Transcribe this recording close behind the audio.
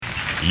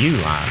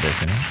You are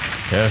listening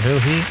to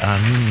Filthy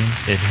Armenian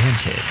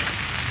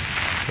Adventures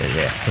with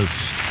their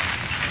host,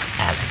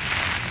 Alec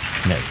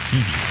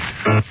Mohibian.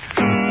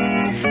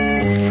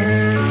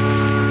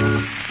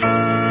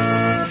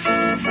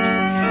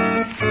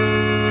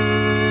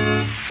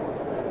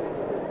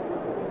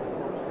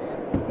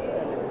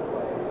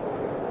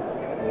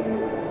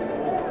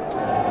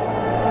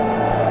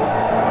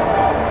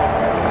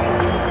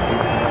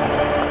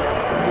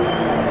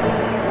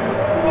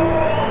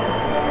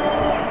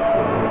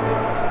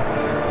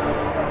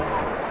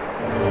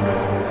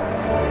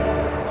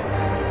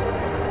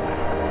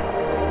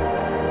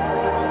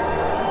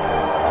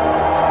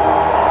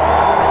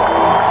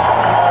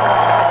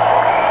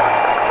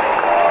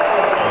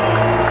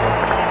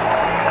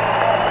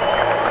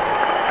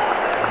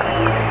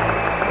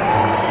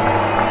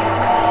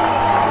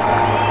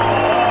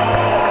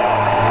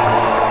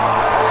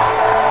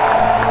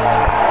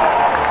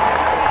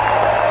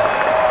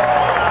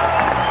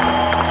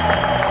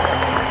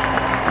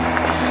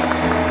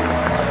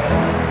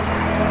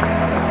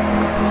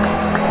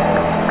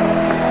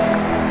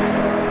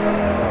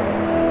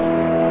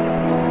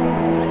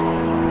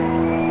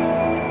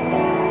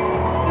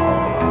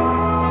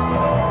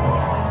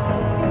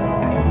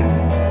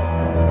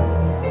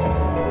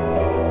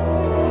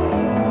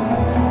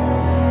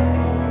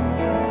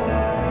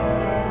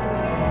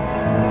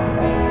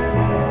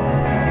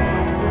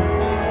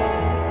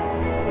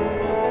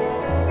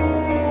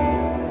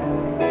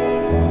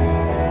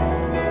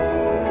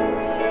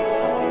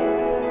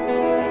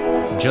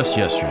 Just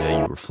yesterday,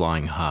 you were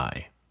flying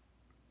high.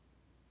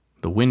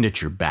 The wind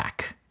at your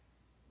back.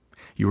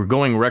 You were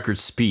going record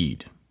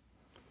speed.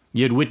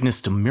 You had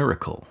witnessed a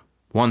miracle,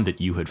 one that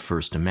you had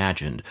first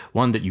imagined,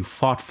 one that you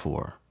fought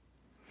for.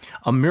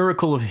 A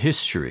miracle of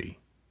history.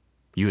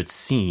 You had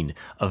seen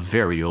a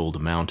very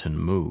old mountain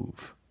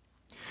move.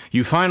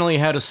 You finally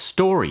had a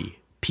story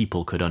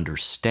people could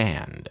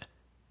understand.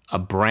 A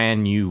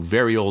brand new,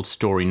 very old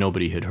story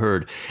nobody had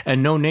heard,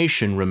 and no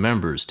nation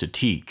remembers to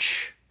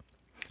teach.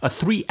 A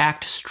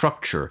 3-act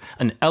structure,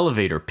 an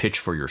elevator pitch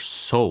for your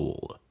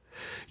soul.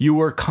 You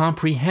were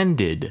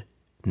comprehended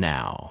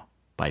now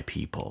by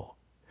people.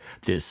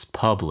 This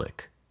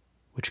public,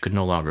 which could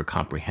no longer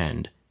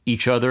comprehend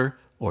each other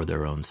or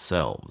their own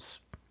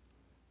selves.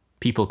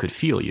 People could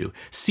feel you,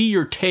 see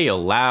your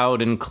tale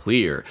loud and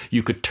clear.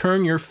 You could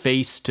turn your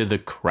face to the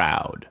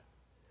crowd.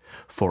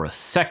 For a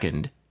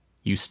second,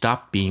 you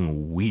stopped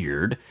being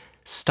weird,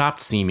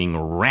 stopped seeming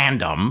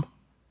random.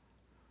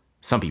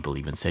 Some people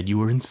even said you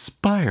were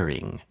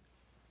inspiring.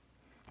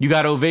 You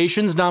got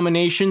ovations,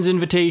 nominations,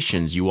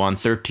 invitations. You won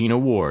 13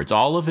 awards,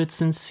 all of it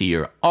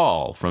sincere,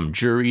 all from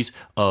juries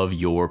of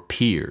your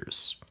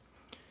peers.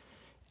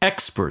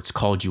 Experts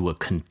called you a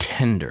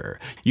contender.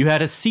 You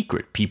had a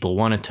secret people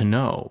wanted to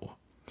know.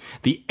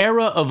 The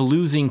era of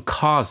losing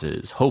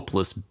causes,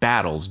 hopeless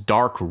battles,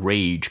 dark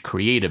rage,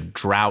 creative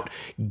drought,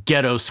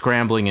 ghetto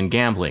scrambling and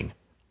gambling,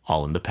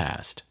 all in the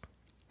past.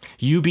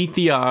 You beat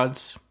the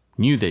odds,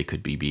 knew they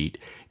could be beat,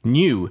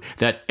 knew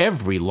that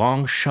every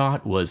long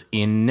shot was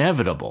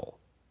inevitable.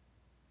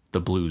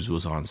 The blues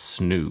was on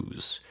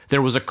snooze.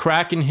 There was a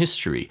crack in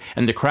history,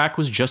 and the crack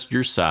was just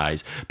your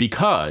size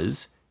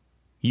because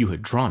you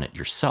had drawn it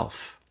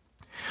yourself.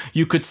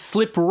 You could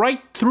slip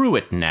right through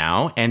it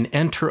now and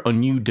enter a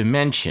new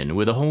dimension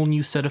with a whole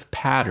new set of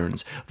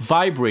patterns,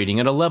 vibrating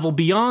at a level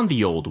beyond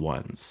the old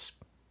ones,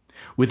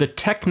 with a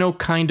techno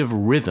kind of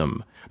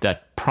rhythm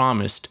that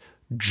promised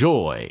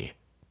joy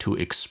to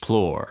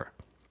explore.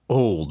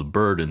 Old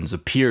burdens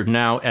appeared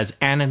now as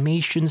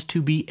animations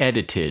to be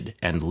edited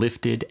and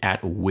lifted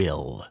at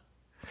will.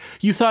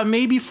 You thought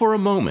maybe for a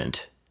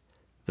moment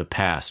the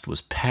past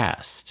was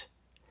past.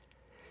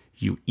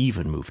 You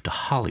even moved to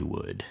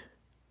Hollywood.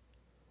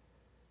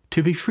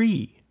 To be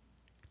free,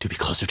 to be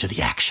closer to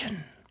the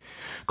action.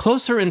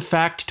 Closer, in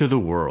fact, to the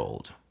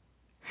world.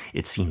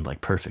 It seemed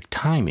like perfect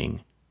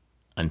timing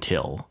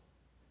until...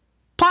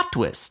 plot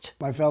twist!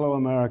 My fellow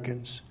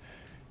Americans,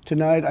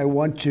 tonight, I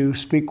want to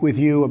speak with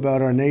you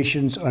about our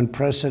nation's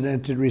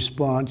unprecedented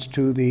response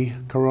to the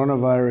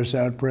coronavirus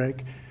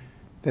outbreak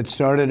that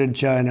started in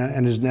China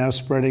and is now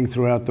spreading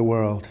throughout the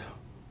world.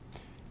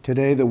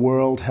 Today, the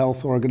World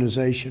Health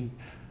Organization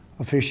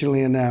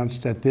officially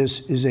announced that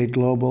this is a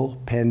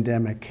global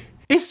pandemic.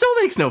 It still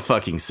makes no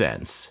fucking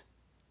sense.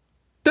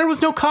 There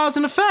was no cause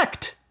and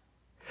effect.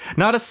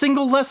 Not a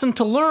single lesson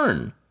to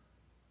learn.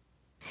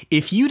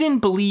 If you didn't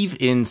believe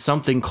in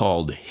something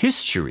called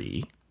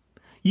history,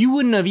 you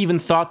wouldn't have even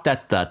thought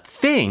that the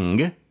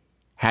thing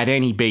had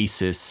any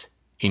basis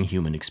in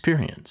human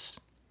experience.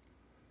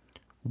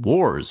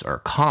 Wars are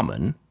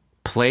common.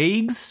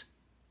 Plagues?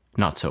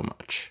 Not so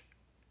much.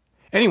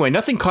 Anyway,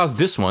 nothing caused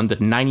this one that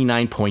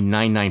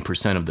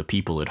 99.99% of the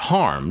people it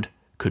harmed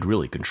could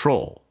really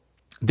control.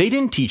 They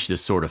didn't teach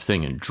this sort of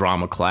thing in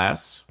drama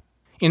class.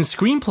 In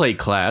screenplay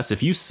class,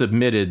 if you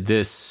submitted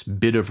this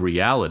bit of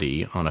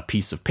reality on a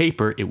piece of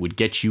paper, it would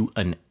get you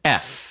an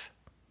F.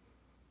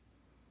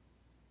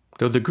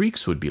 Though the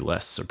Greeks would be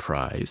less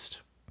surprised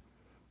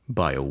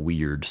by a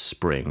weird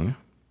spring.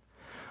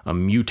 a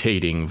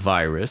mutating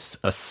virus,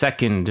 a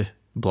second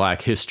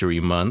Black History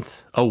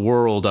Month, a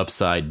world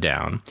upside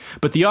down.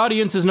 But the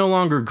audience is no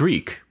longer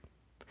Greek.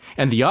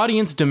 And the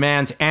audience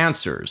demands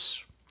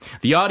answers.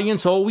 The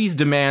audience always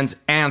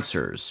demands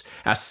answers.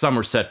 As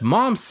Somerset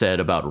Maugham said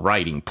about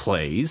writing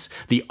plays,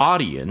 the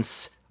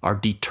audience are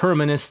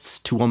determinists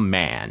to a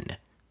man.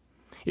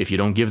 If you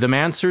don't give them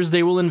answers,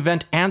 they will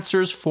invent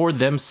answers for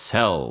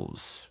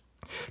themselves.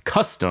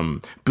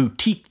 Custom,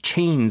 boutique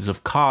chains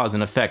of cause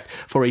and effect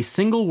for a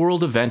single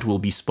world event will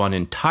be spun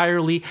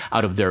entirely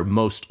out of their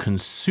most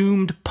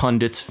consumed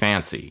pundit's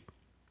fancy.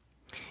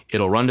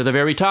 It'll run to the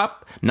very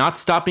top, not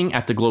stopping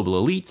at the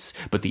global elites,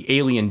 but the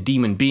alien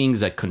demon beings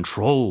that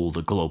control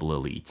the global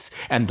elites,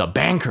 and the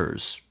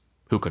bankers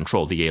who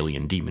control the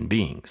alien demon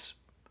beings.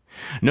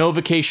 No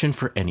vacation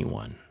for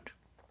anyone.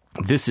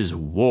 This is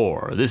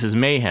war. This is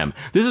mayhem.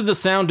 This is the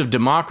sound of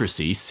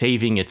democracy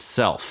saving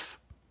itself.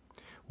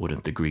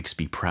 Wouldn't the Greeks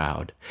be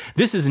proud?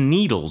 This is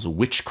needles,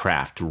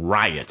 witchcraft,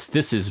 riots.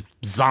 This is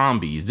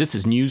zombies. This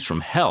is news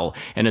from hell,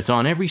 and it's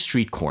on every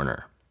street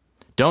corner.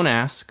 Don't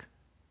ask.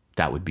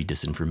 That would be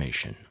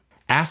disinformation.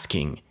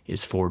 Asking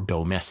is for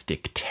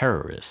domestic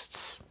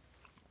terrorists.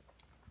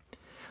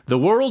 The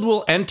world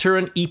will enter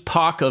an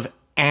epoch of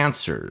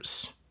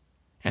answers,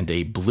 and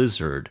a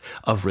blizzard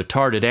of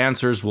retarded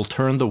answers will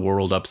turn the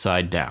world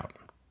upside down.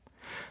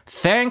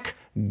 Thank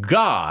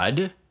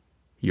God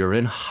you're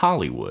in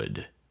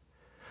Hollywood,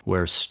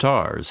 where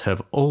stars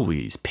have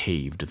always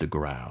paved the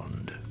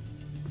ground.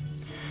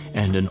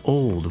 And an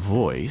old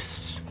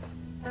voice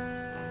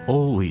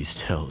always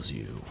tells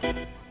you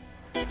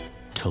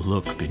to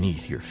look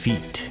beneath your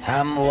feet.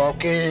 I'm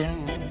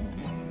walking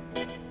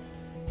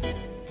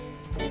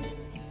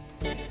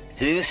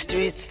through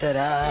streets that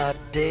are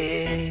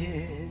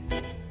dead.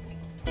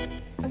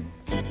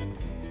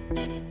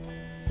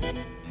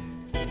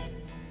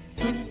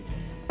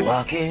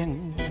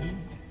 Walking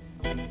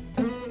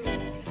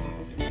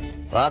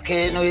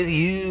with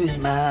you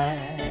in my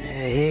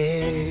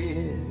head.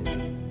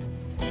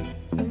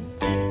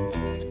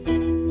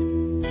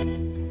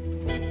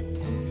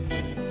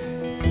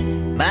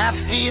 My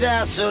feet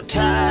are so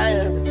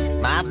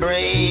tired, my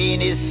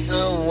brain is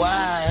so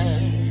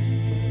wired.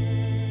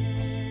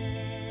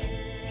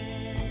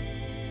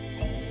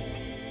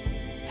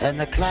 And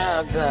the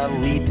clouds are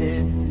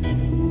weeping.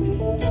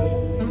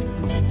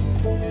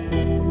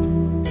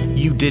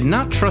 You did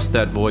not trust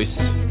that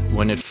voice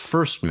when it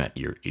first met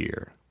your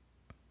ear.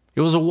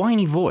 It was a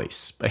whiny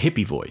voice, a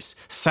hippie voice,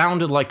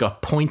 sounded like a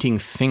pointing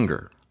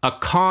finger. A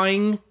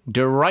cawing,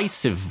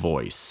 derisive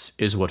voice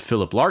is what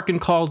Philip Larkin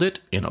called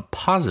it in a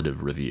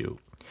positive review.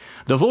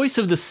 The voice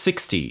of the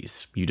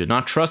 60s. You did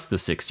not trust the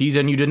 60s,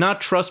 and you did not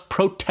trust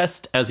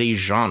protest as a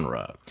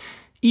genre,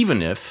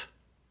 even if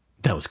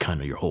that was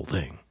kind of your whole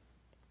thing.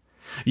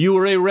 You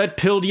were a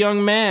red-pilled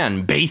young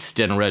man, based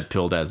and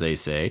red-pilled, as they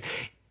say,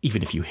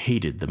 even if you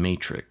hated the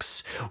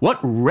Matrix. What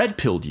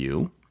red-pilled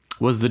you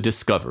was the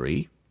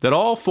discovery that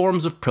all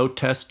forms of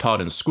protest taught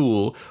in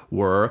school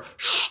were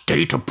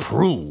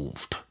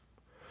state-approved.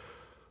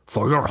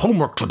 For your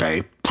homework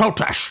today,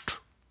 protest.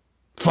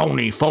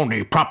 Phony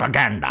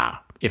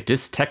propaganda. If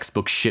this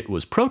textbook shit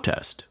was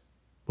protest,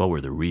 what were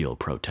the real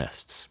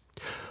protests?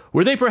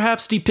 Were they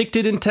perhaps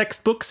depicted in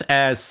textbooks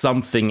as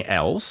something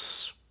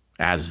else?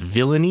 As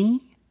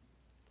villainy?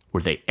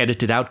 Were they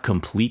edited out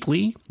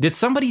completely? Did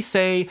somebody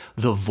say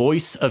the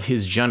voice of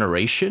his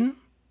generation?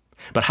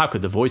 But how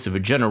could the voice of a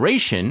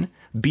generation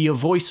be a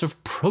voice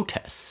of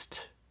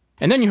protest?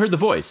 And then you heard the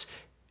voice.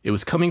 It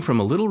was coming from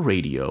a little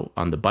radio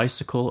on the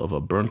bicycle of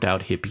a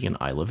burnt-out hippie in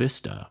Isla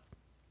Vista.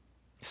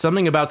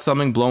 Something about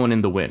something blowing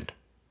in the wind.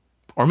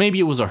 Or maybe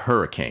it was a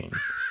hurricane.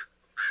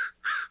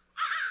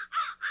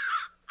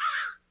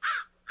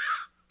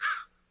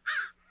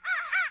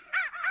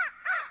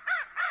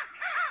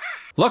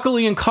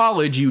 Luckily in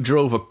college, you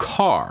drove a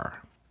car.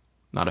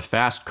 Not a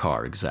fast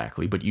car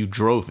exactly, but you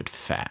drove it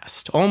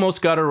fast.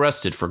 Almost got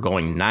arrested for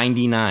going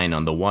 99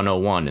 on the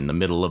 101 in the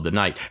middle of the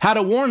night. Had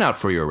a warrant out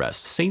for your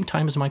arrest, same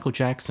time as Michael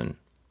Jackson.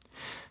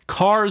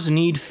 Cars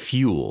need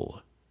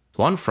fuel.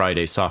 One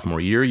Friday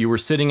sophomore year, you were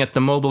sitting at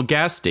the mobile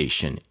gas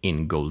station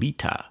in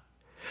Goleta.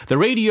 The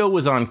radio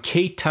was on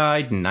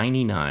K-Tide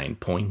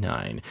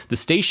 99.9, the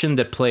station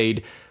that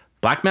played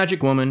Black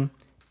Magic Woman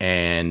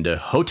and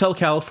Hotel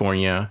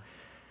California,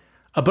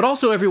 but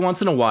also every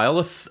once in a while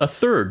a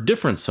third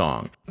different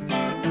song.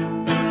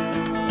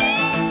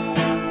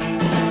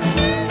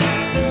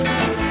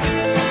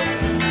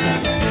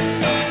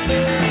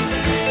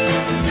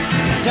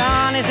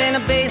 John is in the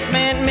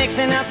basement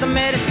mixing up the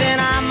medicine.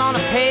 I'm on the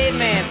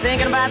pavement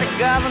thinking about the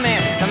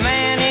government. The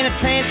man in a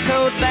trench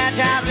coat, badge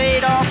out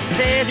laid off,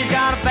 says he's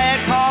got a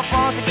bad cough,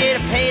 wants to get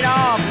it paid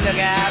off. Look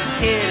out,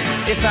 kids,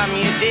 it's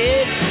something you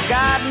did.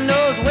 God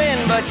knows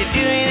when, but you're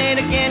doing it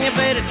again. You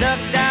better duck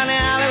down the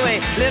alleyway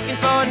looking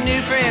for a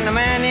new friend. The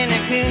man in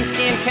a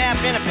coonskin cap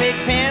and a pig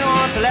pen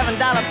wants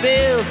 $11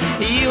 bills.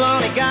 You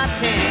only got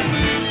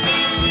 10.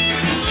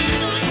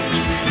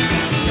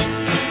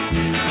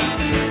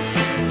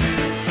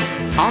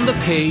 On the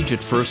page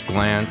at first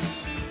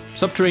glance,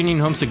 Subterranean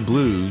Homesick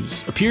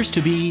Blues appears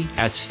to be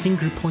as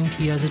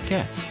finger-pointy as it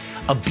gets,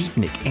 a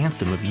beatnik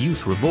anthem of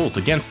youth revolt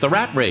against the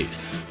rat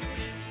race.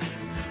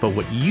 But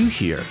what you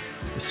hear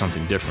is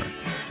something different.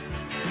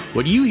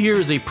 What you hear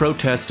is a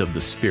protest of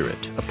the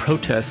spirit, a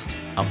protest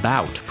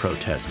about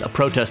protest, a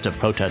protest of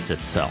protest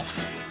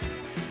itself.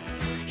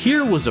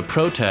 Here was a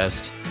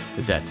protest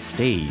that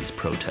stays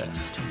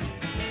protest.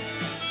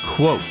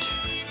 Quote,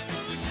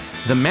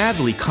 "The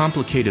madly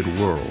complicated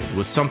world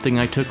was something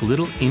I took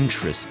little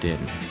interest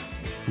in,"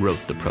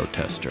 wrote the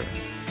protester.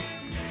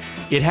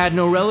 "It had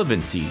no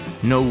relevancy,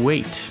 no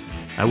weight.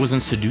 I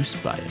wasn't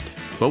seduced by it.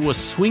 What was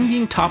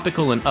swinging,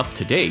 topical, and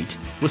up-to-date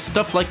was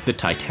stuff like the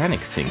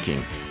Titanic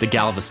sinking, the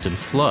Galveston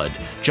flood,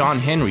 John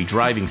Henry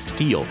driving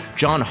steel,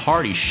 John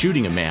Hardy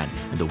shooting a man,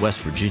 and the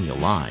West Virginia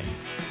line.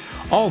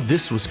 All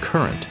this was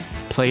current,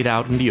 played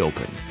out in the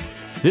open.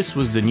 This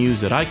was the news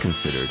that I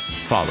considered,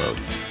 followed,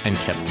 and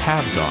kept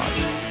tabs on."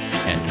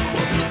 End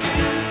quote.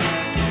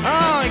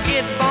 Oh,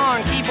 get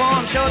born, keep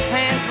warm, short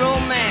pants,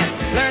 romance.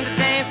 Learn to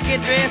dance, get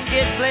dressed,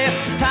 get blessed.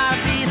 Try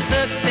to be a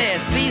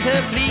success, please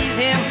her, please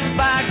him.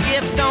 Buy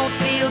gifts, don't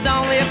steal,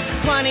 don't live.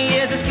 20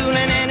 years of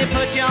schooling and they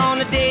put you on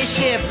the day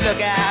shift.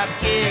 Look out,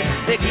 kid,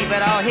 they keep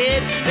it all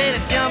hid.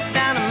 Better jump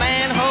down a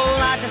manhole,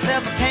 light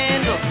yourself a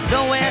candle.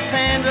 Don't wear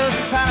sandals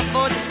and try to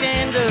avoid the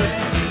scandals.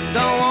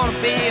 Don't wanna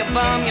be a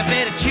bum, you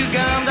better chew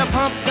gum. The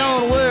pump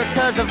don't work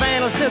cause the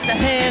vandals took the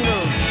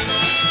handle.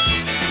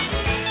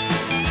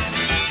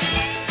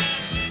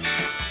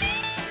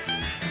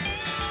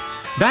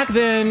 Back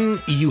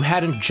then, you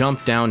hadn't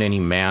jumped down any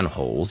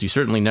manholes. You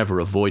certainly never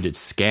avoided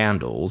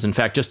scandals. In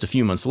fact, just a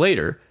few months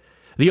later,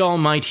 the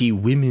almighty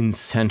Women's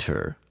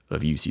Center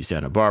of UC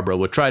Santa Barbara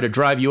would try to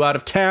drive you out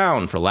of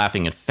town for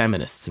laughing at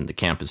feminists in the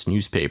campus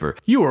newspaper.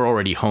 You were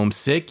already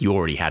homesick, you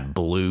already had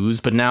blues,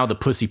 but now the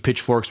pussy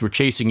pitchforks were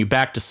chasing you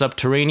back to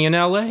subterranean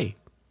LA.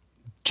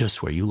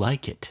 Just where you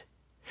like it.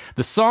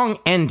 The song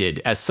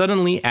ended as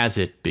suddenly as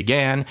it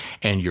began,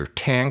 and your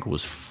tank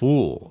was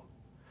full.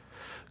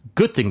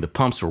 Good thing the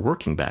pumps were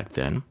working back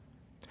then.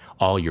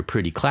 All your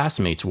pretty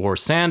classmates wore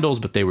sandals,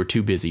 but they were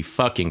too busy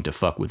fucking to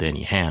fuck with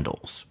any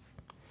handles.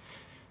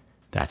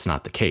 That's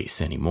not the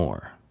case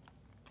anymore.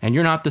 And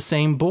you're not the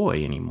same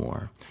boy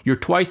anymore. You're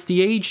twice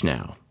the age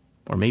now,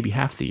 or maybe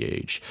half the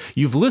age.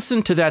 You've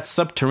listened to that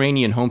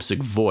subterranean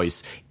homesick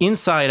voice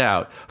inside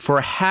out for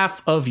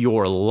half of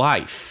your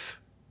life.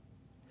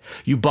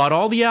 You bought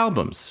all the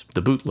albums,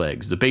 the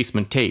bootlegs, the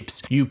basement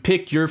tapes. You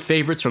picked your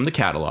favorites from the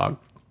catalog,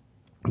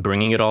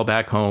 bringing it all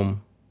back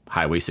home,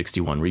 Highway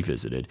 61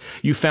 revisited.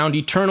 You found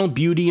eternal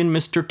beauty in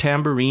Mr.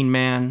 Tambourine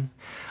Man,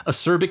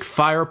 acerbic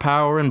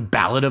firepower and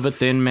Ballad of a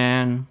Thin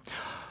Man,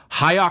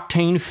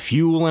 high-octane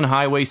fuel in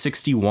Highway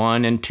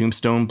 61 and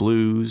Tombstone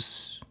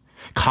Blues,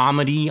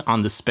 comedy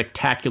on the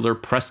spectacular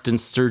Preston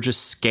Sturgis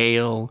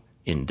scale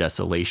in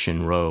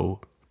Desolation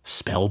Row,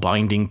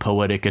 spellbinding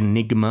poetic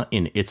enigma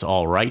in It's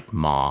All Right,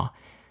 Ma,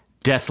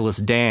 deathless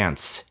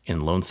dance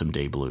in Lonesome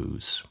Day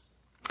Blues.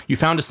 You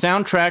found a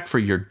soundtrack for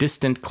your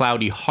distant,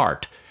 cloudy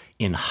heart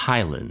in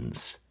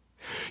Highlands.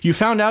 You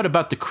found out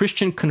about the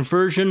Christian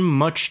conversion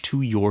much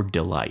to your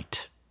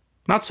delight.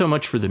 Not so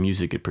much for the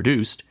music it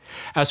produced,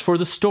 as for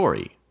the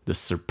story, the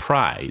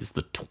surprise,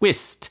 the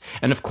twist,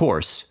 and of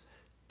course,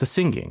 the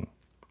singing.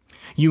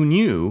 You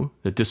knew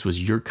that this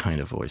was your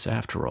kind of voice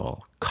after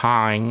all.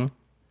 Cawing,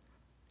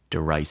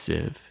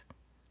 derisive,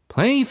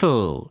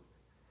 playful,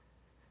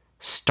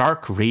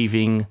 stark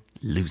raving,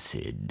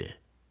 lucid.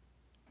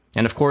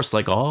 And of course,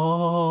 like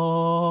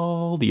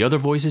all the other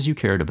voices you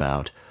cared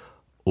about,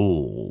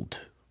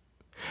 old.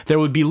 There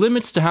would be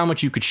limits to how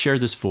much you could share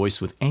this voice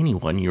with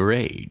anyone your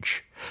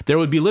age. There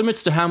would be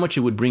limits to how much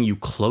it would bring you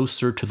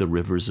closer to the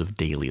rivers of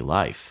daily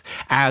life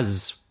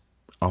as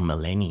a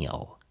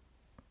millennial.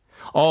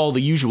 All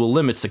the usual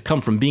limits that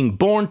come from being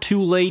born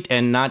too late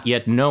and not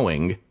yet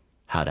knowing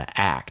how to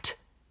act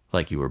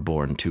like you were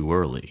born too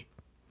early.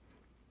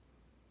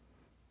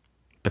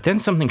 But then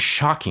something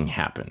shocking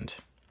happened.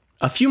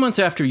 A few months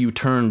after you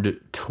turned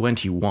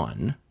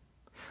 21,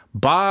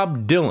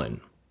 Bob Dylan,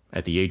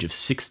 at the age of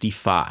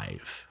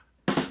 65,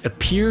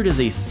 appeared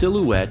as a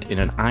silhouette in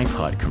an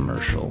iPod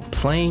commercial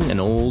playing an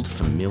old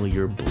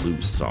familiar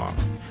blues song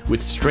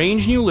with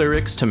strange new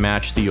lyrics to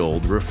match the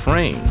old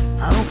refrain.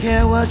 I don't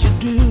care what you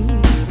do,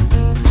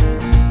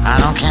 I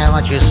don't care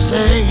what you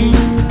say,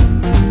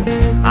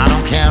 I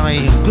don't care where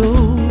you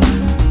go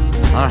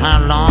or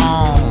how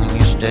long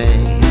you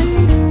stay.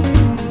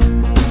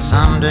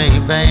 Someday,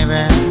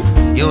 baby,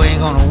 you ain't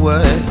gonna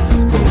work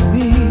for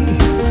me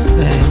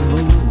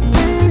anymore.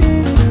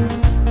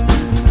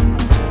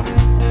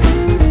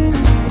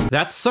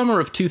 That summer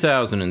of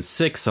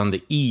 2006, on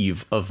the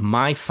eve of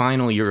my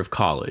final year of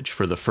college,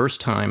 for the first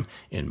time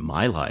in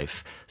my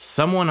life,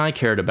 someone I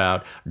cared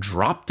about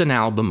dropped an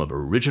album of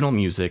original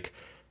music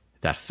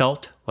that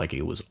felt like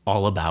it was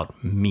all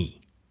about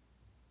me,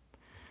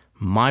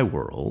 my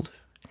world,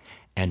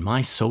 and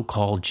my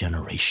so-called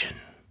generation.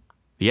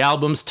 The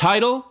album's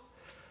title?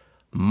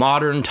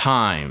 Modern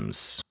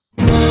Times.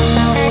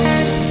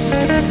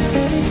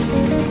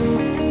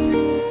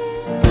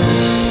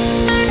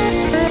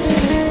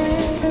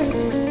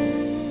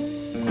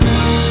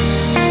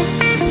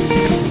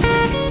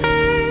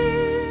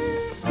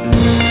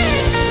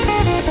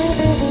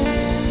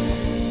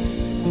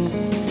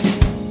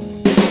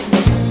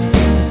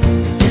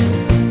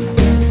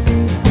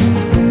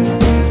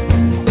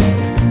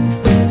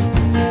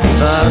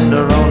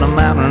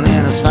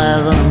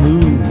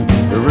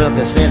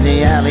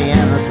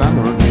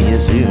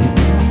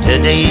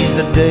 Today's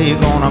the day you're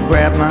gonna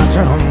grab my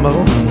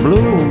trombone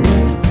blue.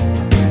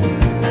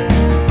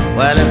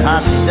 Well, it's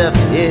hot stuff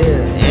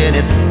here, and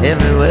it's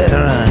everywhere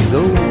I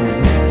go.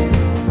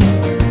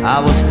 I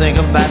was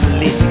thinking about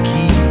Alicia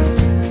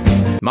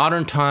Keys.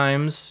 Modern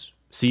Times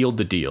sealed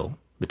the deal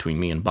between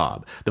me and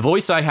Bob. The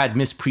voice I had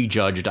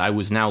misprejudged, I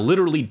was now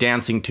literally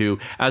dancing to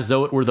as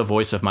though it were the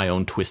voice of my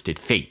own twisted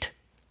fate.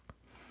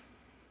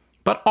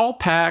 But all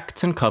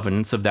pacts and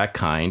covenants of that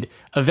kind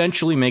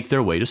eventually make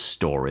their way to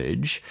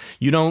storage.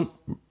 You don't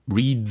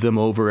read them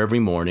over every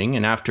morning,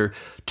 and after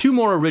 2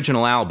 more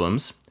original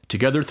albums,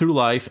 Together Through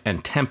Life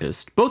and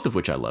Tempest, both of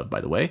which I love, by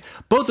the way,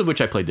 both of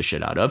which I played the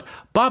shit out of,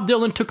 Bob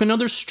Dylan took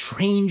another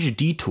strange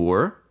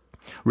detour,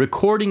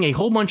 recording a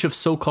whole bunch of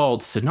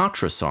so-called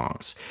Sinatra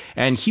songs,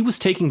 and he was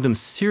taking them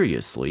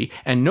seriously,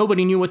 and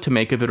nobody knew what to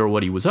make of it or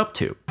what he was up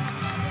to.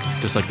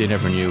 Just like they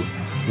never knew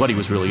what he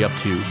was really up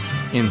to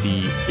in the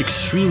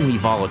extremely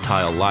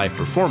volatile live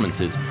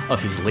performances of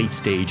his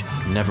late-stage,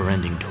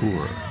 never-ending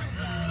tour.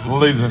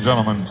 Ladies and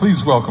gentlemen,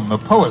 please welcome the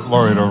poet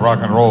laureate of rock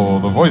and roll,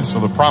 the voice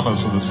of the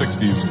promise of the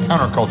 60s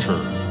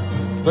counterculture,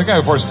 the guy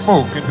who forced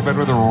folk into bed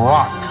with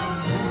rock,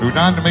 who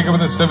donned to make up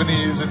in the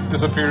 70s and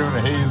disappeared in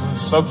a haze of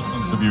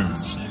substance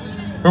abuse,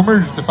 who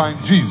emerged to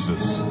find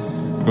Jesus,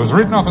 who was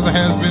written off as a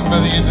has-been by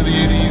the end of the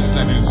 80s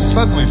and who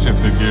suddenly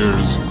shifted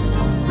gears,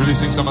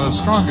 releasing some of the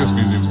strongest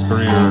music of his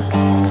career,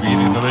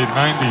 beginning in the late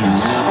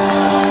 90s.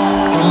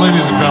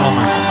 Ladies and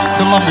gentlemen,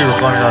 Columbia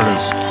recording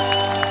artist,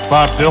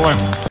 Bob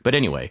Dylan. But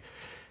anyway,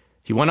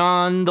 he went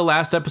on the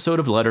last episode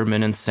of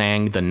Letterman and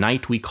sang The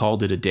Night We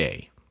Called It a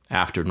Day,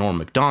 after Norm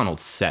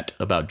Macdonald's set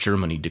about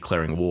Germany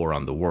declaring war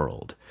on the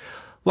world.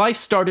 Life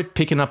started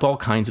picking up all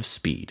kinds of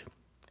speed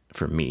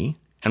for me,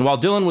 and while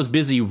Dylan was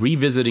busy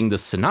revisiting the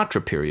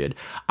Sinatra period,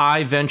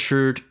 I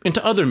ventured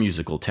into other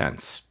musical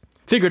tents.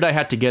 Figured I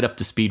had to get up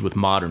to speed with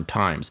modern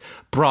times,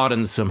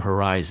 broaden some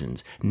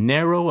horizons,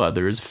 narrow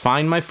others,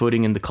 find my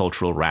footing in the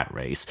cultural rat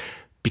race,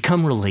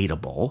 become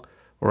relatable,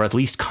 or at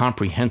least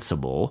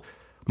comprehensible,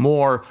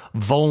 more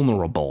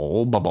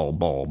vulnerable,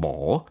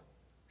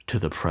 to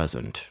the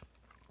present.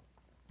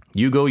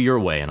 You go your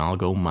way and I'll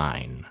go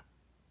mine.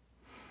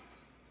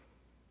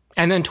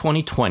 And then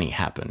 2020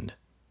 happened.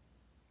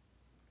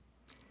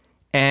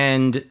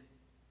 And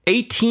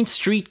 18th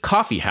Street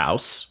Coffee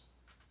House,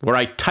 where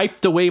I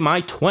typed away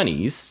my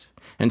 20s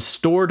and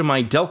stored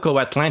my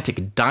Delco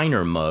Atlantic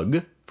diner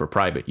mug for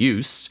private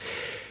use,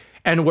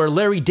 and where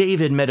Larry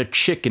David met a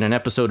chick in an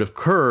episode of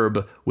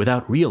Curb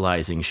without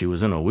realizing she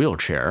was in a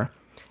wheelchair,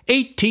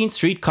 18th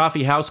Street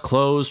Coffee House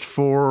closed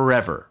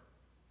forever.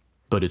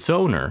 But its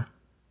owner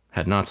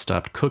had not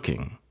stopped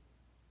cooking.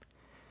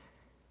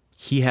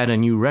 He had a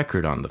new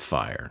record on the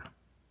fire.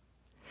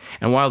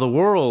 And while the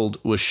world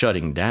was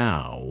shutting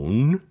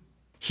down,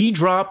 he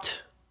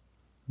dropped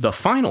the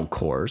final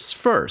course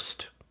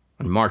first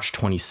on March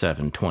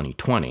 27,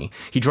 2020.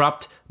 He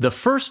dropped the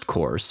first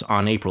course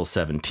on April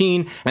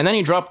 17, and then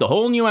he dropped the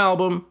whole new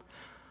album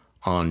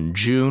on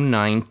June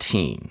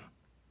 19.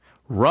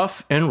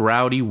 Rough and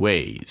Rowdy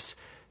Ways,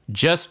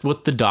 just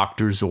what the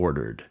doctors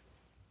ordered.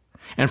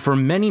 And for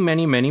many,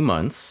 many, many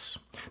months,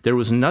 there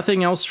was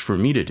nothing else for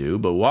me to do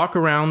but walk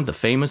around the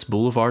famous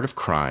boulevard of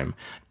crime,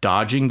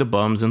 dodging the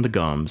bums and the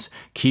gums,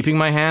 keeping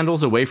my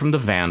handles away from the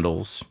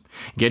vandals,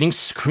 getting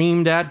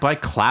screamed at by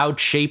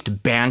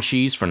cloud-shaped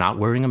banshees for not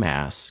wearing a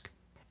mask,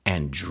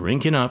 and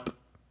drinking up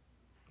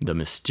the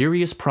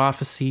mysterious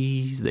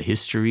prophecies, the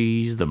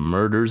histories, the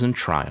murders and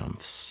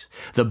triumphs,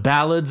 the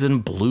ballads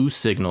and blue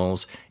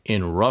signals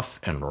in rough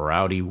and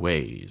rowdy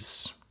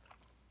ways.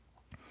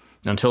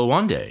 Until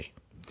one day,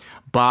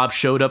 Bob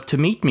showed up to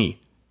meet me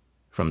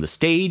from the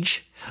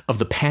stage of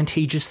the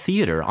Pantages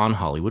Theater on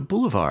Hollywood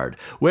Boulevard,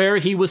 where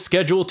he was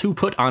scheduled to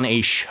put on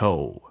a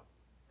show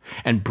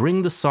and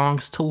bring the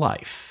songs to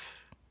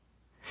life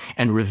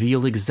and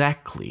reveal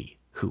exactly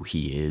who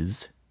he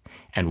is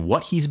and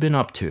what he's been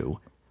up to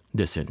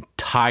this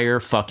entire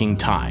fucking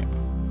time.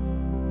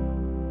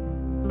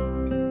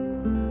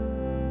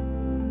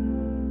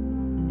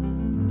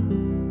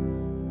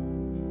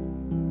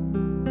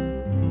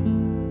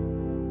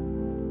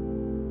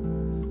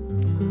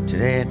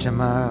 Today and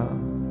tomorrow,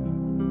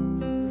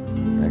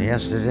 and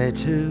yesterday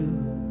too,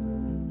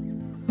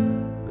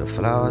 the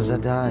flowers are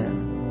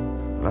dying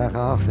like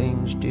all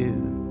things do.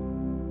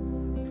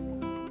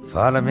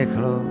 Follow me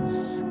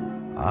close,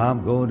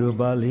 I'm going to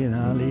Berlin,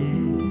 Ali.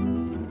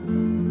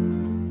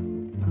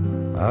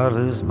 I'll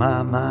lose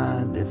my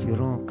mind if you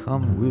don't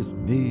come with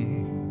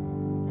me.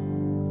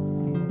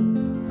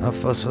 I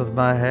fuss with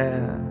my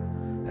hair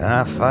and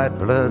I fight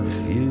blood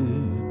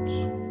feuds.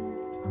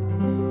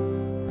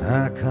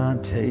 I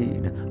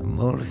contain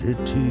multitudes.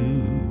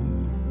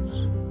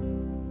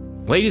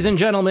 Ladies and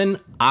gentlemen,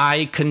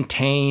 I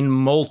contain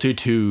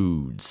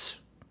multitudes,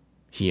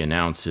 he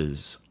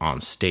announces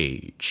on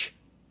stage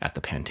at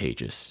the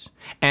Pantages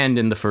and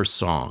in the first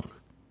song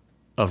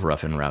of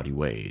Rough and Rowdy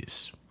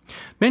Ways.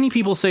 Many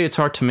people say it's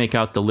hard to make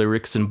out the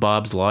lyrics in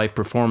Bob's live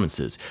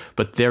performances,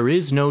 but there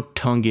is no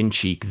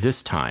tongue-in-cheek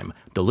this time.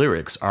 The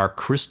lyrics are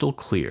crystal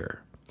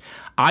clear.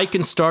 I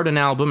can start an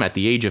album at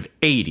the age of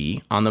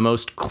 80 on the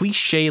most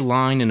cliché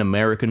line in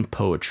American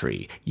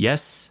poetry.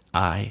 Yes,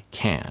 I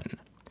can.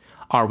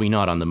 Are we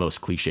not on the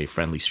most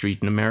cliché-friendly street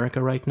in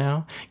America right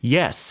now?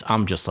 Yes,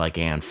 I'm just like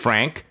Anne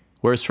Frank.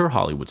 Where's her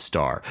Hollywood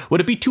star?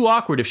 Would it be too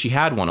awkward if she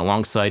had one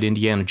alongside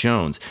Indiana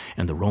Jones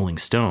and the Rolling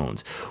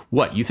Stones?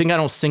 What, you think I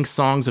don't sing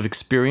songs of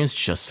experience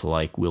just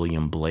like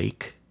William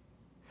Blake?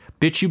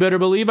 Bitch, you better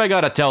believe I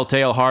got a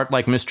telltale heart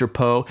like Mr.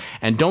 Poe,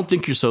 and don't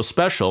think you're so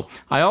special.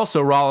 I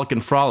also rollick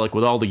and frolic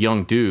with all the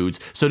young dudes,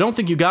 so don't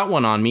think you got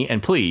one on me,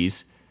 and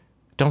please,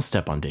 don't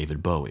step on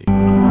David Bowie. I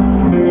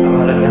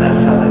wanna get a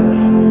frolic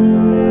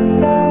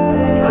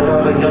with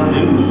all the young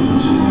dudes.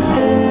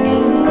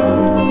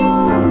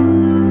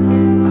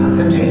 I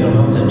contain a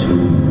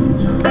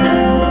multitude.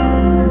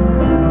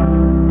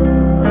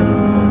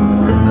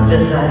 I'm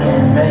just like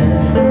Anne Frank,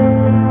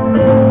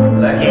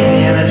 like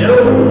Indiana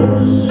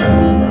Jones.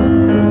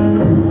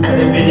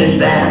 The British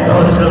band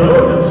goes the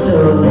Rolling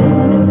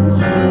Stones.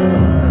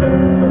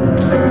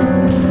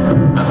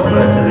 I go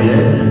right to the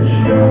edge.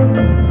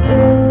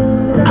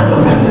 I go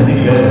right to the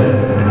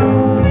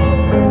edge.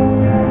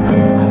 I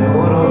go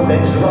when all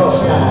things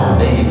lost, I'll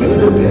be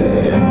good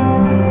again.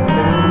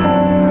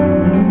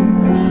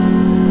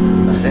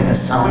 I sing the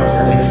songs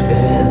of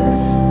experience,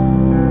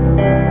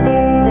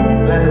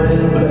 like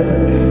William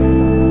Blake.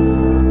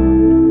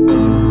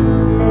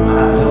 I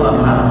have no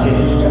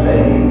apologies to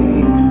make.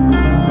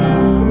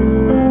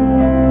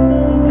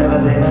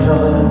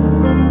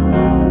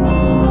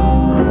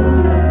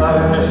 But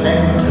at the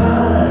same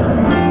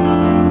time,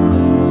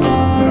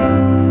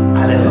 I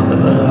live on the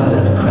borderline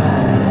of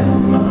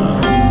crime.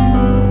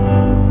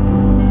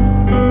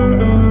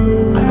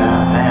 I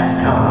drive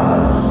fast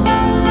cars, I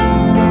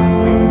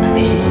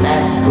eat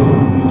fast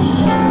foods,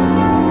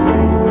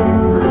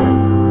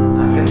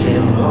 I can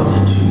tell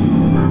multitude.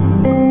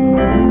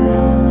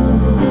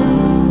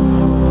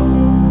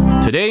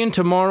 Today and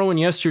tomorrow and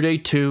yesterday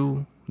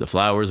too, the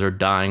flowers are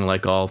dying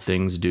like all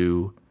things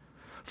do.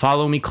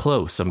 Follow me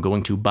close, I'm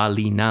going to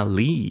Bali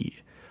Nali.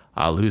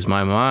 I'll lose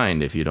my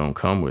mind if you don't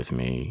come with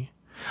me.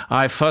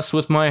 I fuss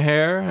with my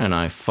hair and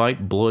I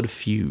fight blood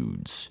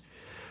feuds.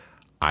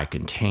 I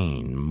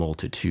contain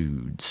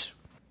multitudes.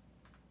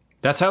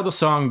 That's how the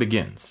song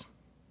begins.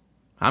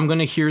 I'm going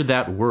to hear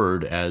that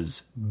word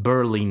as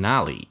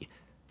Berlinale,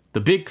 the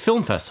big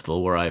film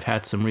festival where I've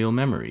had some real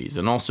memories,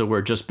 and also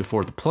where just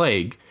before the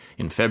plague,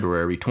 in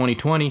February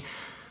 2020,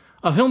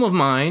 a film of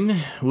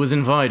mine was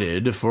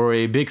invited for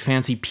a big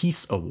fancy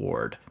peace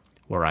award,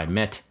 where I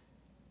met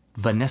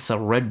Vanessa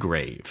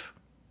Redgrave.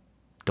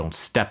 Don't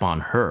step on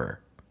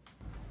her.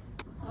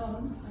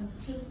 I'm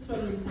just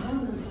throwing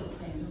one little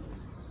thing,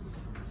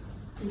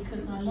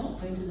 because I'm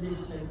not going to live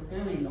so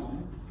very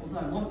long, although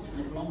I want to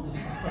live longer.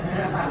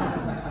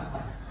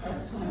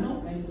 But I'm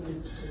not going to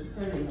live so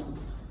very long.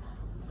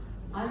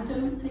 I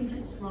don't think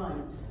it's right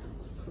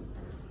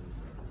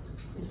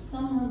if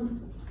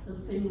someone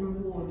has been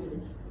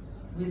rewarded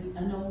with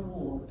an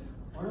award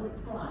or a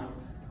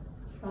prize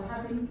for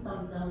having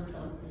done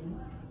something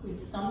which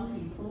some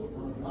people,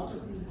 or a lot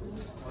of people,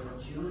 or a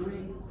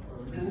jury, or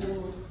a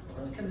board,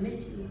 or a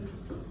committee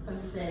have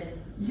said,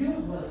 you're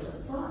worth a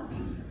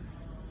prize.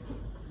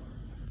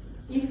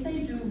 If they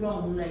do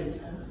wrong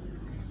later,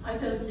 I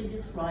don't think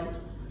it's right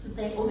to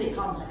say, oh, they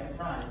can't have a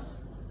prize.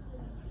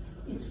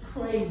 It's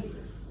crazy.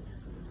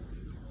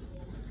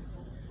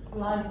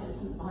 Life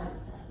isn't like that.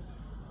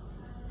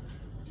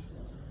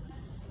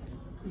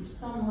 If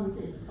someone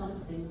did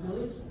something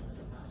good,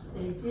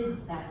 they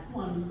did that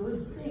one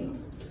good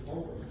thing,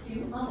 or a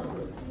few other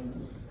good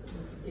things.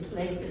 If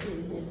later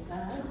they did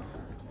bad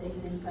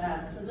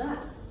for that.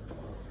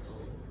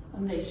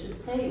 And they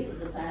should pay for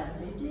the bad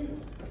they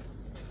did.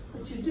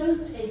 But you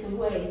don't take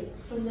away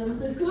from them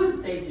the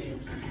good they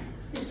did.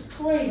 It's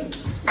crazy.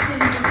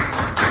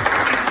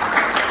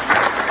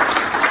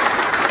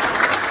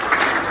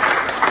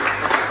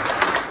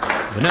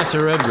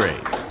 Vanessa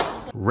Redgrave,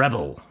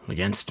 rebel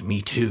against Me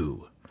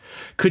Too.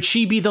 Could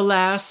she be the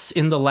lass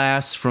in the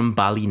lass from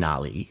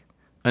Ballinally?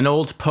 An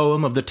old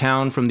poem of the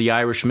town from the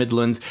Irish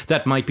Midlands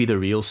that might be the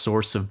real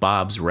source of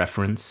Bob's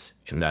reference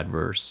in that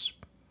verse.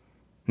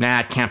 Nah,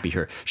 it can't be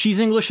her. She's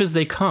English as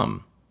they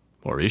come.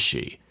 Or is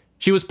she?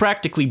 She was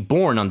practically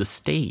born on the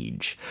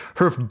stage.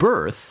 Her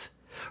birth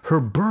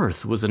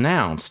was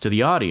announced to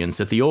the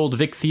audience at the Old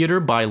Vic Theatre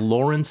by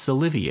Laurence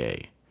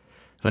Olivier.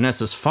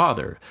 Vanessa's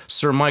father,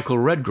 Sir Michael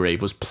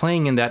Redgrave, was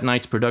playing in that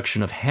night's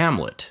production of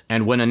Hamlet,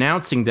 and when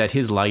announcing that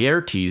his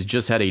Laertes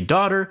just had a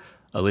daughter,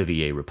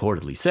 Olivier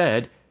reportedly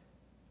said,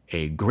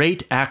 "A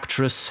great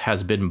actress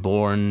has been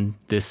born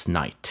this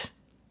night."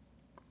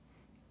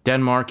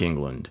 Denmark,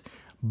 England.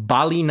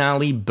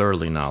 Ballinally,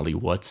 Berlinale,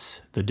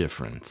 what's the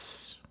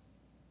difference?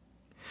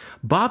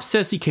 Bob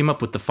says he came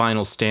up with the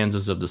final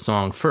stanzas of the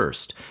song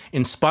first,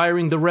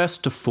 inspiring the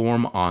rest to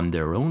form on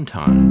their own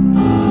time.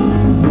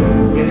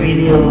 Give me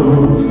the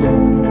oath,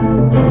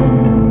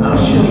 I'll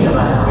show you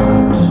my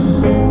heart,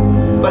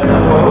 but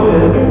not all of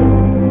it,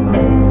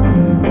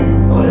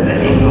 only the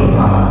evil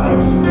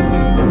part.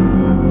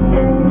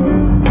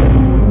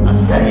 I'll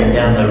send you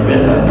down the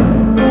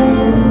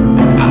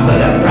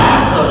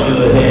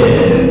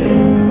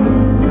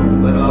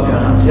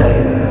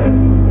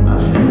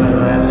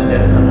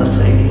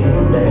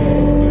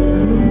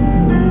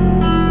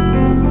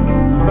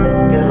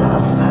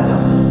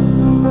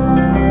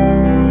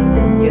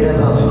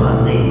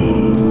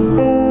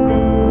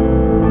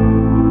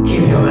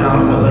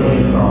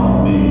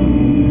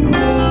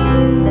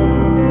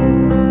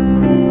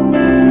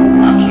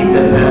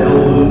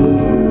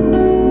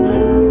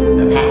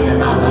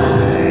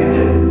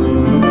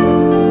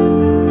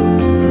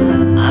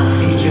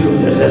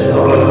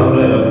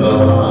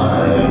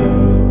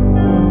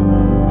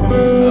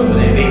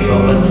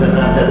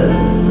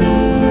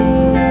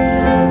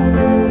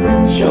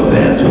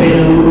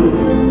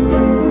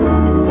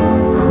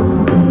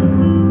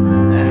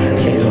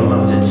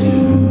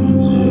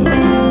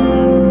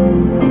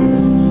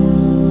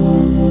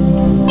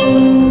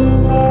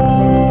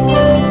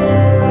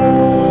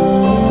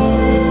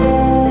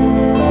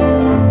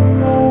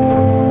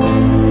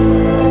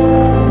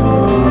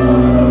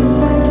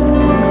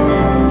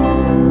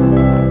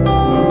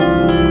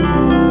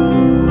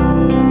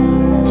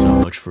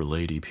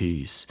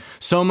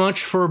So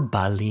much for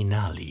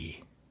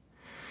Balinali.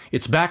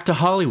 It's back to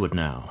Hollywood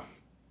now.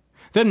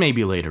 Then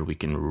maybe later we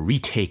can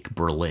retake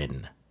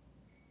Berlin.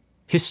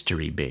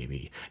 History,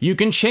 baby. You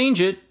can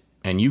change it,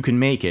 and you can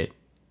make it,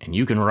 and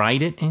you can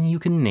write it, and you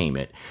can name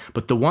it.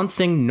 But the one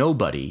thing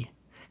nobody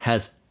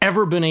has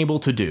ever been able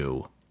to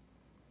do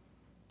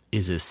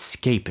is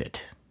escape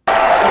it.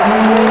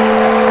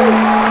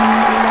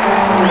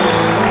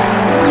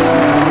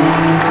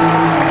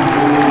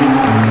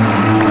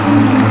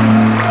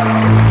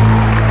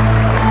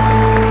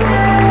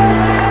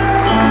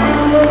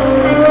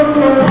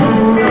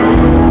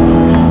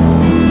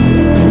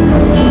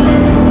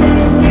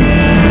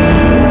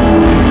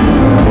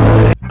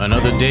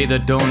 Another day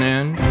that don't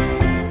end,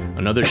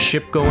 another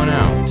ship going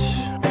out,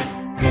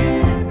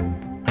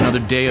 another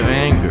day of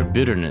anger,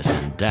 bitterness,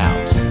 and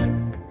doubt.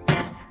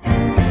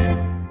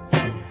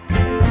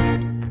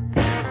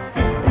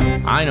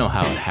 I know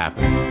how it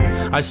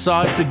happened. I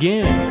saw it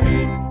begin.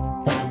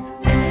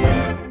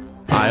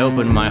 I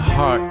opened my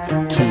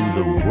heart to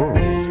the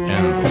world,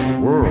 and the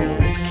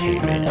world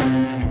came in.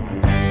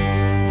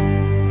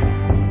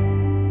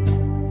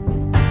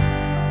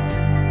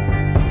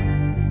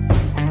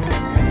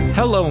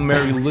 Hello,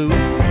 Mary Lou.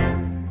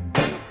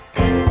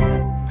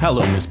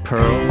 Hello, Miss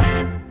Pearl.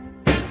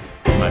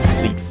 My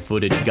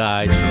fleet-footed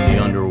guides from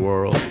the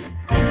underworld.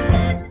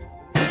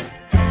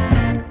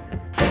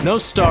 No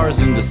stars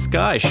in the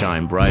sky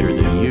shine brighter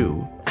than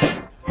you.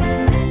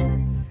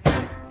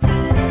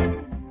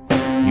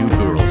 You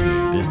girls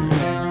mean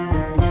business.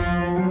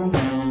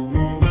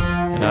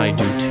 And I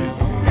do too.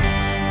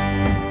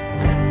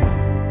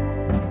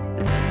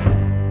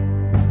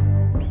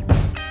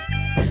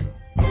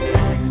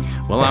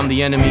 Well, I'm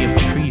the enemy of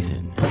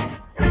treason,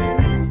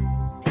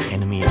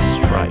 enemy of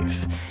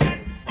strife,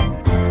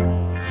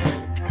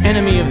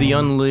 enemy of the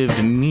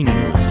unlived,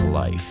 meaningless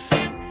life.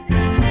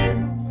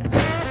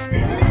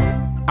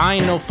 I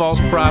ain't no false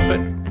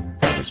prophet,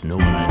 I just know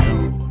what I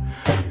know.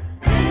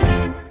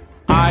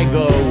 I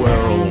go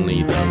where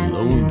only the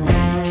lonely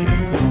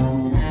can go.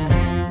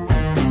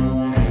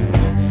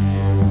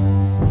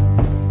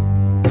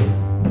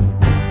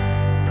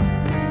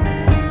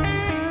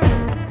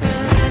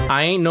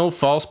 I ain't no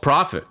false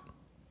prophet.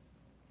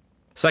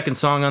 Second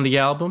song on the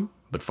album,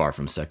 but far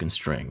from second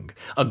string.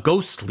 A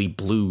ghostly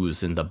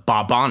blues in the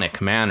Bobonic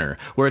manner,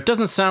 where it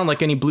doesn't sound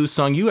like any blues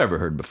song you ever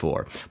heard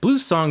before.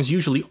 Blues songs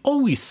usually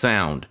always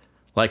sound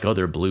like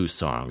other blues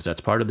songs.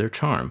 That's part of their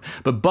charm.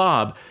 But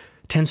Bob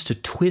tends to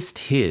twist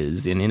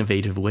his in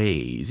innovative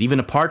ways, even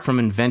apart from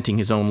inventing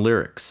his own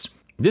lyrics.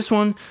 This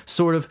one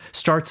sort of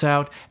starts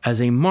out as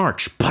a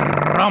march,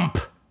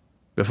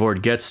 before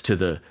it gets to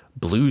the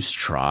blues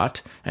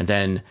trot, and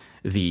then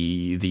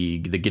the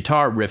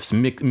guitar riffs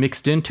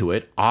mixed into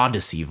it,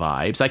 Odyssey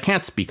vibes. I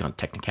can't speak on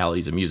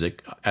technicalities of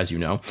music, as you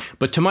know,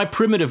 but to my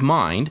primitive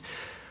mind,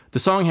 the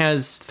song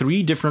has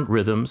 3 different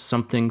rhythms,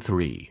 something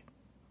 3.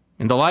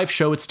 In the live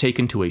show, it's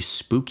taken to a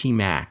spooky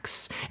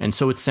max, and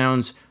so it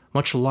sounds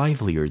much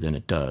livelier than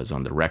it does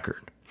on the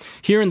record.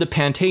 Here in the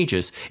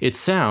Pantages, it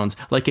sounds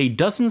like a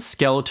dozen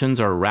skeletons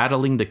are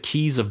rattling the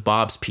keys of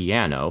Bob's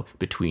piano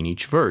between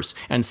each verse,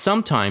 and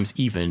sometimes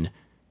even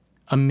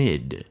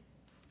amid.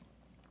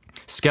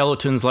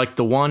 Skeletons like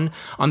the one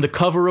on the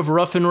cover of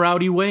Rough and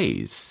Rowdy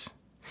Ways,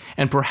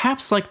 and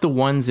perhaps like the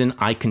ones in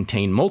I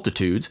Contain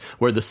Multitudes,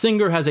 where the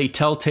singer has a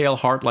telltale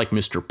heart like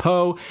Mr.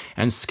 Poe,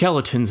 and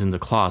skeletons in the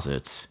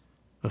closets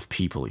of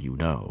people you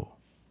know.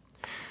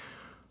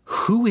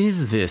 Who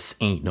is this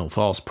Ain't No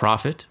False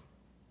Prophet?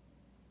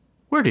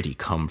 Where did he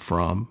come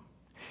from?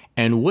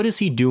 And what is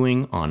he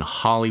doing on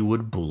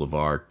Hollywood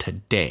Boulevard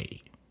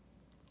today?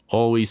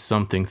 Always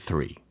something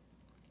 3.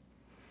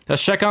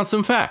 Let's check on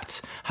some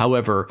facts,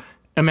 however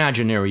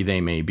imaginary they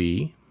may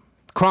be.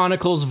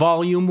 Chronicles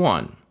Volume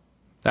 1.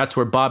 That's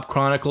where Bob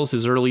chronicles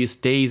his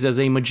earliest days as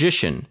a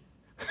magician.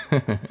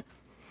 Did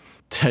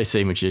I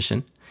say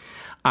magician?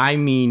 I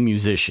mean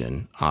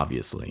musician,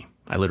 obviously.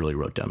 I literally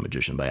wrote down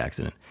magician by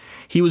accident.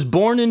 He was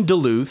born in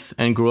Duluth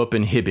and grew up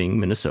in Hibbing,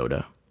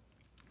 Minnesota.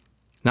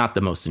 Not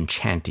the most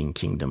enchanting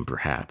kingdom,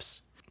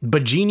 perhaps.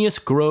 But genius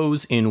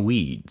grows in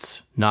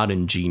weeds, not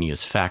in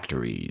genius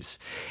factories.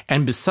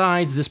 And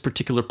besides, this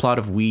particular plot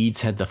of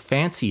weeds had the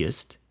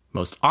fanciest,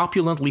 most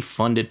opulently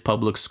funded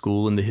public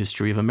school in the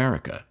history of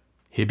America,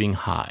 Hibbing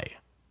High.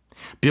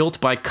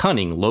 Built by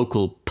cunning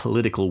local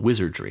political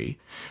wizardry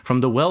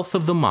from the wealth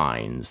of the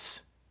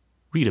mines.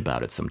 Read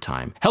about it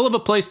sometime. Hell of a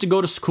place to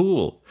go to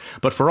school.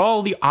 But for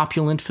all the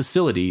opulent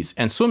facilities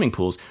and swimming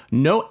pools,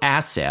 no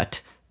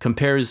asset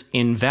compares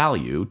in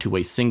value to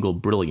a single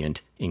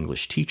brilliant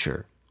English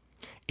teacher.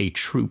 A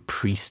true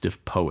priest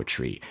of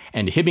poetry,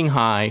 and Hibbing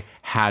High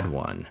had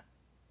one.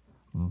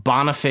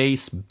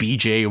 Boniface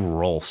B.J.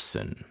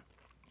 Rolfson.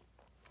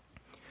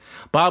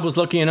 Bob was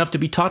lucky enough to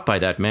be taught by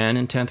that man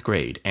in 10th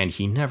grade, and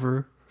he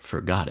never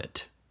forgot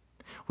it.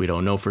 We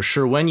don't know for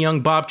sure when young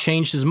Bob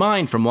changed his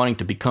mind from wanting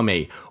to become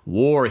a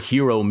war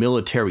hero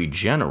military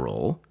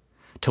general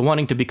to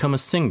wanting to become a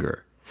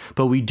singer,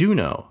 but we do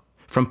know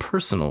from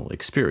personal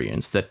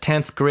experience that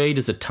 10th grade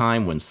is a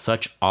time when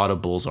such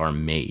audibles are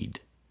made.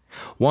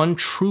 One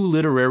true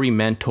literary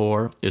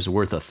mentor is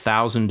worth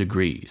 1,000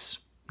 degrees.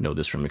 Know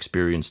this from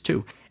experience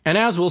too. And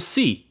as we'll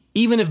see,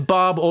 even if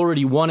Bob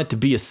already wanted to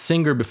be a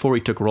singer before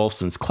he took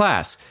Rolfson's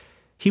class,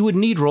 he would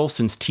need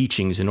Rolfson's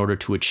teachings in order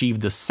to achieve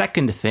the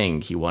second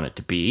thing he wanted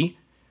to be,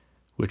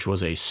 which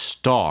was a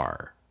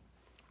star.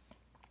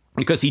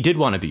 Because he did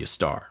want to be a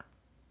star.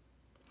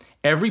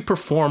 Every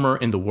performer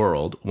in the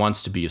world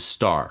wants to be a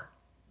star.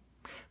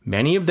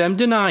 Many of them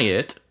deny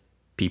it.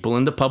 People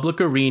in the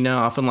public arena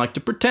often like to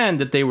pretend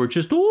that they were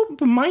just,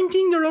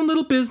 minding their own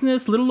little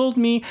business, little old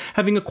me,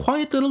 having a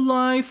quiet little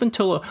life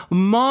until a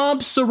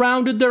mob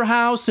surrounded their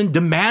house and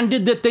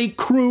demanded that they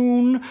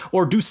croon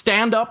or do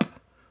stand-up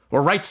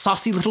or write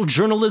saucy little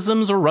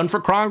journalisms or run for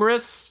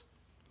Congress.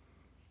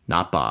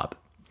 Not Bob.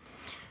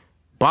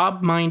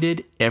 Bob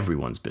minded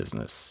everyone's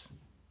business,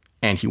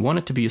 and he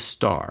wanted to be a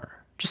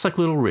star, just like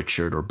Little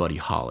Richard or Buddy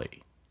Holly.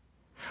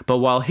 But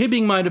while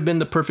Hibbing might have been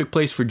the perfect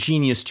place for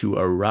genius to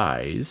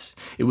arise,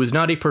 it was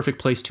not a perfect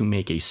place to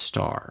make a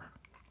star.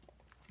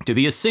 To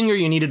be a singer,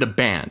 you needed a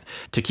band.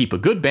 To keep a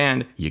good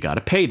band, you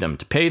gotta pay them.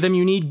 To pay them,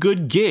 you need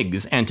good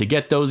gigs. And to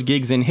get those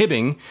gigs in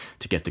Hibbing,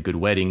 to get the good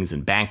weddings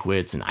and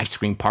banquets and ice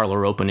cream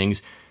parlor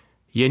openings,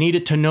 you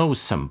needed to know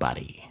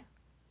somebody.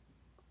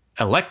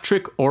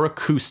 Electric or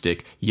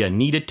acoustic, you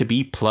needed to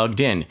be plugged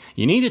in.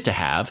 You needed to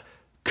have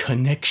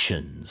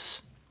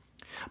connections.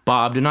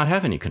 Bob did not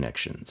have any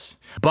connections.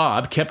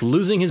 Bob kept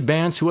losing his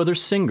bands to other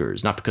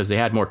singers, not because they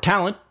had more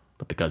talent,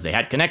 but because they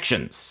had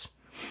connections.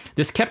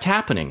 This kept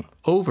happening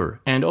over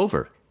and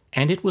over,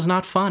 and it was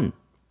not fun.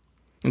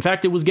 In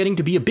fact, it was getting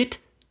to be a bit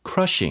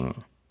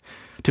crushing.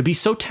 To be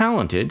so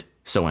talented,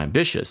 so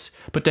ambitious,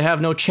 but to have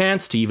no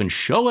chance to even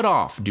show it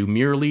off due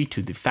merely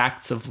to the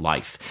facts of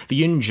life,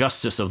 the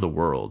injustice of the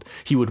world.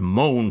 He would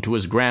moan to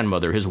his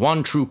grandmother, his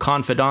one true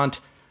confidant.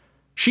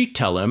 She'd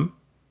tell him,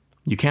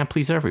 "You can't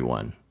please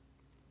everyone."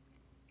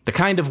 The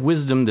kind of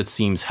wisdom that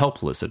seems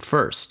helpless at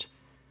first,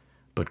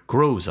 but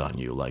grows on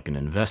you like an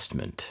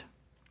investment.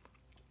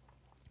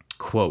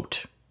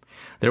 Quote,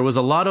 "There was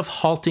a lot of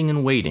halting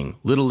and waiting,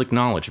 little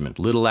acknowledgement,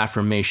 little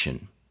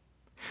affirmation.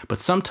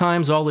 But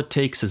sometimes all it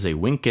takes is a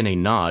wink and a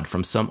nod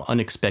from some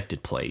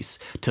unexpected place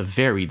to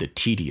vary the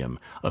tedium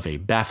of a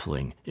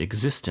baffling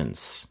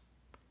existence."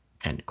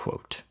 End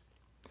quote.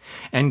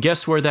 And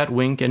guess where that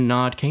wink and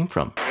nod came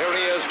from? Here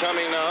he is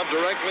coming now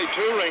directly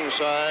to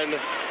ringside,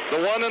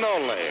 the one and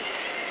only,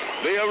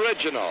 the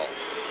original,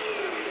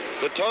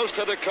 the toast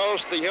of the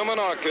coast, the human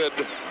orchid,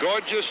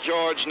 Gorgeous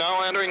George,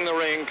 now entering the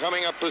ring,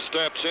 coming up the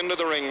steps into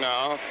the ring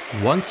now.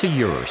 Once a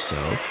year or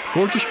so,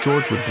 Gorgeous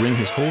George would bring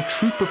his whole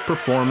troupe of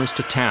performers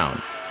to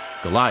town.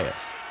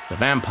 Goliath, the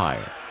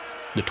Vampire,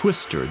 the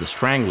Twister, the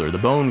Strangler, the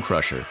Bone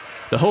Crusher,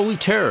 the Holy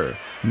Terror,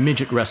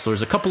 midget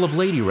wrestlers, a couple of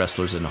lady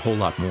wrestlers, and a whole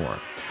lot more.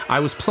 I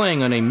was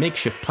playing on a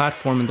makeshift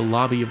platform in the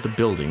lobby of the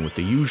building with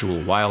the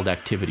usual wild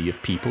activity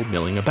of people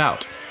milling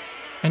about,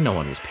 and no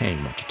one was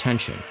paying much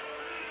attention.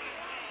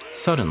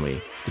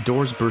 Suddenly, the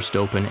doors burst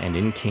open and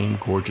in came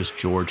Gorgeous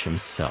George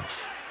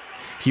himself.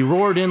 He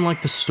roared in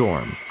like the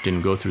storm,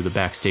 didn't go through the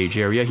backstage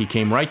area, he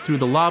came right through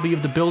the lobby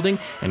of the building,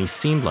 and he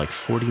seemed like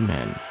 40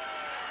 men.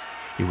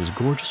 It was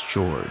Gorgeous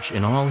George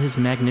in all his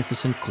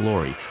magnificent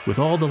glory, with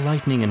all the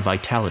lightning and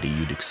vitality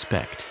you'd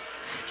expect.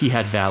 He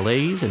had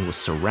valets and was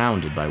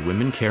surrounded by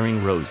women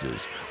carrying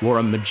roses, wore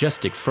a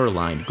majestic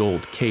fur-lined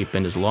gold cape,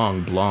 and his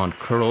long blonde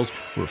curls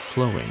were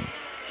flowing.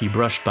 He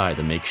brushed by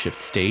the makeshift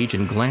stage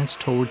and glanced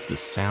towards the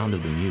sound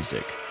of the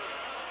music.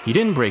 He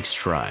didn't break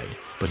stride,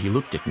 but he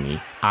looked at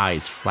me,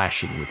 eyes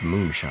flashing with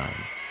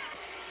moonshine.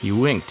 He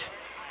winked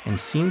and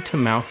seemed to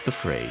mouth the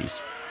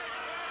phrase,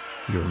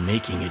 "You're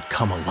making it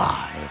come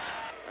alive."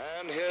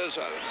 And his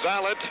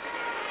valet,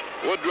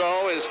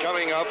 Woodrow, is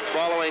coming up,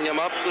 following him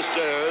up the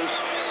stairs.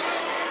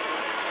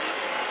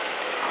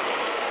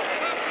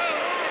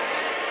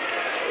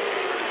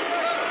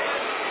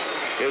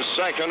 His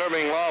second,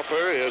 Irving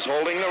Laufer, is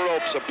holding the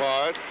ropes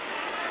apart,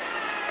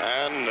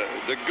 and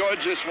the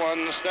Gorgeous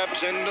One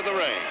steps into the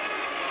ring.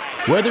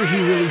 Whether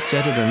he really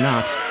said it or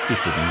not, it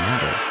didn't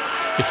matter.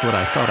 It's what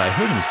I thought I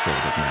heard him say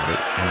that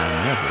mattered, and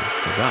I never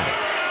forgot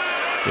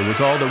it. It was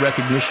all the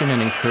recognition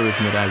and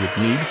encouragement I would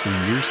need for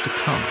years to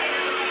come.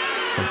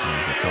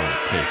 Sometimes that's all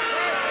it takes.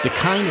 The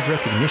kind of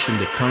recognition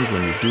that comes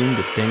when you're doing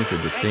the thing for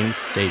the thing's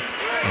sake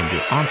and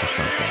you're onto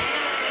something.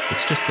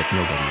 It's just that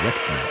nobody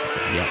recognizes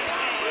it yet.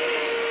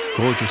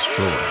 Gorgeous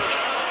George,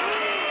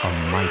 a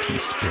mighty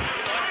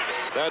spirit.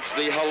 That's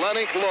the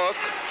Hellenic look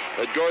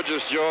that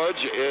Gorgeous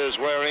George is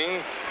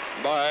wearing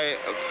by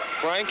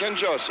Frank and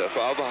Joseph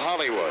of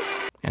Hollywood.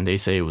 And they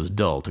say it was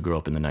dull to grow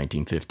up in the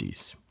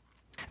 1950s.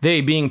 They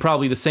being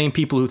probably the same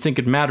people who think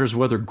it matters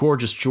whether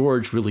Gorgeous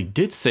George really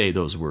did say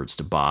those words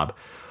to Bob,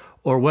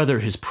 or whether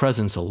his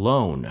presence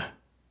alone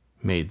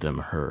made them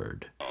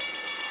heard.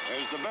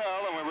 There's the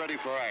bell, and we're ready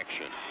for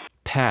action.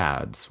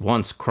 Paths,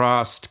 once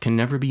crossed, can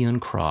never be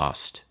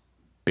uncrossed.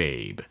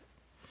 Babe.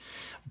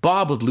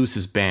 Bob would lose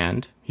his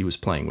band he was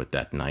playing with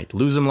that night,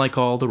 lose him like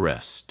all the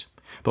rest.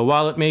 But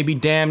while it may be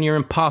damn near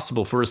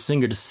impossible for a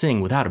singer to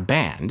sing without a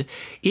band,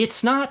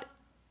 it's not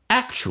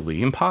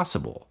actually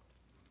impossible.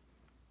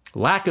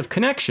 Lack of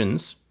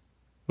connections,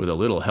 with a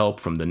little help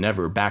from the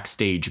never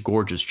backstage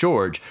Gorgeous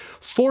George,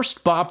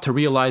 forced Bob to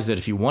realize that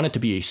if he wanted to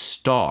be a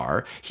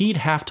star, he'd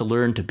have to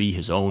learn to be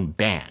his own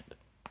band.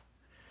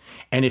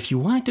 And if you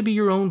want to be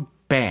your own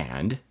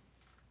band,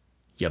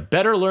 you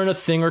better learn a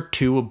thing or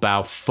two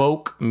about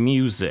folk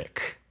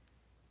music.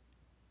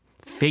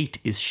 Fate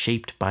is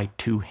shaped by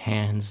two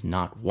hands,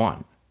 not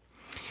one.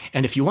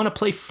 And if you want to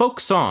play folk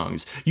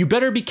songs, you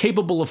better be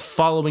capable of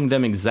following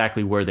them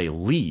exactly where they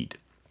lead.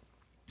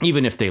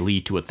 Even if they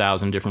lead to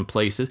 1,000 different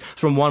places,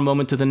 from one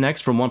moment to the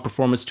next, from one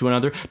performance to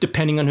another,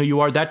 depending on who you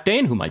are that day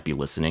and who might be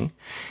listening.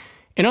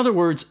 In other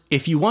words,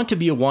 if you want to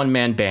be a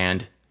one-man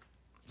band,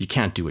 you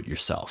can't do it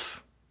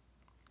yourself.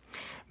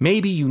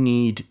 Maybe you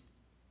need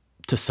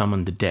to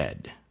summon the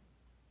dead.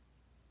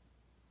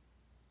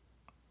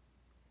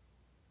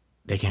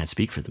 They can't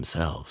speak for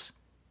themselves.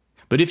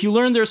 But if you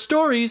learn their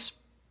stories,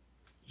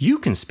 you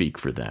can speak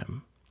for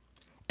them.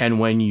 And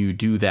when you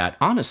do that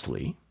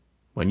honestly,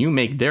 when you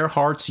make their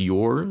hearts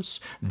yours,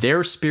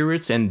 their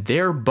spirits and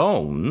their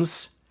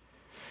bones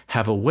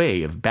have a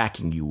way of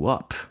backing you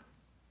up.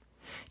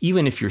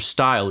 Even if your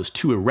style is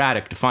too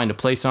erratic to find a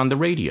place on the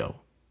radio.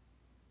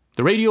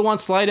 The radio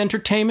wants light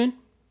entertainment,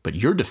 but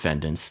your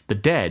defendants, the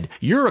dead,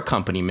 your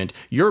accompaniment,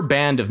 your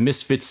band of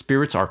misfit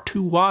spirits are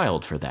too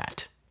wild for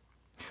that.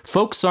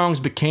 Folk songs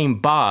became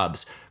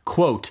Bob's,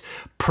 quote,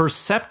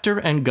 perceptor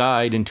and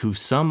guide into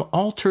some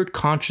altered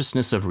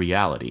consciousness of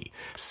reality,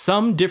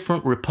 some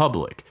different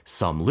republic,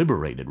 some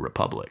liberated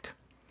republic.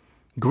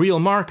 Greil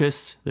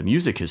Marcus, the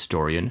music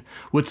historian,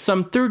 would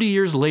some 30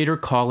 years later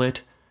call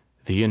it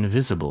the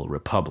Invisible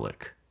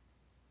Republic,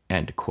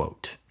 end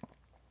quote.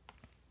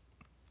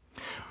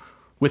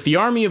 With the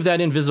army of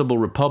that Invisible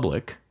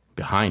Republic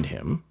behind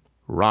him,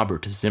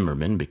 Robert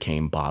Zimmerman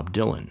became Bob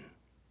Dylan.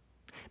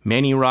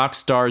 Many rock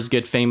stars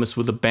get famous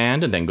with a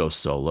band and then go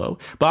solo.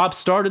 Bob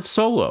started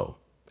solo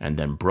and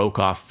then broke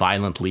off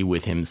violently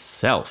with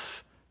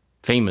himself,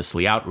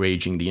 famously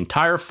outraging the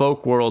entire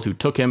folk world who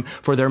took him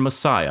for their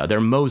Messiah, their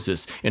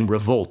Moses in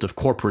revolt of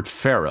corporate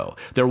Pharaoh,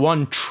 their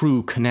one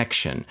true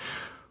connection.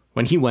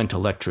 When he went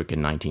electric in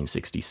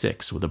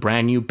 1966 with a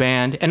brand new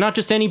band, and not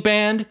just any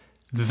band,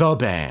 the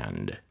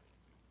band.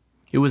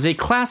 It was a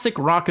classic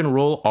rock and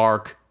roll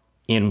arc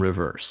in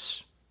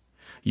reverse.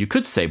 You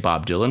could say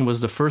Bob Dylan was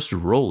the first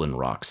rollin'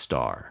 rock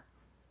star.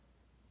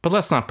 But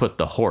let's not put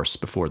the horse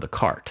before the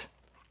cart.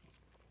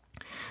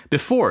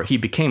 Before he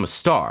became a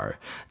star,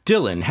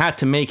 Dylan had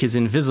to make his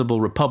Invisible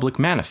Republic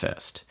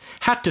manifest,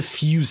 had to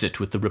fuse it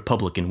with the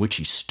republic in which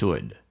he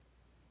stood.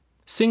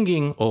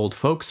 Singing old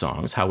folk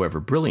songs,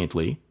 however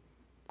brilliantly,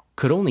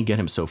 could only get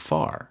him so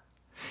far.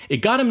 It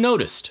got him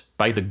noticed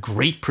by the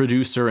great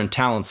producer and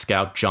talent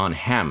scout John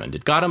Hammond.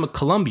 It got him a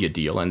Columbia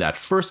deal and that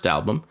first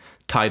album,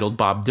 titled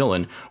Bob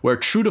Dylan, where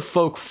true to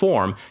folk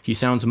form, he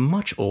sounds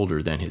much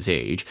older than his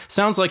age,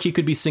 sounds like he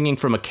could be singing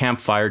from a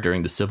campfire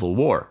during the Civil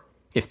War,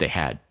 if they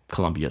had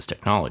Columbia's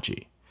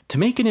technology. To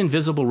make an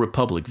Invisible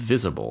Republic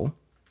visible,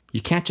 you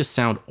can't just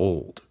sound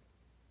old.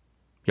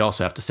 You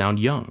also have to sound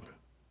young.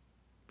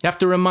 You have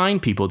to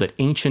remind people that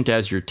ancient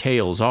as your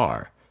tales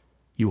are,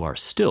 you are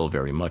still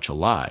very much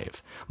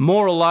alive,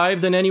 more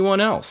alive than anyone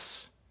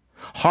else.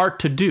 Hard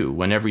to do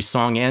when every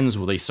song ends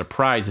with a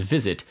surprise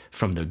visit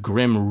from the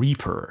Grim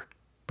Reaper,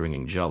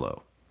 bringing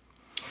jello.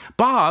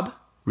 Bob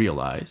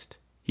realized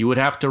he would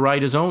have to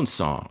write his own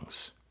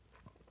songs.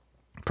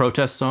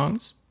 Protest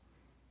songs?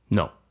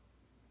 No.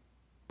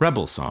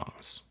 Rebel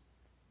songs.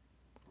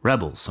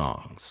 Rebel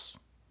songs.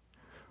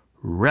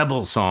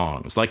 Rebel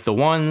songs, like the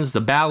ones,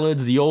 the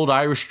ballads the old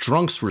Irish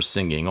drunks were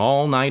singing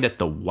all night at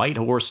the White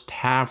Horse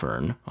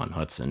Tavern on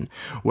Hudson,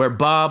 where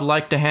Bob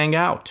liked to hang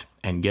out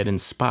and get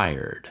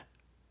inspired.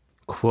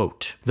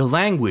 Quote, the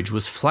language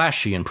was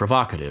flashy and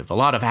provocative, a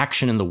lot of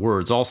action in the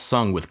words, all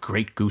sung with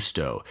great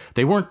gusto.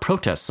 They weren't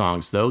protest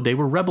songs, though, they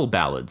were rebel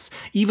ballads.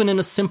 Even in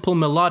a simple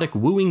melodic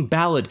wooing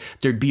ballad,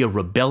 there'd be a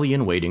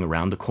rebellion waiting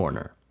around the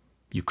corner.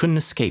 You couldn't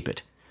escape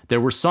it. There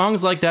were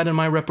songs like that in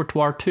my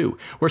repertoire, too,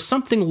 where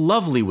something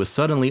lovely was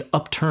suddenly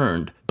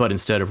upturned, but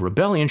instead of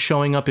rebellion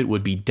showing up, it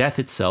would be death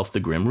itself, the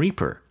Grim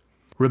Reaper.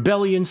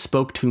 Rebellion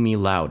spoke to me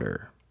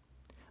louder.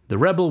 The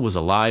rebel was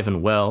alive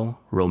and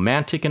well,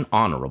 romantic and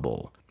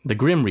honorable. The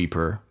Grim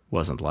Reaper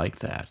wasn't like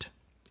that.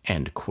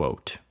 End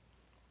quote.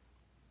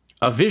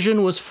 A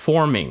vision was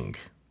forming,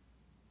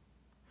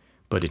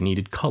 but it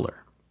needed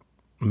color,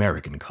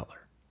 American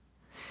color.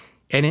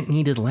 And it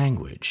needed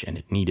language, and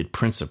it needed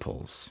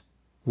principles.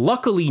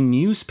 Luckily,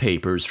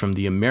 newspapers from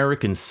the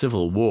American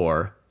Civil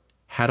War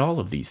had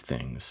all of these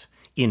things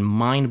in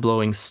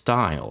mind-blowing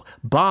style.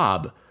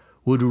 Bob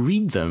would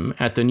read them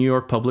at the New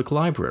York Public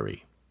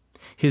Library.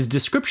 His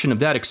description of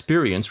that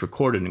experience,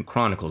 recorded in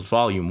Chronicles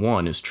Volume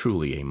 1, is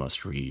truly a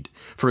must-read.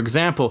 For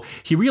example,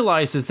 he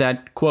realizes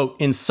that, quote,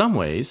 in some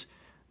ways,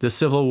 the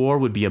Civil War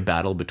would be a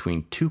battle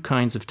between two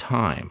kinds of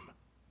time,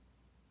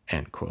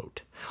 end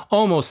quote.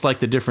 Almost like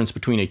the difference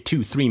between a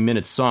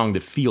 2-3-minute song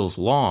that feels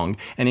long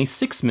and a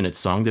 6-minute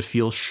song that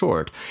feels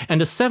short,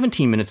 and a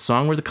 17-minute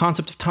song where the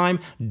concept of time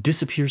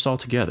disappears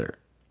altogether.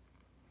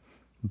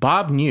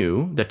 Bob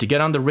knew that to get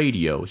on the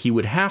radio, he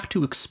would have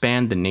to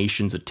expand the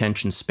nation's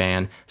attention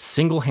span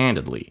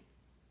single-handedly.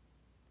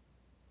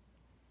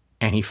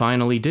 And he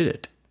finally did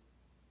it,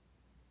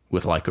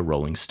 with Like a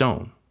Rolling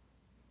Stone,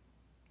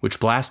 which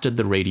blasted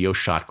the radio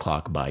shot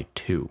clock by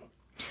 2.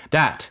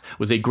 That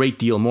was a great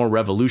deal more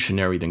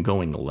revolutionary than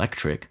going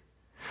electric.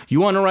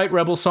 You want to write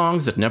rebel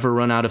songs that never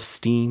run out of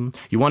steam?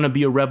 You want to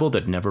be a rebel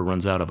that never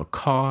runs out of a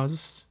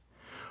cause?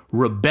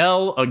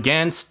 Rebel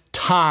against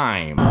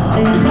time.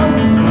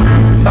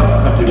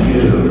 Something to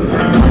give.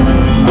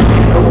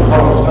 No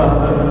false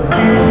mother.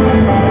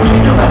 You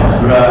know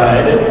that's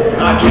right.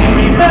 I can't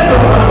remember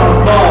when I was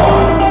born.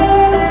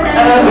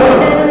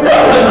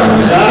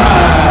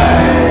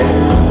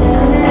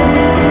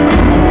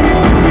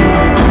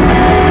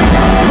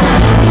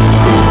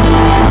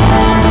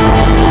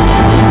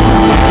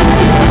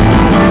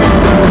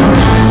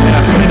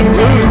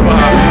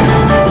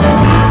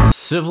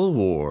 Civil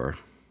War.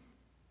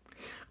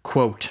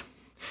 Quote,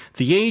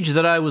 "The age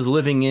that I was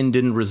living in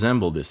didn't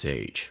resemble this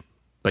age,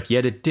 but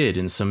yet it did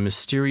in some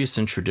mysterious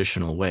and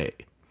traditional way.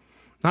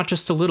 Not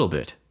just a little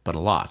bit, but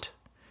a lot.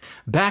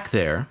 Back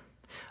there,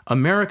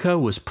 America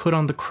was put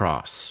on the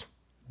cross,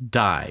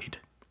 died,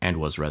 and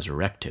was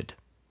resurrected.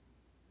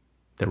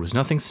 There was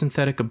nothing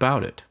synthetic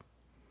about it.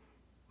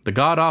 The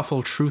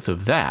god-awful truth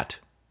of that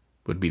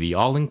would be the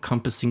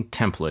all-encompassing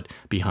template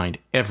behind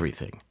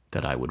everything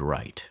that I would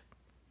write.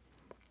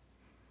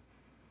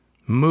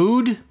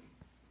 Mood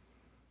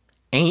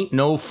ain't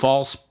no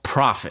false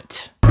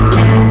prophet."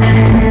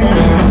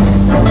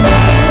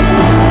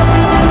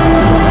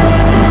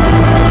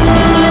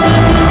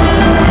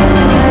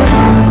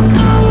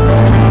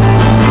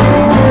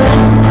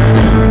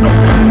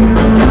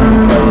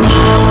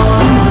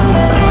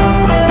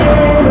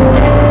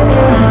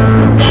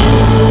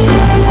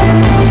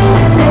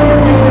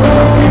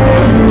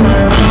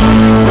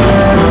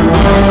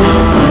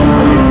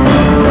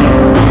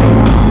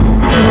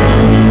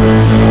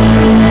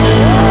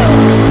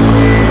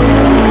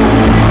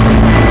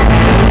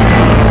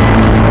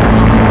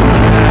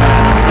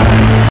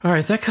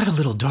 That got a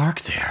little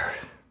dark there.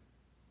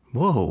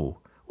 Whoa,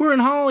 we're in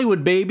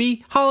Hollywood,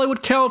 baby.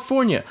 Hollywood,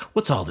 California.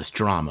 What's all this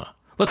drama?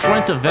 Let's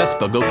rent a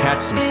Vespa, go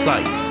catch some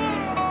sights.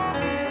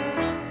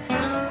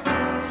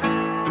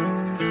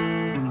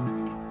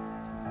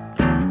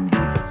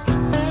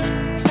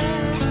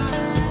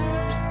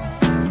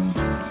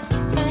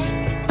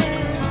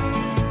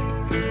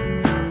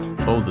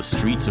 Oh, the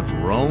streets of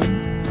Rome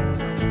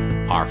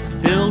are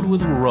filled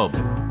with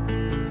rubble.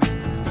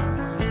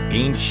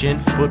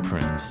 Ancient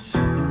footprints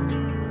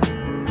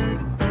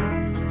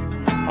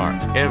are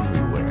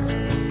everywhere.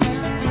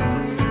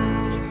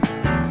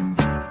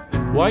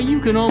 Why, you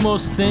can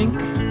almost think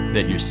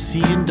that you're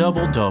seeing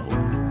double-double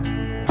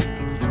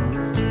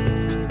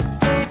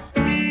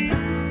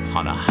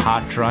on a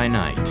hot, dry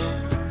night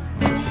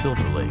on the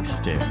Silver Lake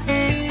stairs.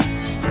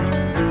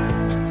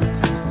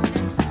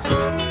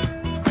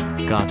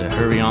 Got to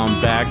hurry on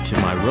back to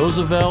my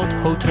Roosevelt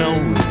hotel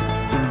room,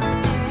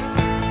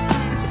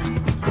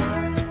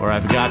 where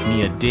I've got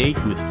me a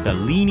date with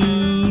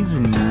Fellini's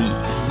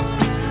niece.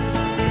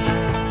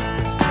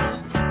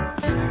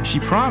 She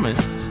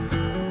promised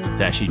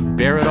that she'd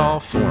bear it all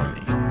for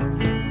me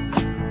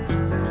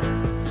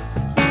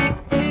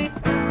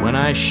when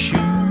I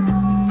shoot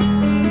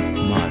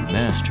my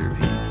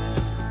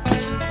masterpiece.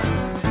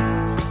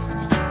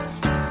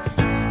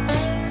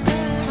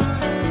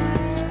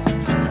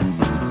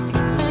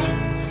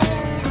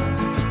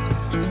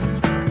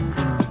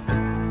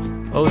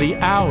 Oh, the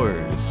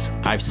hours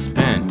I've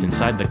spent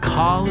inside the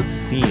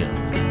Coliseum,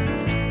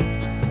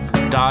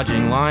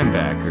 dodging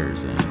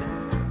linebackers and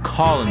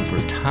calling for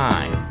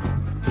time.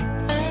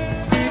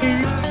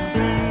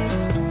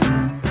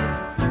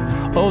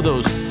 Oh,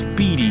 those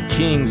speedy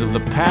kings of the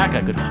pack,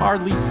 I could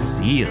hardly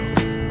see them.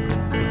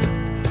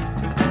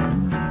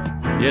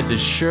 Yes, it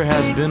sure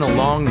has been a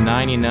long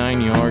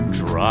 99-yard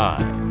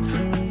drive.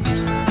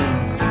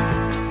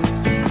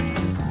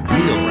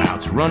 Wheel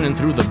routes running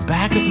through the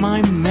back of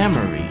my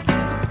memory.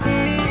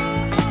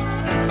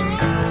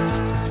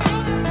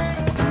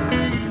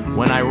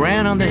 When I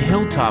ran on the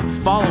hilltop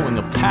following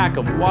a pack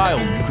of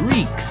wild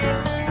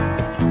Greeks.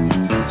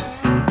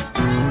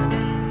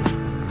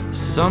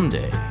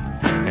 Someday,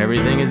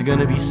 everything is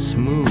gonna be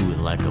smooth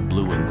like a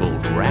blue and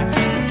gold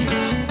rhapsody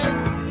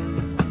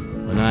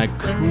when I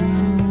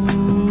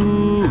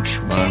cooch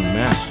my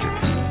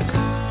masterpiece.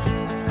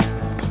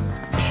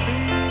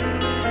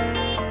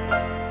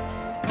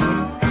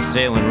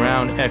 Sailing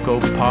around Echo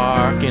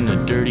Park in a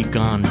dirty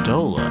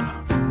gondola.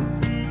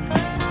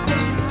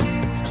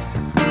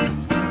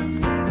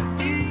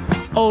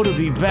 Oh, to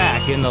be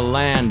back in the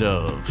land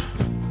of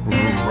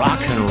rock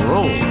and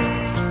roll.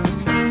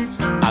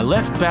 I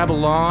left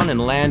Babylon and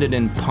landed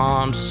in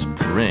Palm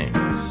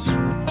Springs.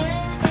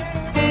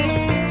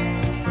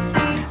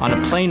 On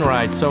a plane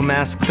ride so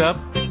masked up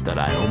that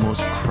I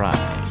almost cried.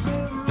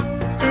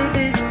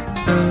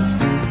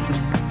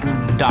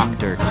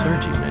 Doctor,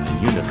 clergyman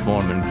in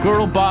uniform, and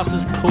girl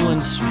bosses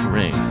pulling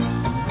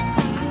strings.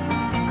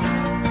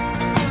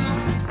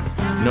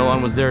 No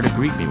one was there to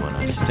greet me when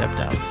I stepped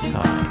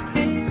outside.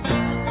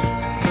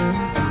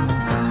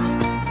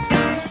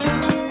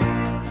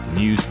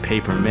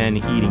 Newspaper men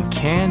eating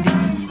candy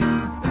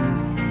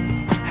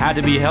had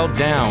to be held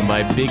down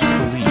by big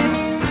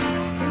police.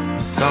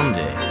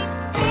 Someday,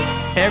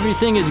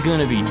 everything is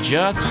gonna be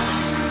just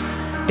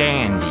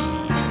dandy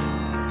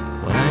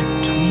when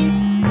I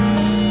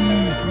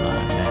tweeze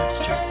my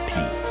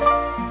masterpiece.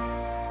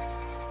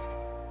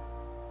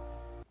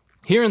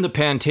 Here in the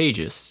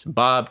Pantages,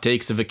 Bob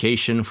takes a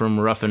vacation from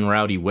rough and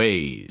rowdy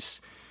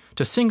ways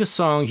to sing a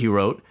song he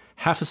wrote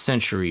half a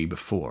century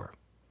before.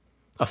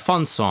 A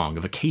fun song,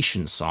 a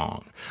vacation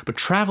song. But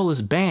travel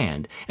is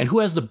banned, and who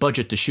has the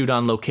budget to shoot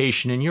on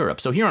location in Europe?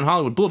 So here on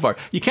Hollywood Boulevard,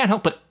 you can't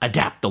help but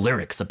adapt the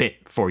lyrics a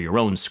bit for your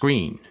own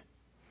screen.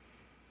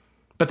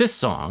 But this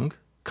song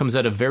comes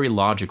at a very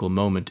logical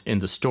moment in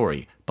the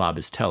story Bob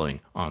is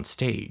telling on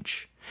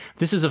stage.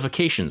 This is a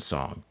vacation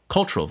song,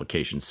 cultural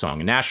vacation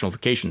song, a national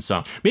vacation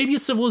song, maybe a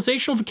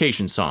civilizational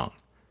vacation song.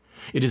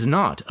 It is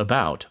not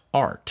about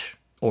art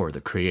or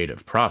the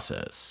creative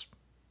process.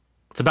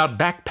 It's about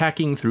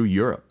backpacking through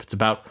Europe. It's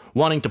about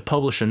wanting to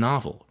publish a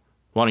novel,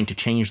 wanting to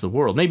change the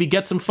world, maybe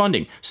get some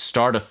funding,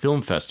 start a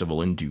film festival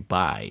in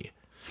Dubai.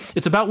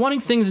 It's about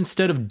wanting things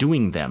instead of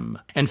doing them,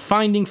 and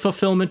finding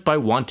fulfillment by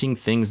wanting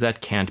things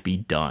that can't be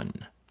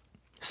done.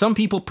 Some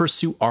people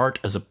pursue art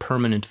as a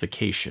permanent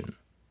vacation.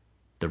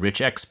 The rich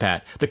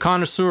expat, the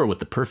connoisseur with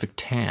the perfect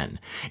tan.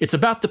 It's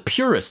about the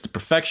purist, the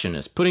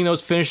perfectionist, putting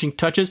those finishing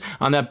touches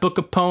on that book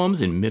of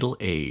poems in middle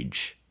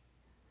age.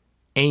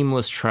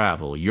 Aimless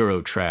travel,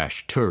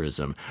 Eurotrash,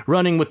 tourism,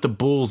 running with the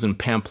bulls in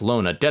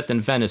Pamplona, death in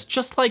Venice,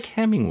 just like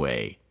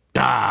Hemingway.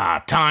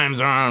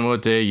 Times aren't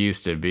what they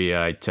used to be,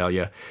 I tell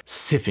ya.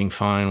 Sipping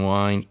fine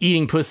wine,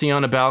 eating pussy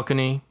on a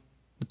balcony.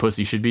 The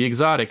pussy should be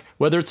exotic,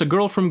 whether it's a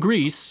girl from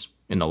Greece,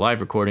 in the live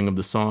recording of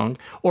the song,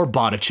 or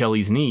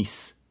Botticelli's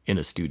niece, in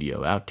a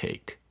studio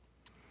outtake.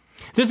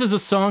 This is a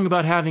song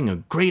about having a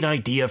great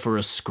idea for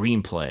a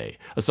screenplay.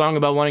 A song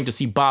about wanting to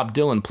see Bob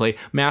Dylan play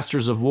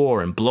Masters of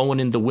War and Blowin'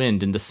 in the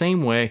Wind in the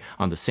same way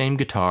on the same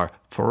guitar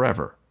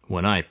forever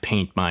when I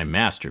paint my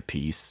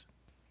masterpiece.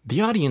 The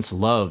audience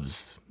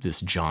loves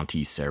this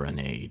jaunty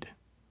serenade.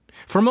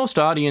 For most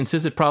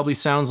audiences, it probably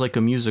sounds like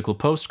a musical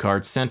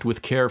postcard sent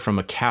with care from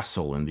a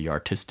castle in the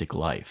artistic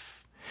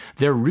life.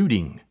 They're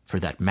rooting for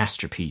that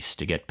masterpiece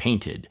to get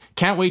painted.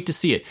 Can't wait to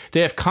see it.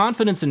 They have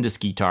confidence in this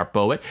guitar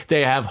poet.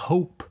 They have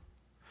hope.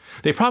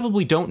 They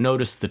probably don't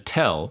notice the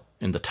tell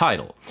in the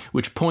title,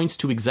 which points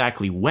to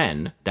exactly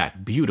when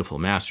that beautiful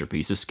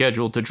masterpiece is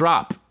scheduled to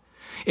drop.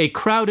 A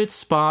crowded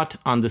spot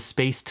on the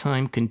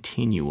space-time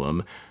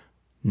continuum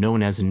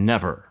known as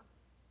never.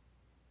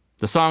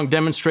 The song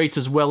demonstrates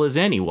as well as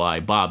any why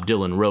Bob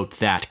Dylan wrote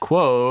that,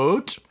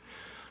 quote,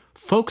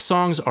 "Folk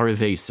songs are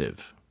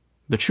evasive.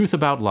 The truth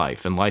about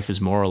life, and life is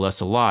more or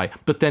less a lie,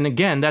 but then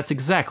again, that's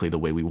exactly the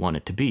way we want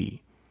it to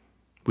be.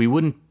 We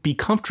wouldn't be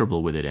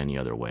comfortable with it any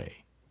other way.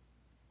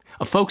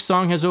 A folk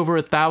song has over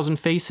 1,000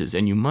 faces,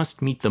 and you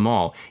must meet them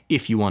all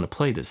if you want to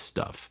play this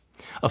stuff.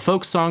 A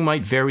folk song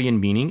might vary in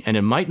meaning, and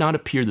it might not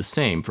appear the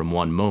same from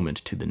one moment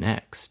to the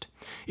next.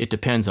 It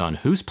depends on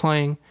who's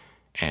playing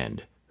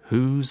and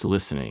who's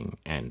listening,"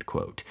 end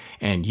quote.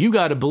 And you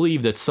gotta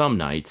believe that some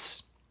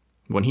nights,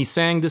 when he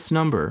sang this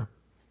number,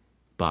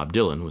 Bob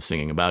Dylan was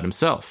singing about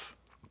himself.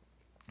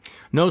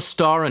 No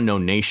star and no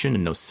nation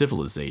and no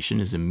civilization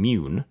is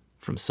immune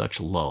from such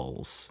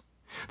lulls.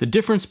 The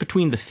difference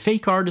between the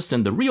fake artist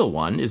and the real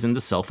one is in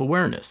the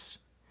self-awareness.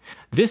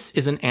 This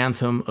is an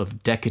anthem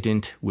of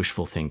decadent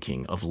wishful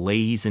thinking, of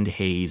laze and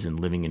haze and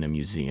living in a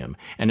museum,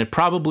 and it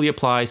probably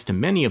applies to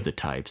many of the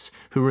types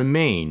who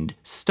remained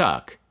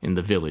stuck in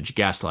the village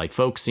gaslight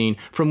folk scene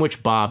from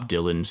which Bob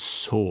Dylan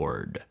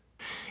soared.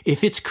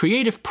 If it's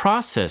creative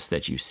process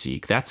that you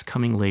seek, that's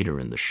coming later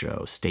in the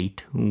show. Stay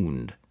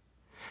tuned.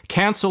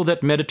 Cancel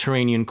that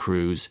Mediterranean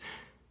cruise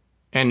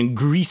and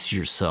grease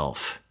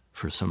yourself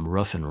for some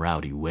rough and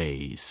rowdy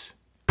ways.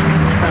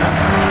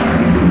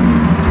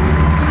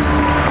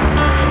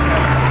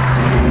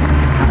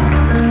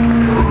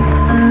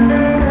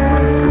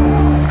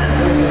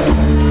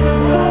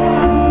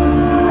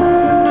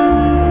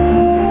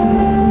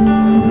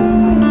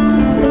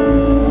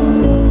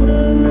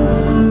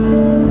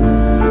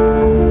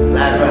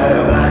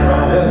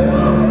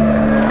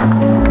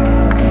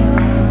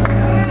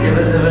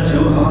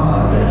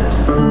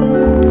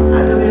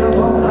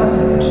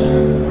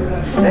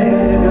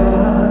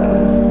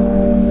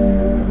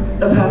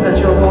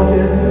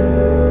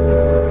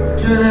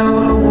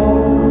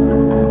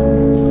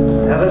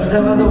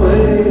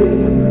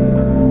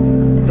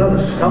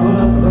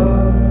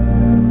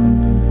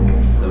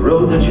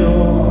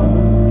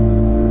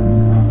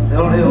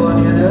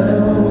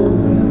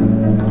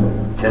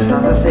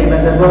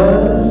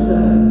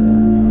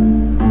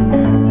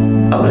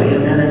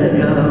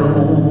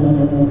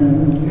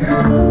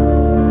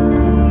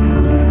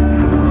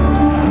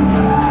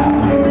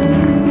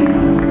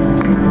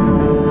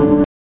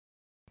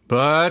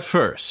 But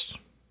first,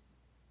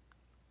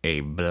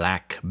 a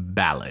black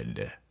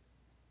ballad.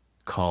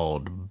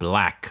 called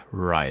Black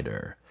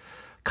Rider.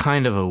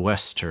 Kind of a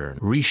western,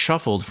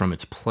 reshuffled from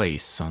its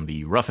place on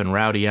the Rough and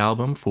Rowdy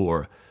album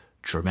for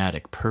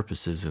dramatic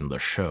purposes in the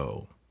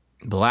show.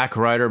 Black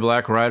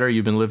Rider,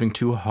 you've been living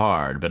too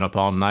hard, been up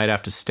all night,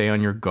 have to stay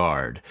on your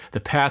guard. The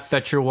path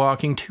that you're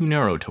walking, too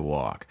narrow to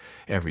walk.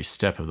 Every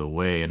step of the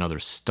way, another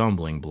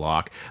stumbling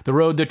block. The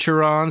road that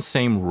you're on,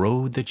 same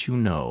road that you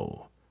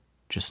know.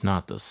 Just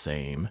not the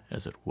same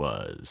as it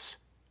was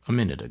a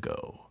minute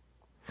ago.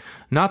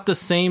 Not the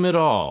same at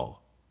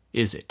all,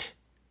 is it?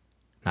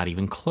 Not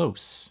even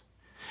close.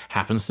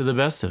 Happens to the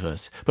best of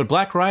us. But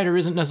Black Rider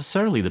isn't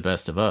necessarily the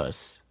best of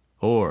us,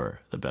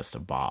 or the best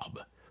of Bob.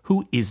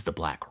 Who is the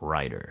Black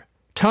Rider?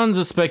 Tons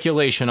of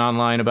speculation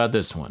online about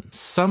this one.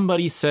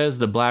 Somebody says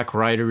the Black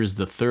Rider is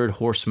the third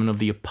horseman of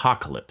the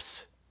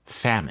apocalypse,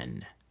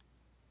 famine.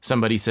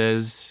 Somebody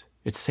says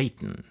it's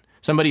Satan.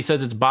 Somebody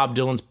says it's Bob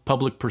Dylan's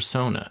public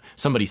persona.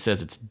 Somebody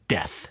says it's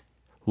death.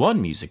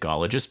 One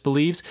musicologist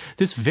believes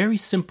this very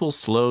simple,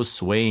 slow,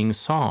 swaying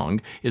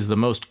song is the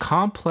most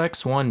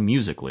complex one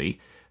musically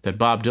that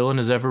Bob Dylan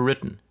has ever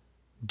written,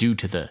 due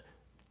to the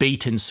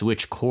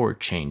bait-and-switch chord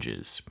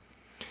changes.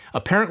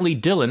 Apparently,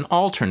 Dylan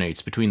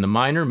alternates between the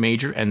minor,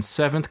 major, and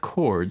seventh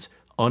chords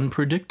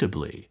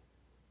unpredictably.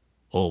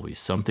 Always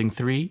something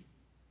 3?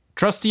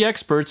 Trusty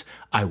experts,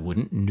 I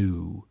wouldn't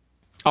know.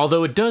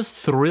 Although it does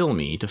thrill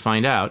me to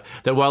find out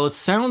that while it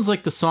sounds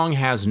like the song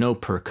has no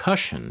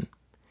percussion,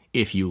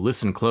 if you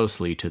listen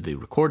closely to the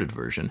recorded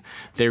version,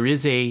 there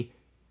is a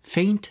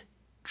faint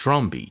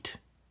drum beat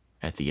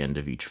at the end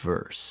of each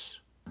verse.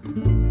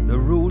 The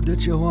road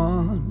that you're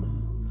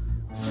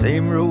on,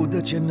 same road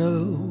that you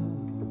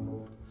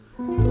know,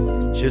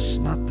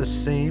 just not the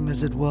same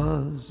as it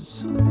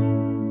was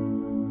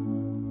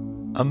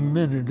a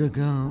minute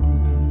ago.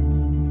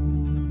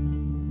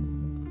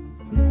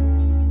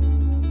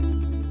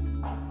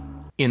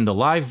 In the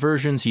live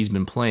versions he's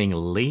been playing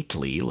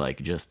lately,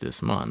 like just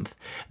this month,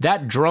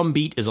 that drum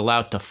beat is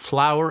allowed to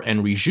flower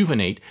and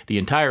rejuvenate the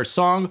entire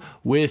song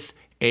with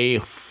a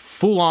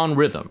full-on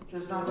rhythm.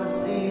 Just not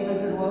the same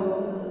as it was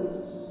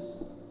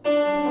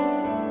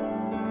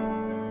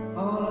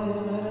only a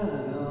minute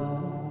ago.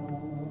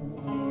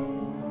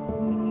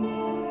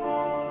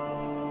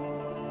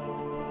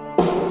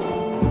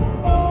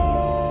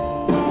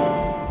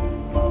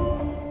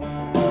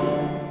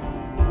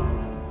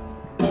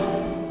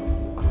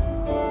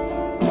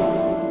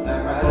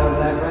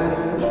 Black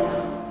Rider,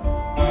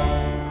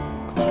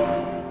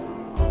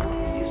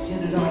 you've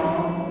seen it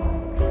all.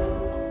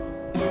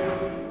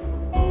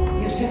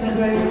 You've seen the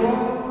great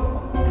war,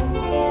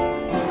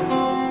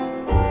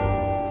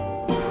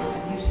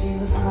 and you've seen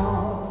the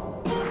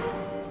small.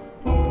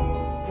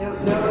 You've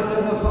fell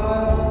into the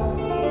fire,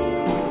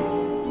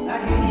 now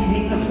you're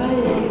eating the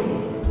flame.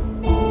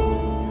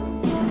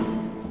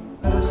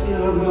 Better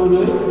seal up your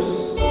lips,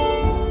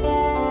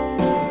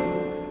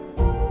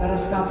 better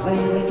stop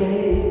playing the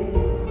game.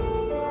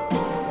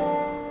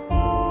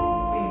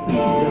 Be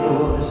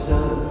reasonable,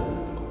 mister.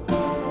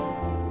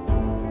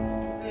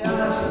 Be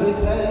honest, be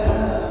fair.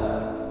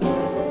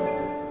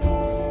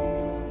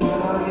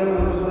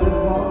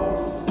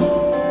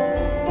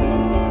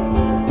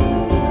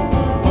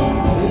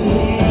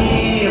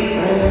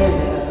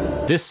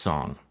 This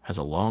song has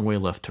a long way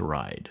left to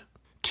ride.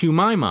 To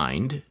my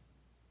mind,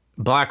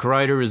 Black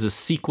Rider is a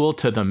sequel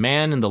to The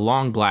Man in the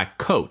Long Black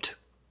Coat,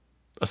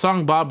 a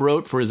song Bob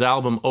wrote for his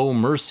album Oh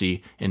Mercy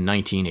in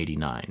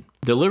 1989.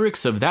 The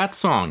lyrics of that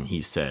song,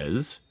 he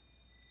says,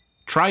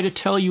 try to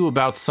tell you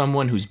about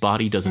someone whose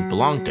body doesn't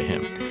belong to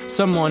him,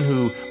 someone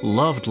who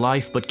loved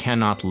life but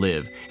cannot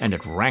live, and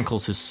it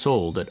rankles his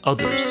soul that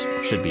others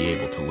should be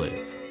able to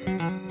live.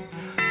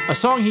 A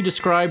song he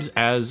describes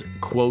as,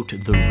 quote,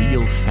 the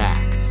real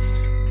facts.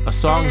 A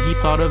song he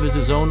thought of as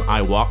his own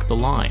I Walk the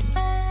Line.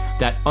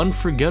 That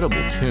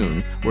unforgettable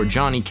tune where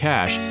Johnny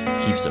Cash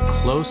keeps a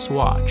close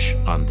watch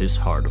on this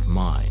heart of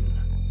mine.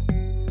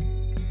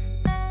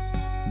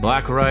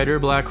 Black Rider,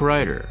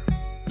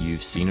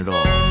 you've seen it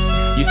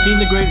all. You've seen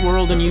the great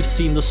world and you've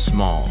seen the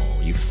small.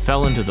 You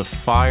fell into the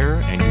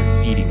fire and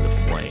you're eating the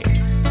flame.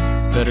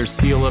 Better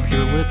seal up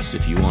your lips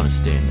if you want to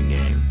stay in the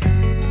game.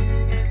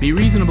 Be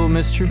reasonable,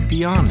 mister,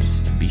 be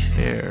honest, be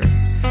fair.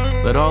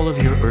 Let all of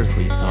your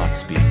earthly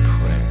thoughts be a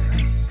prayer.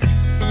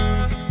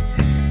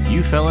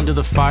 You fell into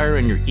the fire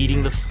and you're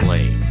eating the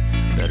flame.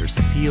 Better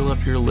seal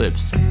up your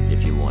lips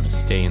if you want to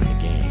stay in the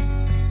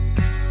game.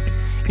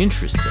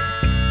 Interesting.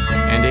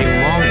 And a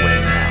long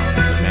way now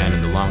from The Man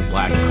in the Long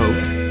Black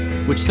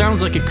Coat, which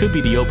sounds like it could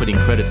be the opening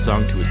credit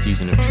song to a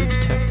season of True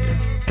Detective.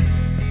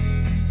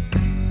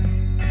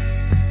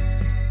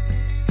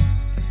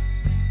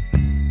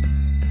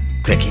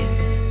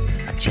 Crickets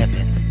are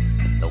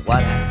chirping, the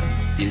water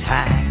is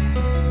high.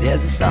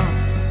 There's a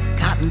soft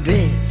cotton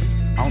dress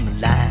on the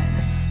line,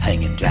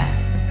 hanging dry.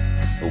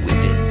 The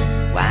windows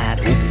wide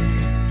open,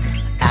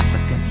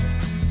 African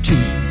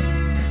trees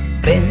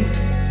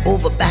bent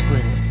over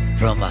backwards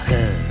from a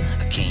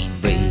hurricane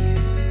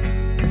breeze.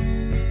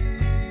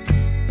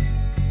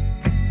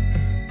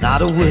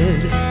 Not a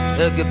word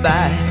of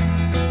goodbye,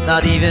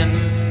 not even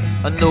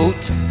a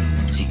note.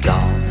 She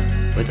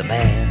gone with a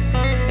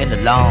man in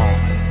the long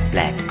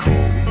black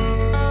coat.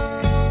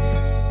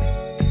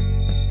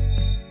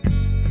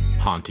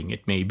 Haunting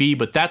it may be,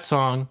 but that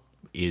song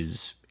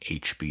is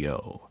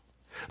HBO.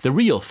 The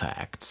real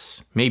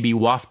facts may be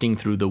wafting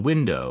through the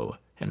window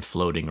and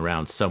floating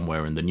around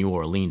somewhere in the New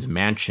Orleans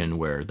mansion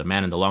where The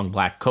Man in the Long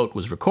Black Coat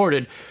was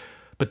recorded,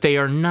 but they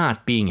are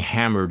not being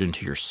hammered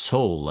into your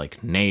soul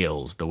like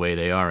nails the way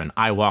they are in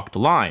I Walk the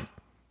Line,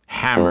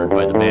 hammered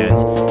by the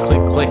band's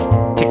click, click,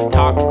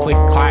 tick-tock,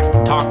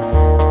 click-clack, talk,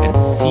 and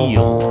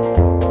sealed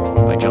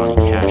by Johnny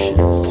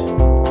Cash's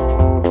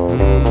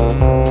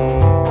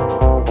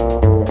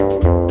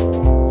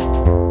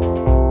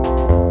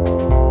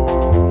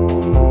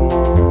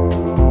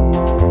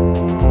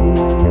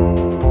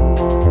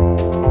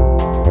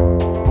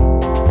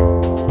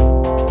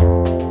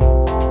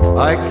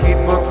I keep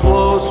a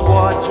close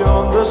watch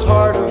on this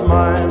heart of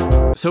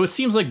mine. So it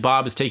seems like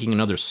Bob is taking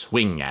another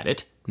swing at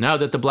it, now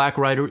that the Black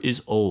Rider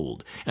is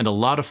old, and a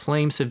lot of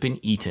flames have been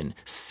eaten,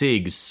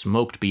 cigs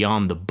smoked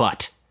beyond the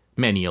butt,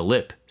 many a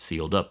lip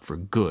sealed up for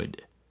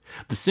good.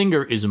 The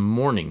singer is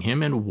mourning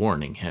him and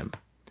warning him.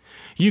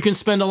 You can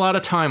spend a lot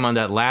of time on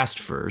that last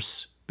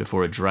verse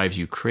before it drives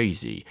you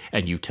crazy,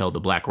 and you tell the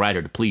Black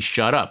Rider to please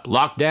shut up,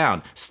 lock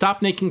down,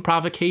 stop making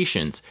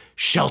provocations,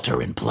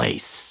 shelter in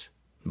place.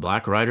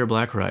 Black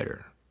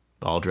Rider,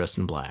 all dressed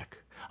in black.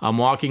 I'm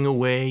walking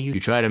away,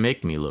 you try to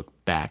make me look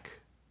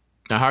back.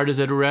 Now, hard as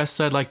it rests,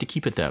 I'd like to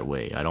keep it that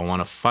way. I don't want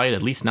to fight,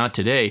 at least not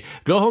today.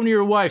 Go home to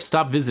your wife,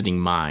 stop visiting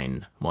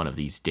mine. One of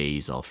these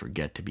days I'll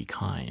forget to be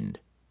kind.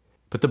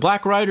 But the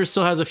Black Rider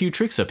still has a few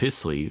tricks up his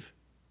sleeve.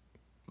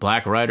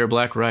 Black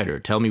Rider,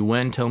 tell me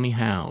when, tell me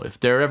how. If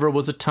there ever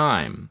was a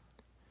time,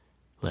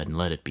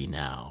 let it be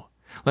now.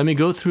 Let me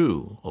go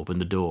through, open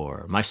the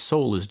door. My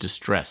soul is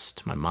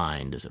distressed, my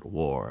mind is at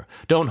war.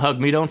 Don't hug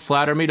me, don't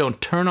flatter me,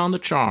 don't turn on the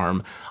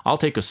charm. I'll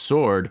take a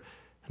sword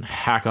and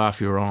hack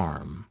off your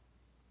arm.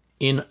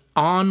 In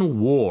On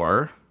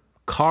War,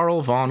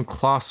 Karl von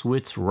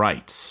Clausewitz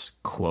writes,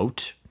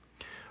 quote,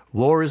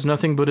 "War is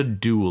nothing but a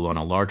duel on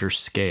a larger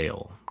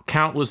scale.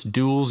 Countless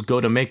duels go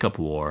to make up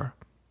war,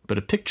 but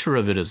a picture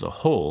of it as a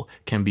whole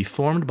can be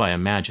formed by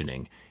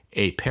imagining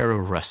a pair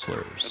of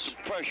wrestlers."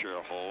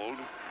 Pressure hold.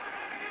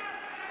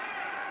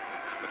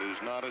 It is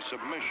not a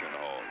submission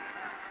hold.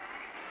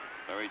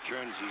 Now he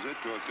turns it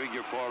to a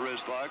figure four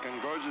wrist lock, and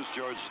Gorgeous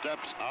George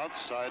steps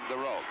outside the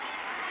rope.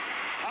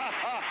 Ha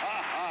ha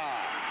ha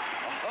ha!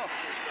 Oh,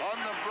 on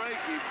the break,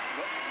 he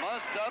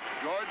mussed up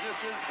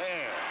Gorgeous's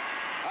hair.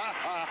 Ha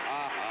ha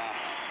ha ha!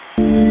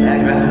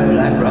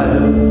 Black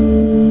Rider,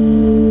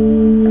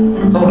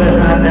 hold it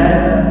right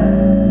there.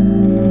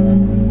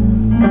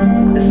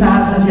 The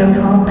size of your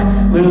cock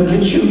will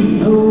get you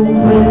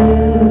nowhere.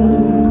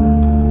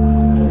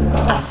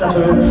 I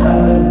suffer in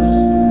silence.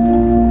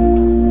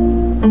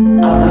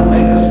 I'll not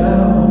make a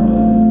sound.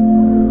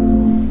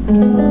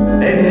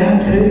 Maybe I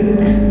take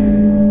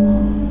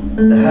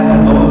the high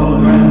boil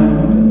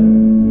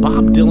ground.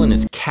 Bob Dylan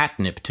is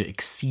catnip to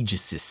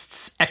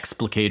exegesists,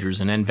 explicators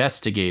and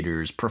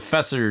investigators,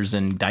 professors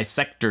and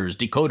dissectors,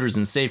 decoders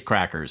and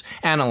safecrackers,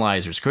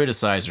 analyzers,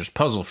 criticizers,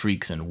 puzzle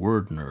freaks, and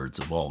word nerds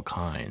of all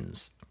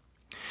kinds.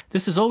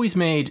 This has always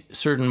made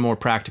certain more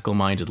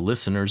practical-minded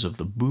listeners of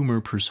the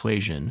boomer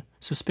persuasion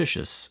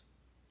suspicious.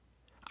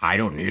 I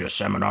don't need a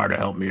seminar to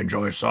help me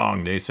enjoy a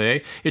song, they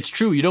say. It's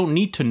true, you don't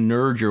need to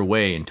nerd your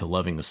way into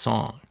loving a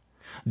song.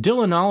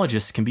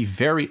 Dylanologists can be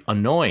very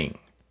annoying.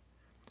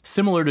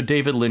 Similar to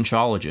David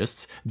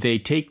Lynchologists, they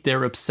take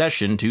their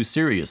obsession too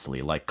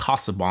seriously. Like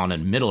Casaubon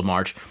and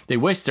Middlemarch, they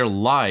waste their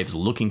lives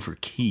looking for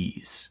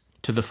keys.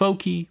 To the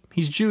folkie,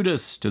 he's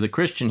Judas. To the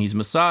Christian, he's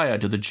Messiah.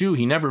 To the Jew,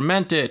 he never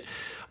meant it.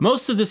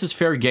 Most of this is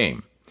fair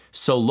game,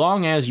 so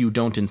long as you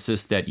don't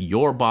insist that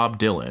your Bob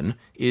Dylan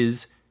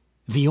is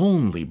the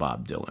only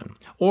Bob Dylan,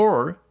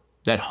 or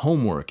that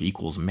homework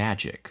equals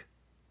magic.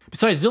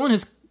 Besides, Dylan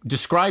has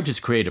described his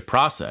creative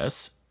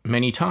process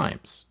many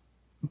times,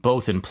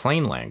 both in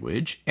plain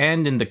language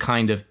and in the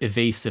kind of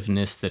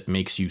evasiveness that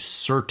makes you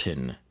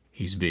certain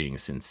he's being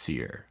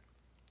sincere.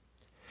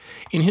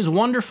 In his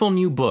wonderful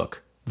new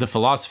book, The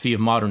Philosophy of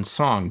Modern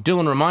Song,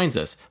 Dylan reminds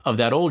us of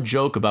that old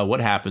joke about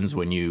what happens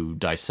when you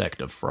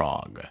dissect a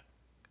frog.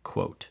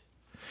 Quote,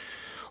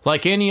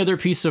 "Like any other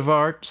piece of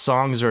art,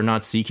 songs are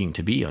not seeking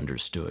to be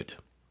understood.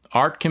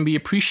 Art can be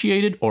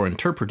appreciated or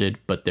interpreted,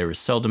 but there is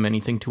seldom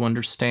anything to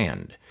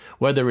understand.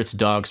 Whether it's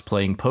dogs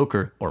playing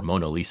poker or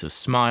Mona Lisa's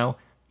smile,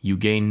 you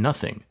gain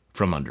nothing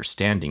from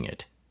understanding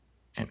it."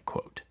 End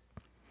quote.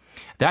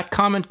 That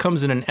comment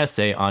comes in an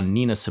essay on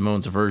Nina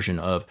Simone's version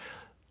of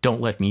Don't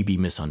Let Me Be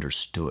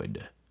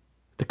Misunderstood,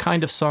 the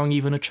kind of song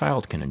even a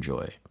child can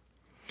enjoy.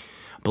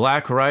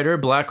 Black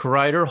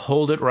Rider,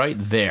 hold it right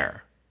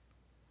there.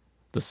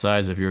 The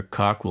size of your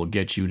cock will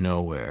get you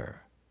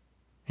nowhere.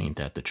 Ain't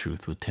that the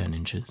truth with 10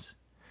 inches?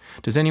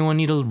 Does anyone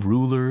need a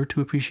ruler to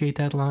appreciate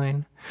that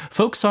line?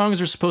 Folk songs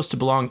are supposed to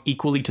belong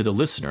equally to the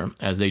listener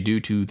as they do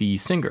to the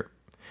singer.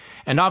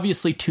 And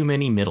obviously too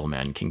many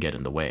middlemen can get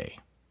in the way.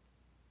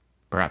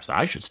 Perhaps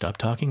I should stop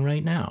talking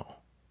right now.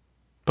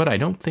 But I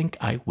don't think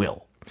I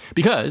will.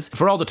 Because,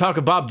 for all the talk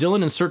of Bob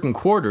Dylan in certain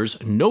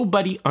quarters,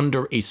 nobody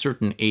under a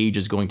certain age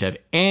is going to have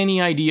any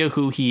idea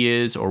who he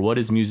is or what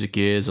his music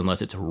is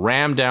unless it's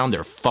rammed down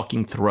their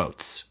fucking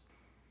throats.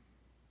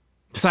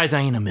 Besides,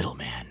 I ain't a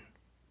middleman.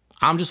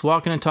 I'm just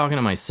walking and talking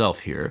to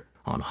myself here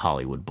on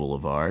Hollywood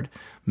Boulevard,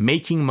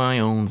 making my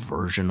own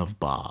version of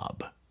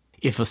Bob.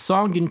 If a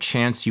song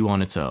enchants you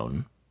on its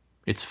own,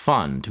 it's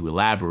fun to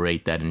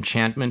elaborate that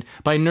enchantment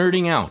by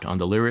nerding out on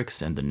the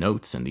lyrics and the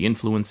notes and the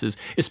influences,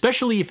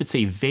 especially if it's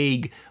a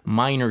vague,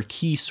 minor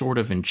key sort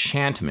of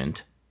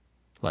enchantment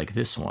like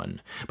this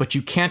one. But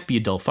you can't be a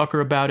dull fucker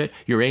about it.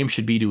 Your aim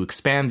should be to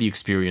expand the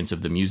experience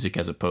of the music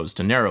as opposed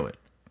to narrow it.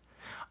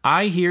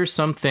 I hear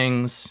some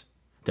things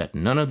that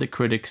none of the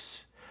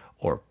critics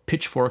or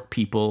pitchfork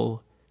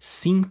people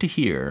seem to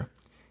hear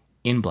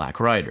in Black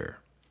Rider.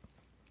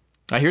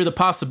 I hear the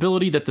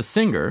possibility that the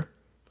singer,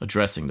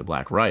 addressing the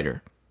Black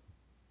Rider,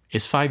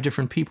 is 5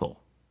 different people.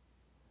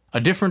 A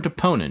different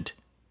opponent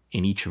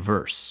in each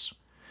verse.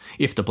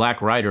 If the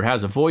Black Rider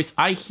has a voice,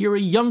 I hear a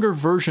younger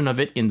version of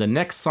it in the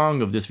next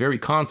song of this very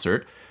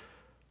concert,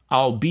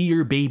 I'll Be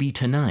Your Baby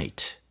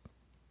Tonight,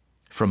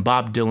 from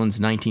Bob Dylan's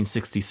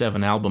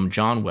 1967 album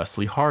John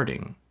Wesley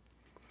Harding,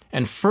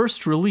 and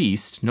first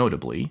released,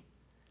 notably,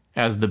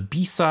 as the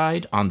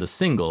B-side on the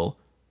single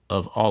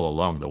of All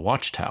Along the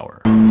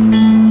Watchtower.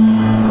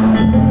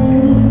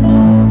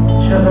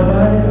 Shut the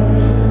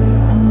lights,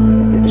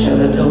 shut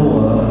the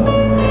door.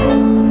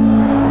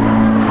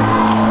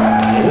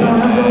 You don't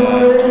have to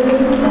worry,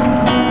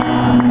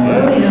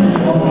 worry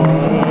anymore.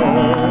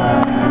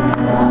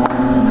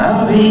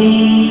 I'll be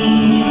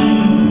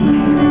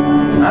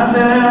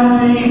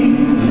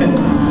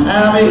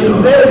your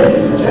baby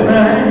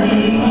tonight.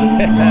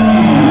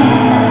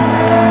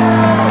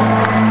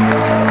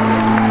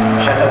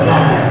 Shut the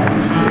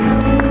blinds,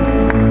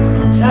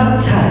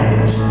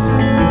 sometimes.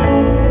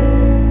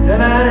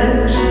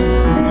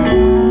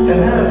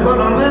 Tonight is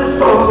gonna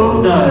last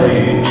all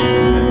night.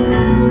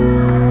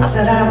 I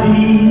said I'll be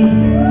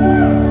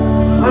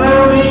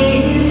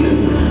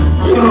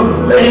your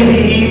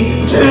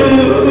baby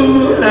tonight.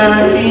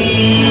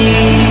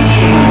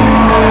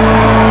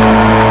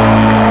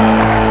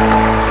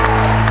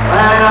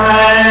 While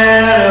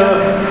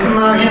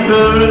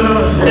mockingbirds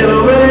gonna sail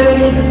away,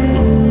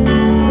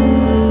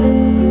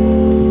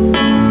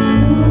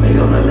 we're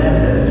gonna let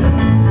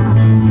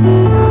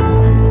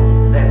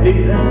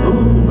that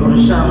moon gonna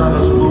shine like a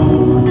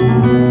spoon.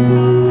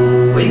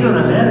 We're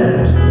gonna let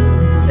it.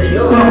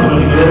 You're gonna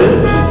let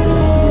it.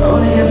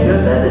 Only if you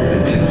let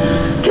it.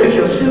 Kick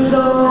your shoes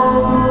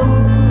on.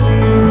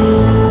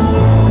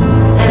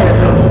 Have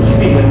no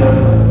fear.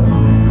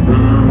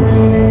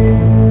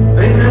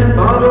 Bring that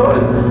bottle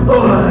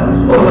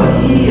over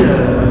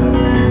here.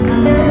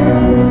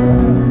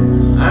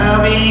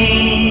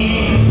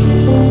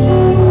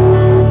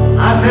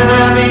 I said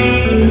I'll be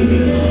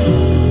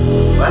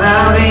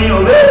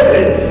your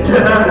baby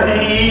tonight.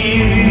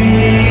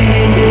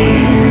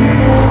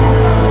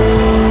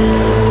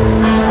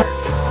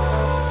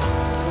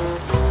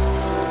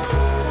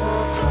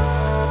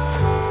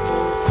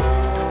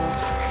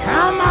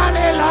 Come on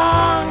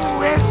along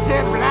with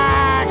the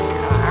Black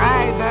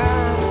Rider.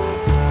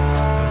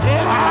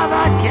 We'll have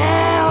a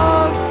gay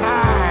old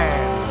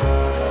time.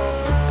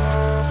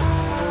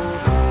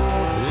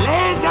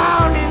 Lay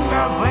down in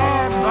the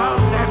web of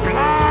the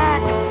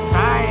black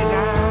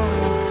spider.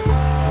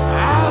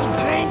 I'll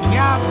drink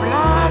your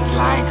blood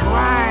like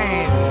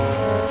wine.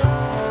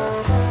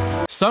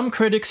 Some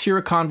critics hear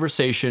a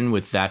conversation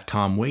with that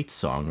Tom Waits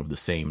song of the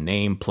same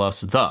name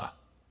plus the,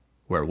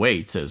 where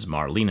Waits, as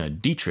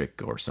Marlene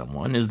Dietrich or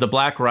someone, is the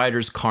Black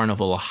Rider's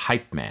carnival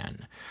hype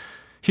man.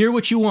 Hear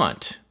what you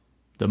want.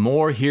 The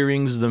more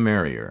hearings, the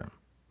merrier.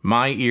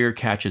 My ear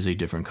catches a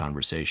different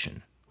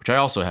conversation, which I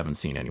also haven't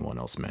seen anyone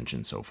else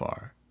mention so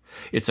far.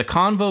 It's a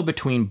convo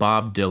between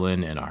Bob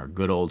Dylan and our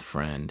good old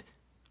friend,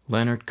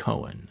 Leonard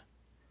Cohen,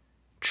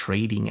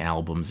 trading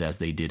albums as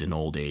they did in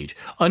old age,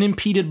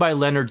 unimpeded by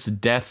Leonard's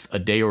death a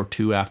day or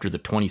two after the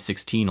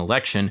 2016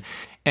 election,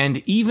 and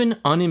even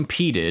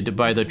unimpeded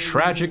by the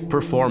tragic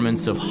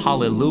performance of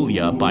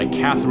Hallelujah by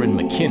Catherine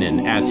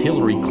McKinnon as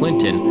Hillary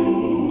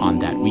Clinton on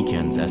that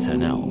weekend's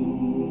SNL.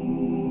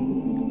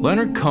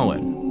 Leonard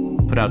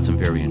Cohen put out some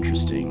very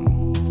interesting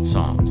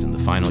songs in the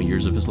final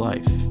years of his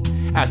life,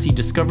 as he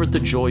discovered the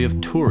joy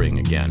of touring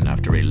again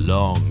after a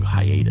long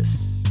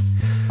hiatus,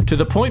 to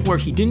the point where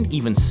he didn't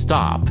even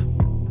stop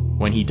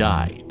when he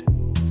died.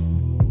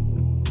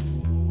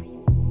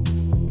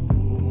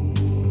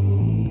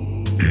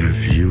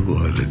 If you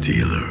are the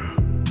dealer,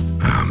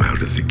 I'm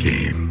out of the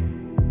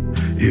game.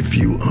 If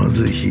you are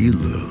the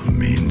healer,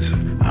 means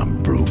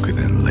I'm broken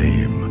and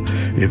lame.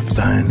 If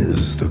thine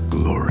is the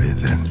glory,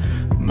 then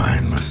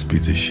mine must be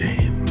the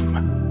shame.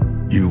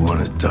 You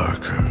want it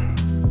darker,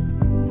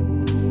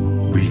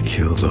 we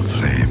kill the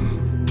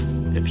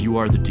flame. If you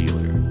are the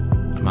dealer,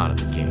 I'm out of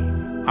the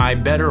game. I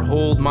better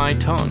hold my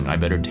tongue, I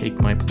better take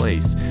my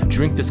place,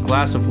 drink this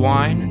glass of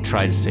wine and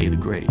try to say the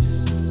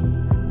grace.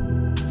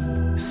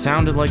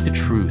 Sounded like the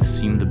truth,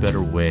 seemed the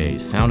better way.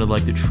 Sounded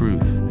like the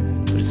truth,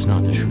 but it's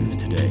not the truth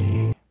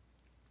today.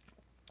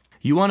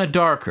 You want a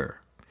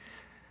darker,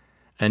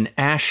 an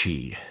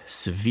ashy,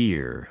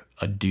 severe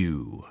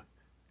adieu.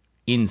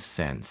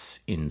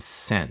 Incense,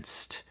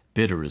 incensed,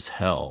 bitter as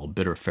hell,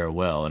 bitter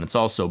farewell. And it's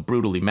also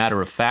brutally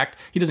matter of fact.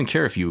 He doesn't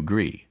care if you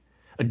agree.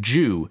 A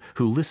Jew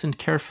who listened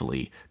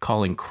carefully,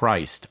 calling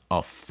Christ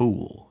a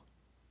fool.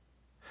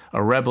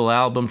 A rebel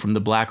album from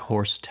the Black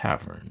Horse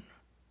Tavern.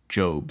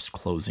 Job's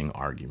closing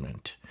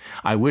argument.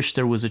 I wish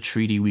there was a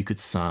treaty we could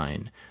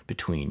sign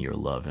between your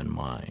love and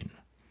mine,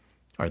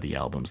 are the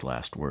album's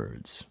last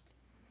words.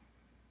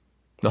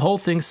 The whole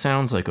thing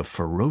sounds like a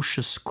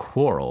ferocious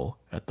quarrel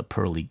at the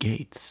pearly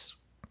gates.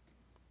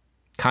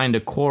 Kind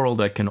of quarrel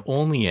that can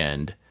only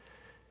end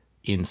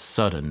in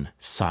sudden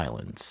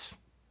silence.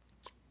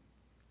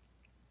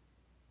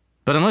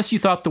 But unless you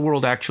thought the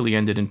world actually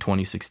ended in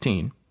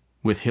 2016,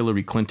 with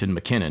Hillary Clinton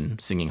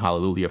McKinnon singing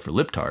Hallelujah for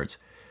libtards,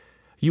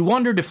 you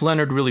wondered if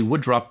Leonard really would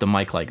drop the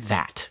mic like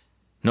that.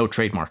 No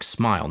trademark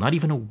smile, not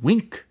even a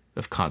wink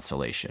of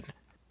consolation.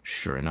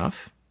 Sure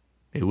enough,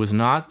 it was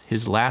not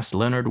his last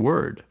Leonard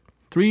word.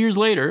 3 years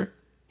later,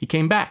 he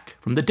came back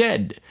from the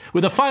dead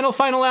with a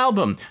final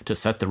album to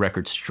set the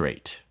record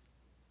straight.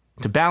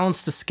 To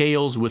balance the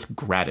scales with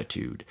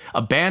gratitude,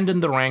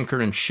 abandon the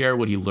rancor and share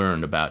what he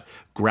learned about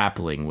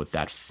grappling with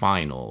that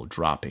final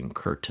dropping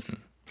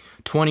curtain.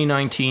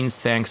 2019's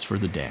Thanks for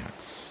the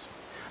Dance.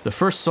 The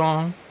first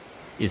song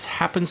is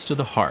Happens to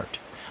the Heart,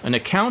 an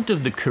account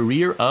of the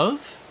career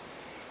of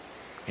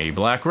a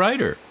black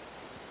writer,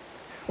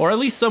 or at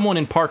least someone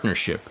in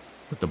partnership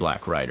with the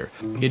black writer.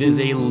 It is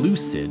a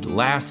lucid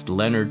last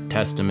Leonard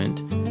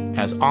testament,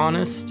 as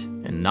honest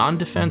and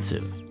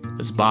non-defensive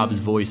as Bob's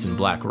voice in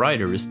Black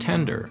Rider is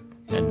tender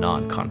and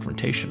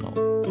non-confrontational.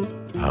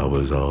 I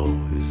was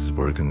always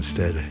working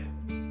steady,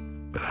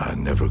 but I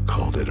never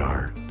called it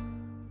art.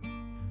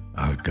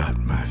 I got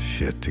my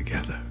shit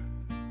together,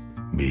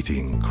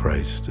 meeting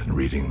Christ and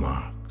reading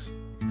Marx.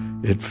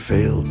 It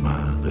failed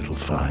my little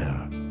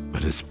fire,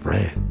 but it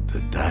spread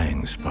the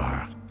dying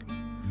spark.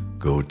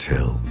 Go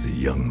tell the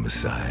young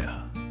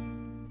Messiah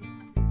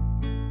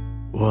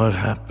what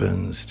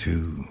happens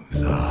to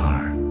the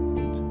heart.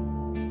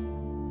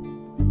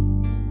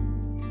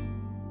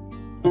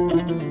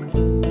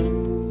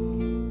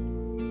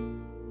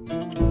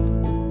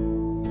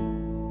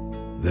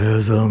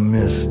 There's a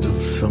mist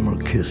of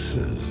summer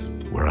kisses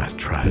where I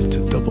tried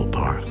to double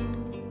park.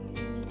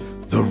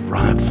 The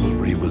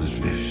rivalry was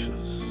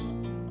vicious,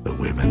 the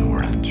women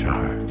were in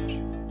charge.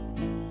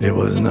 It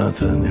was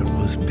nothing, it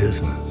was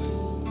business,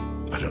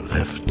 but it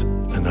left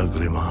an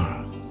ugly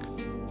mark.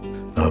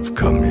 I've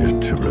come here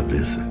to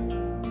revisit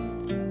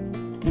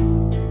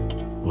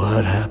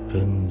what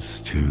happens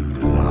to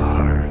the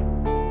heart.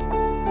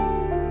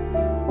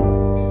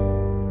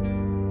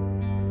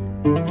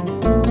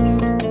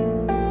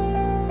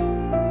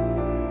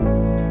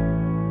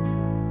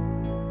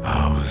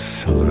 I was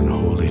selling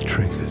holy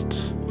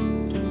trinkets,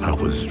 I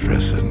was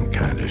dressing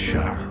kinda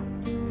sharp,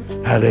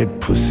 had a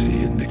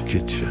pussy in the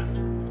kitchen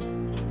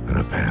and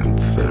a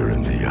panther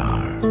in the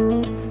yard.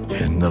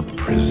 In the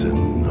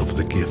prison of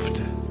the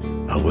gifted,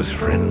 I was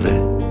friendly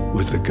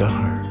with the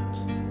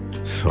guards,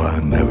 so I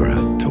never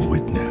had to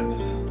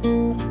witness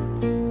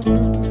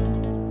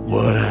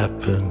what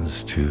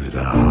happens to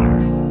the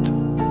heart.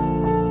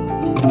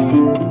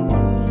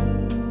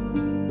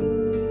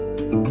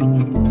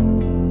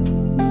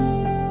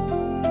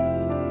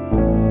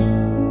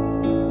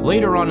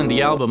 Later on in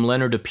the album,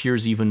 Leonard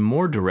appears even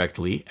more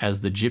directly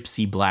as the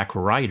gypsy black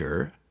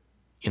rider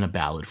in a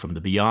ballad from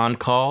the beyond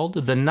called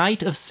The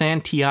Night of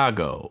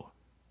Santiago.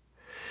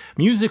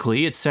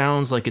 Musically, it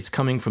sounds like it's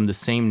coming from the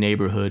same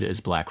neighborhood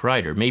as Black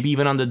Rider, maybe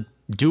even on the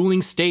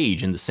dueling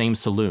stage in the same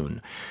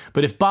saloon.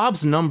 But if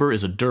Bob's number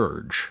is a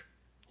dirge,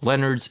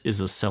 Leonard's is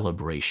a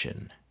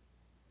celebration.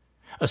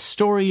 A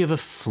story of a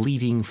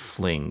fleeting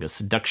fling, a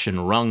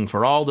seduction wrung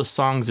for all the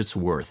songs it's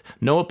worth.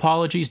 No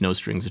apologies, no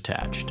strings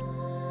attached.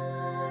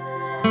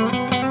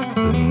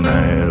 The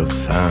night of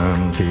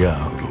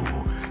Santiago,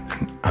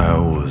 and I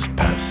was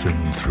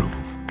passing through.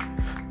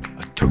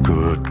 I took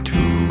her to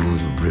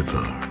the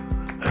river,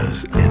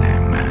 as any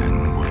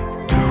man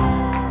would do.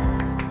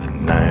 The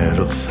night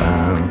of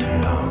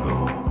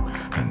Santiago,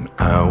 and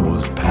I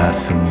was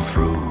passing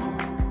through.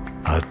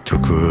 I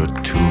took her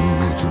to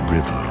the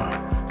river,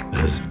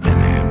 as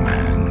any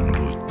man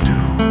would do.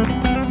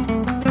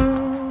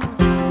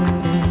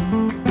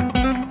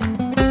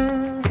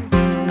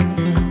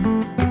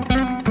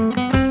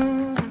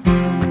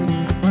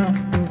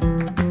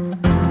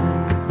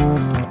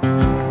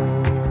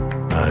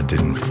 I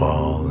didn't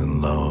fall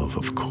in love,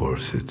 of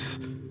course, it's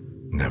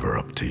never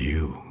up to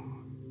you.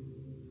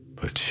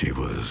 But she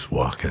was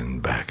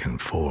walking back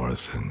and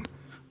forth, and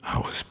I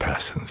was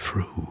passing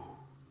through.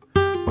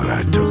 When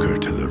I took her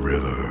to the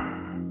river,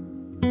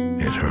 in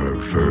her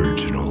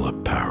virginal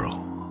apparel.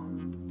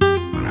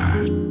 When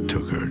I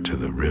took her to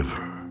the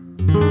river,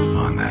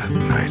 on that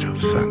night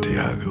of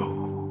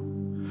Santiago.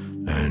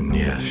 And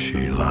yes,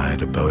 she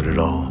lied about it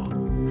all,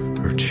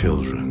 her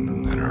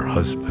children than her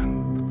husband.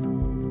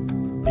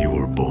 You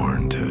were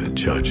born to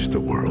judge the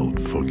world,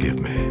 forgive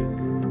me,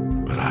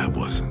 but I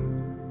wasn't.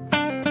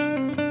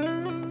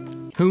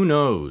 Who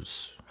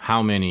knows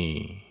how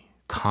many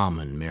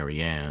common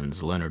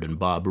Mariannes Leonard and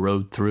Bob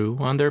rode through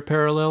on their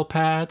parallel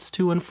paths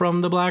to and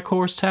from the Black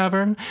Horse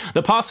Tavern?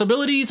 The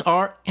possibilities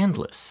are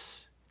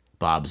endless.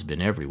 Bob's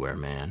been everywhere,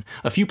 man.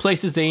 A few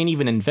places they ain't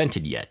even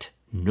invented yet.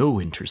 No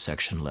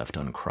intersection left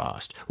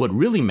uncrossed. What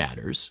really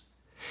matters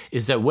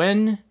is that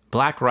when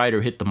Black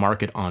Rider hit the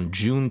market on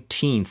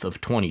Juneteenth of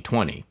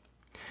 2020,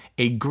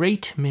 a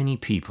great many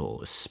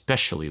people,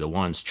 especially the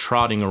ones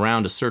trotting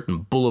around a certain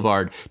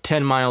boulevard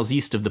 10 miles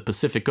east of the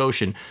Pacific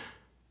Ocean,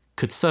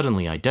 could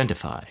suddenly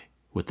identify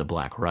with the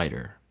Black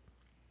Rider.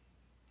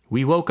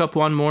 We woke up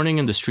one morning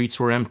and the streets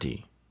were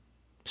empty.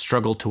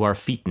 Struggled to our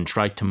feet and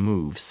tried to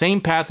move.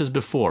 Same path as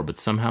before, but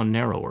somehow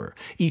narrower.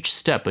 Each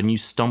step a new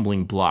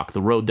stumbling block.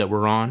 The road that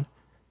we're on,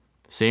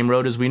 same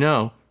road as we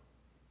know,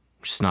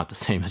 just not the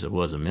same as it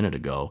was a minute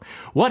ago.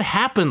 What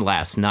happened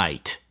last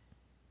night?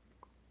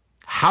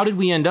 How did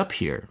we end up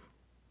here?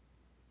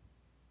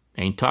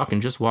 Ain't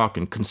talking, just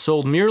walking,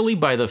 consoled merely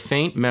by the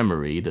faint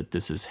memory that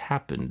this has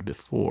happened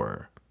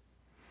before.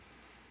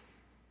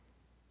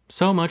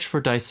 So much for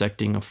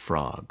dissecting a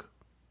frog.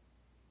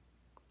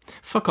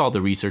 Fuck all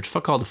the research,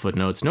 fuck all the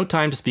footnotes, no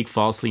time to speak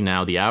falsely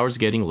now, the hour's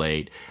getting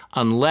late,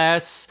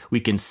 unless we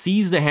can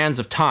seize the hands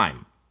of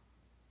time,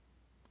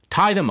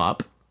 tie them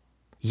up,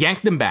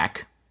 yank them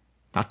back,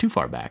 not too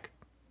far back.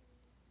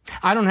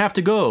 I don't have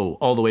to go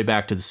all the way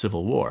back to the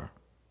Civil War.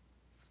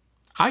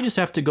 I just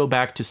have to go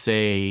back to,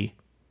 say,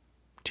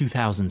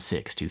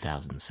 2006,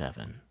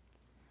 2007.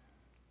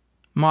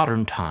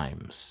 Modern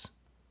times.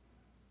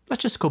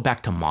 Let's just go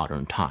back to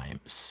modern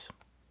times.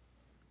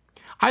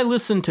 I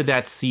listened to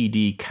that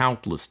CD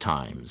countless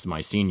times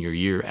my senior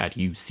year at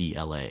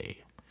UCLA.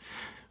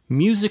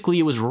 Musically,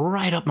 it was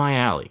right up my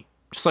alley,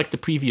 just like the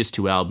previous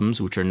two albums,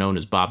 which are known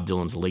as Bob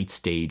Dylan's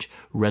late-stage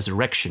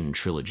Resurrection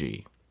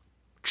trilogy.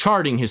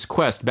 Charting his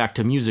quest back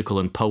to musical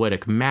and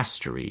poetic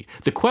mastery,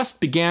 the quest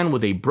began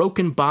with a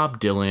broken Bob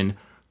Dylan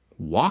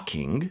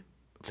walking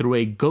through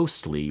a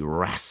ghostly,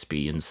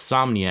 raspy,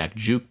 insomniac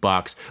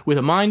jukebox with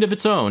a mind of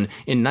its own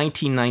in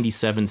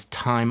 1997's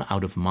Time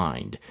Out of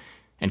Mind,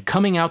 and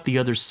coming out the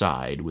other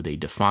side with a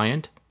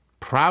defiant,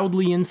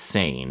 proudly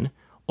insane,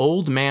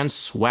 old man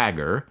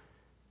swagger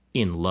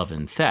in Love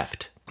and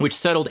Theft, which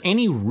settled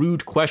any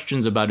rude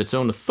questions about its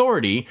own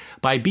authority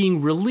by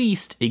being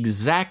released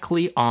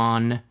exactly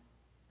on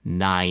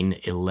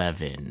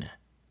 9/11,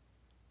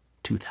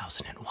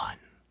 2001.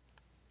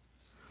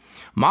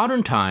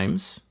 Modern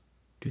Times,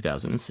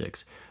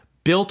 2006,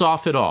 built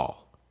off it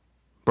all,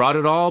 brought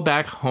it all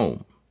back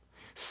home,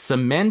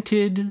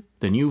 cemented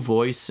the new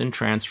voice and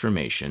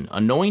transformation,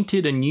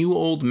 anointed a new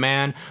old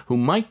man who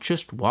might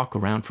just walk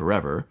around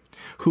forever,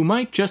 who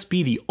might just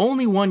be the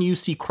only one you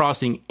see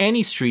crossing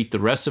any street the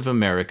rest of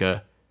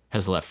America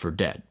has left for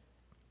dead.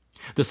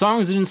 The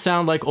songs didn't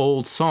sound like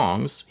old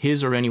songs,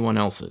 his or anyone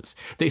else's.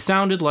 They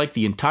sounded like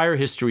the entire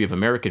history of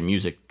American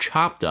music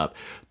chopped up,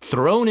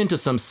 thrown into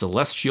some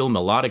celestial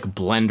melodic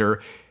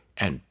blender,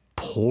 and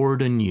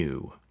poured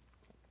anew.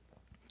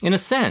 In a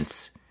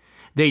sense,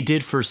 they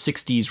did for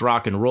 60s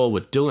rock and roll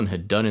what Dylan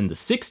had done in the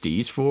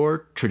 60s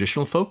for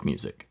traditional folk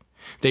music.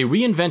 They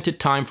reinvented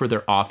time for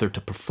their author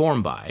to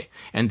perform by,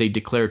 and they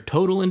declared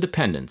total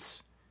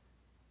independence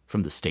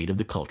from the state of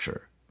the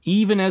culture,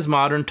 even as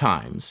Modern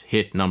Times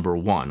hit number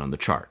 1 on the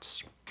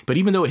charts. But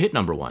even though it hit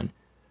number 1,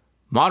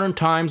 Modern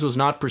Times was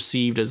not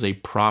perceived as a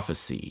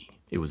prophecy.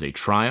 It was a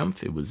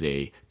triumph, it was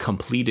a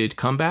completed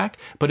comeback,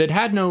 but it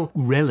had no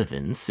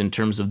relevance in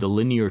terms of the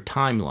linear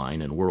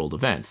timeline and world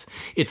events.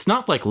 It's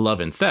not like Love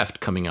and Theft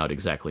coming out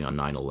exactly on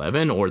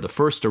 9/11, or the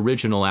first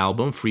original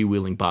album,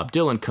 Freewheeling Bob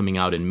Dylan, coming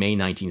out in May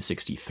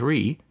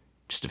 1963,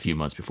 just a few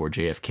months before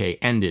JFK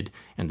ended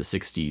and the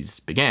 60s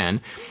began,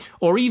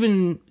 or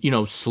even,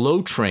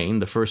 Slow Train,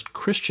 the first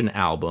Christian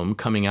album,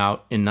 coming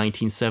out in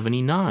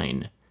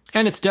 1979.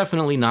 And it's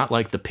definitely not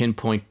like the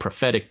pinpoint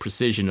prophetic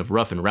precision of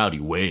Rough and Rowdy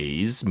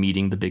Ways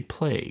meeting the Big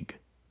Plague.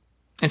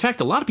 In fact,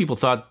 a lot of people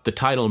thought the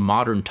title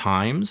Modern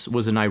Times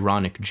was an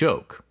ironic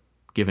joke,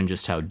 given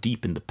just how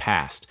deep in the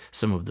past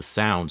some of the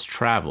sounds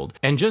traveled,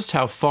 and just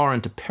how far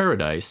into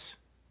paradise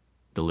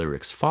the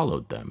lyrics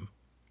followed them.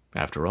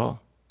 After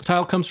all, the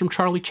title comes from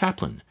Charlie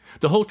Chaplin.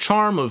 The whole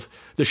charm of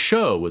the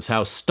show was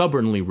how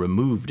stubbornly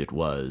removed it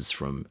was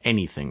from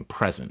anything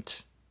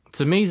present.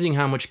 It's amazing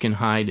how much can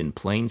hide in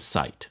plain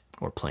sight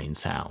or plain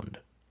sound.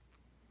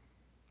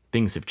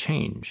 Things have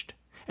changed,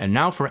 and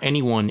now for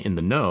anyone in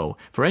the know,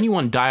 for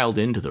anyone dialed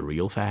into the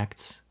real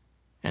facts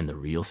and the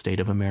real state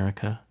of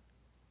America,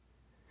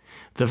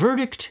 the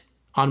verdict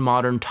on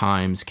Modern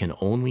Times can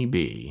only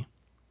be,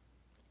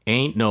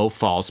 ain't no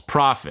false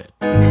prophet.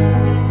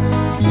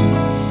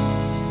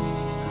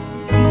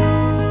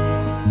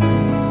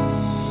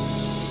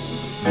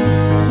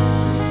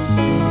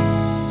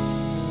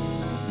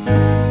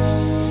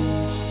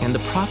 And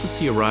the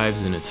prophecy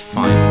arrives in its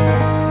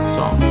final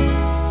song,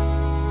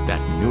 that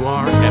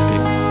noir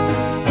epic,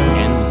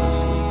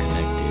 endlessly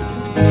connected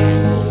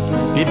and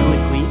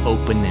biblically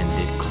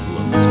open-ended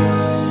closer.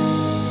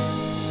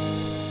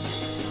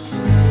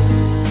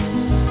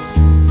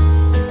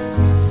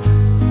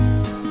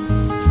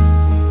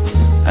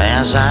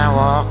 As I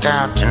walked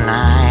out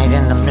tonight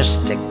in the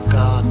mystic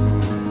garden,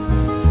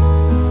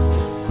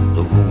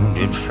 the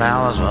wounded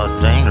flowers were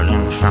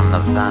dangling from the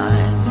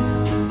vine.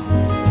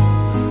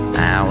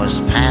 I was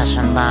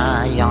passing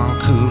by a young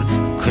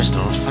cool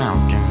crystal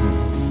fountain.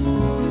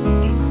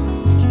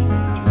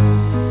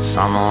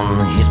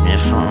 Someone hit me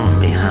from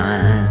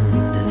behind.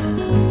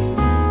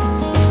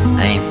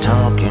 Ain't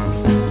talking,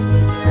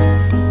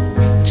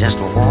 just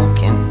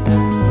walking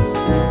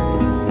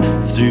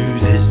through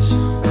this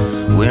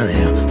weary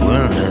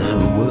world.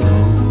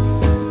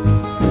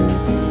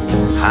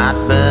 Hot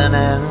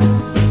burning,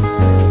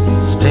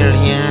 still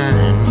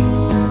yearning.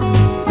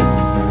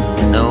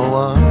 No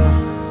one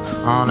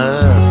on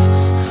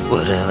earth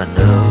would ever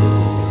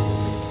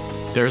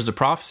know. There's the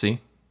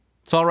prophecy.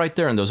 It's all right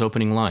there in those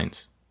opening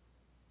lines.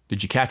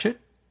 Did you catch it?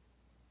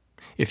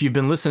 If you've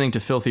been listening to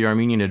Filthy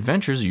Armenian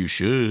Adventures, you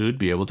should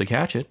be able to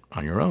catch it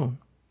on your own.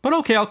 But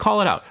okay, I'll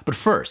call it out. But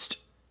first,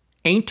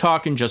 ain't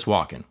talking, just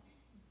walking.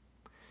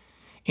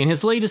 In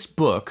his latest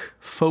book,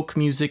 Folk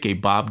Music, a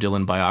Bob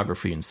Dylan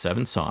Biography in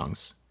 7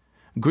 Songs,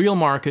 Greil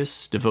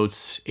Marcus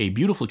devotes a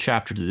beautiful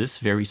chapter to this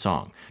very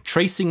song,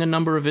 tracing a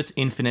number of its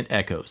infinite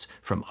echoes,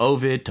 from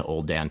Ovid to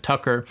Old Dan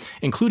Tucker,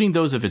 including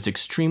those of its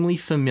extremely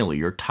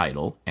familiar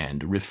title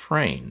and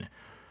refrain.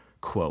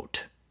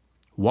 Quote,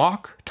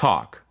 "Walk,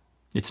 talk.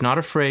 It's not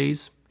a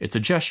phrase, it's a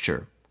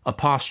gesture, a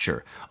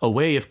posture, a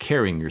way of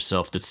carrying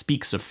yourself that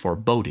speaks of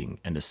foreboding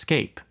and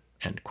escape."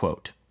 End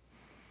quote.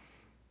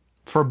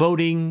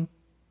 Foreboding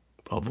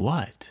of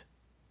what?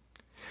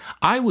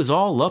 I was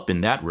all up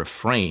in that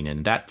refrain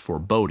and that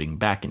foreboding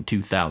back in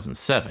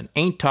 2007.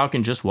 Ain't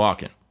talking, just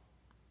walking.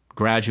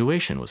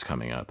 Graduation was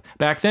coming up.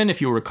 Back then,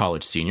 if you were a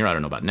college senior, I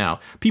don't know about now,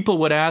 people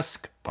would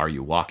ask, are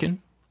you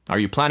walking? Are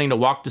you planning to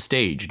walk the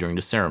stage during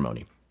the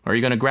ceremony? Are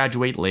you going to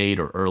graduate late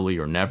or early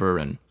or never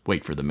and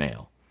wait for the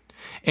mail?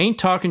 Ain't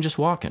talking, just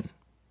walking,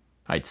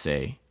 I'd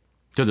say.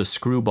 To the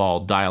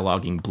screwball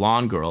dialoguing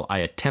blonde girl I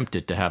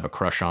attempted to have a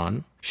crush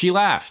on, she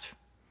laughed.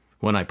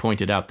 When I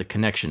pointed out the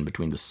connection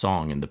between the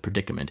song and the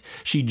predicament,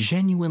 she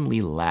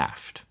genuinely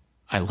laughed.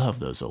 I love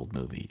those old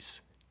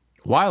movies.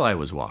 While I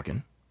was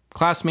walking,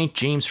 classmate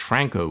James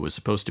Franco was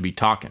supposed to be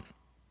talking.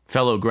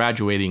 Fellow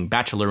graduating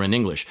bachelor in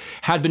English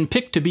had been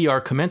picked to be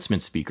our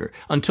commencement speaker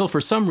until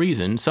for some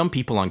reason some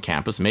people on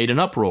campus made an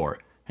uproar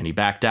and he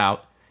backed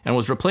out and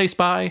was replaced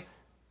by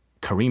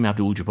Kareem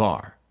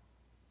Abdul-Jabbar.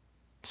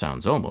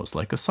 Sounds almost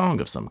like a song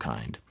of some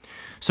kind.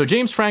 So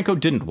James Franco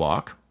didn't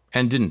walk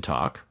and didn't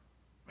talk.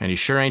 And he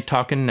sure ain't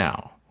talking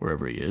now,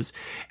 wherever he is.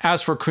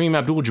 As for Kareem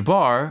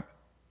Abdul-Jabbar,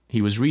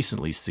 he was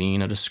recently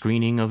seen at a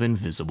screening of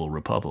Invisible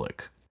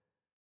Republic.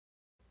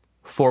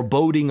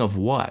 Foreboding of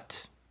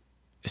what?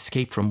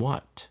 Escape from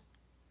what?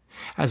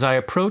 As I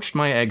approached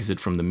my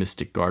exit from the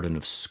mystic garden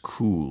of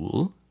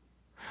school,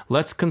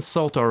 let's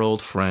consult our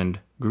old friend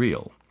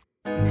Greil.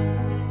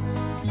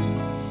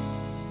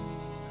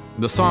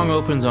 The song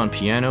opens on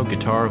piano,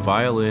 guitar,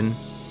 violin,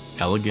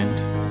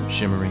 elegant,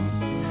 shimmering,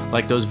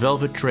 like those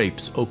velvet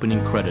drapes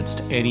opening credits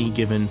to any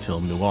given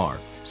film noir,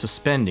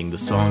 suspending the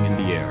song in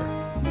the air.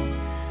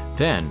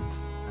 Then,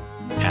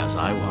 as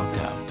I walked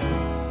out,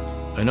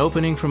 an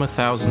opening from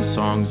 1,000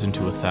 songs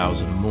into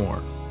 1,000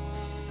 more.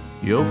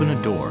 You open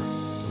a door,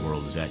 the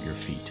world is at your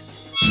feet.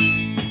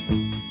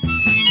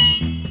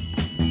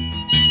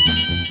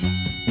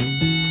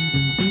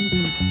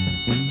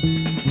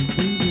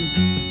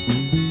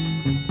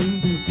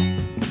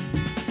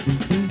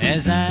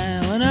 As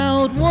I went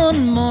out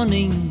one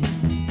morning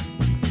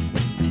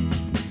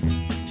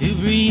to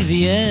breathe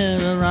the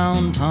air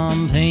around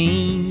Tom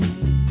Paine's,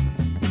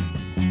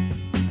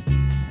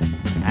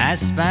 I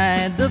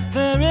spied the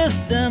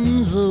fairest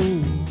damsel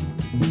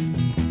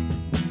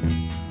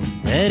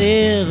that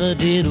ever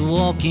did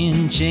walk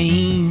in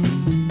chains.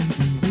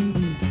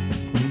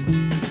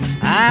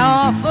 I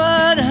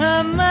offered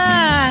her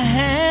my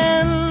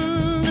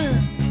hand,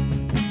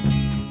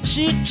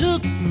 she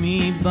took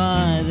me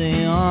by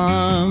the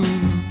arm.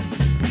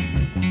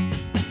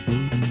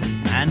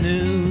 I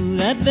knew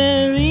that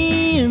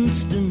very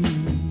instant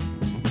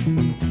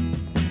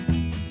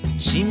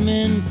she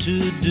meant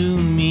to do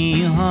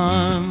me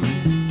harm.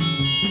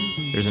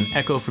 There's an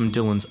echo from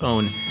Dylan's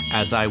own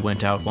As I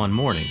Went Out One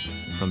Morning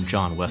from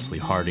John Wesley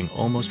Harding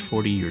almost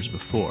 40 years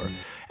before,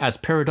 as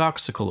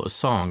paradoxical a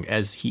song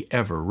as he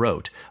ever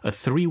wrote, a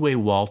three-way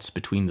waltz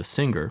between the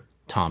singer,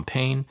 Tom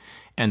Paine,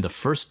 and the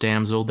first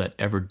damsel that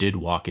ever did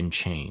walk in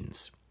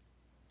chains.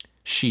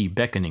 She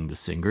beckoning the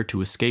singer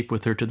to escape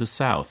with her to the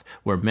South,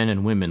 where men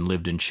and women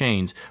lived in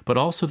chains, but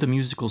also the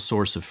musical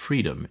source of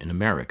freedom in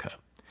America.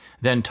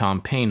 Then Tom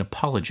Paine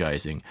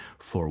apologizing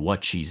for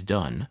what she's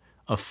done,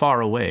 a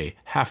faraway,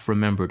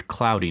 half-remembered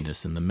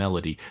cloudiness in the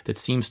melody that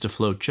seems to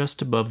float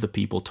just above the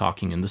people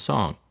talking in the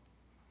song.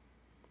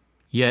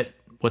 Yet,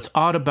 what's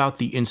odd about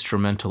the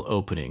instrumental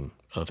opening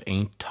of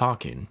Ain't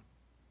Talkin',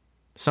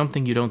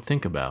 something you don't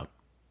think about,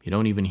 you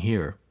don't even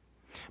hear,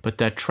 but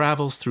that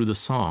travels through the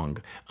song,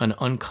 an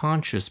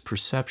unconscious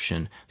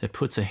perception that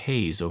puts a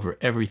haze over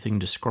everything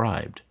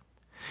described,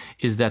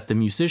 is that the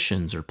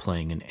musicians are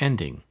playing an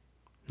ending,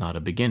 not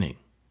a beginning.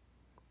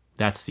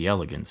 That's the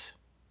elegance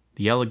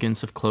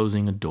of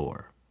closing a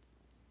door.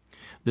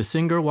 The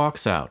singer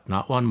walks out,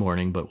 not one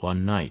morning, but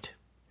one night,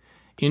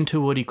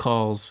 into what he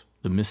calls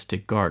the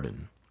mystic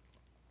garden.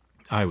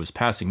 I was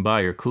passing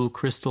by your cool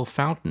crystal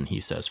fountain, he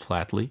says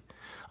flatly,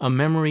 a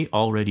memory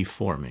already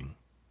forming.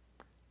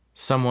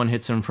 Someone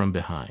hits him from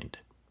behind.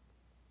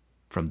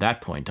 From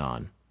that point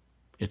on,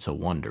 it's a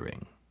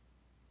wondering.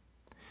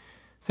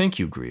 Thank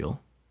you, Greel.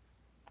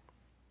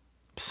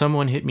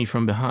 Someone hit me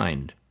from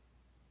behind.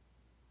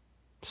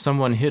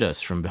 Someone hit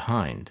us from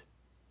behind.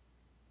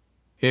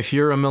 If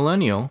you're a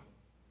millennial,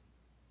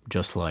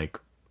 just like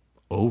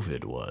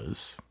Ovid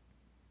was,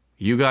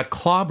 you got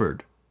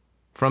clobbered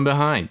from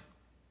behind,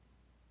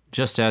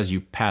 just as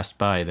you passed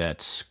by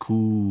that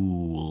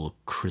school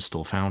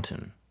crystal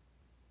fountain.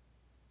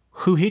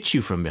 Who hit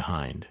you from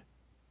behind?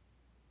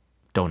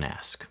 Don't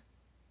ask.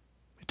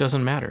 It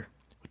doesn't matter.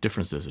 What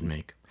difference does it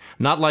make?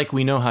 Not like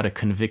we know how to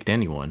convict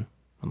anyone,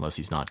 unless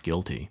he's not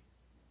guilty.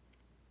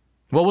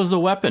 What was the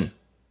weapon?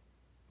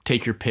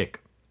 Take your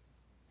pick.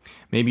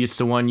 Maybe it's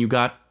the one you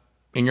got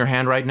in your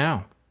hand right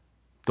now.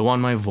 The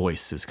one my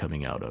voice is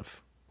coming out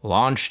of.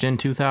 Launched in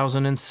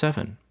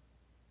 2007.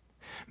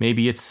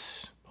 Maybe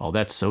it's all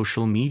that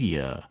social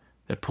media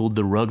that pulled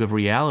the rug of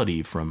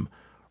reality from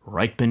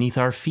right beneath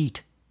our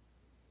feet,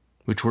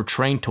 which we're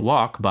trained to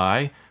walk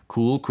by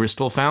cool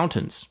crystal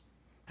fountains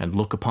and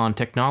look upon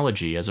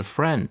technology as a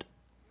friend.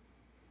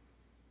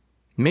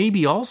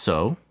 Maybe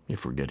also,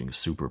 if we're getting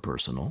super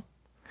personal,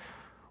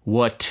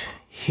 what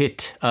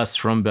hit us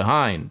from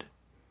behind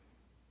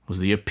was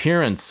the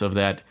appearance of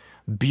that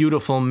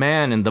beautiful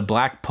man in the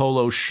black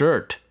polo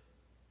shirt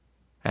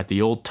at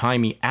the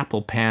old-timey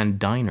Apple Pan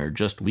Diner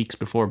just weeks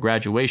before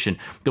graduation,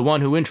 the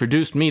one who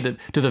introduced me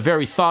to the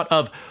very thought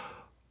of,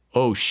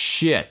 oh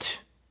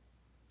shit,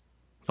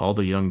 all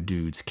the young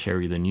dudes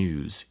carry the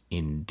news,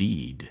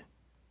 indeed.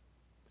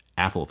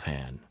 Apple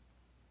Pan,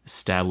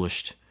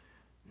 established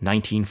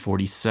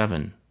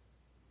 1947.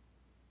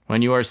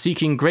 When you are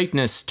seeking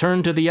greatness,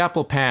 turn to the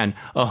Apple Pan,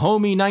 a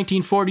homey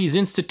 1940s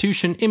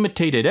institution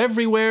imitated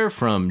everywhere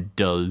from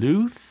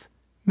Duluth,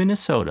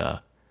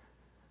 Minnesota,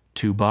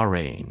 to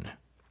Bahrain.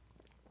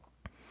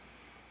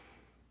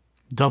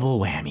 Double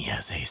whammy,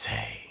 as they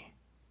say.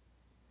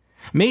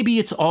 Maybe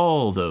it's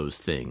all those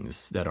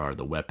things that are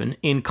the weapon,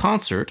 in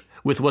concert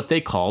with what they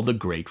call the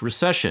Great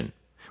Recession,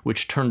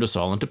 which turned us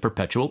all into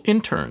perpetual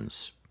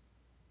interns.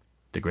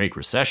 The Great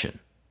Recession.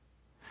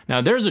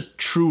 Now, there's a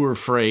truer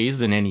phrase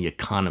than any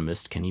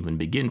economist can even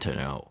begin to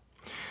know.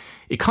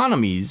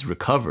 Economies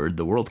recovered,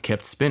 the world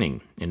kept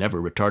spinning in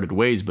ever retarded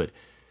ways, but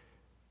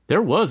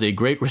there was a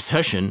Great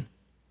Recession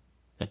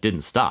that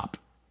didn't stop.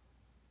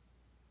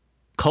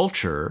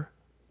 Culture,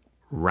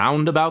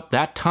 round about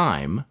that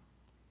time,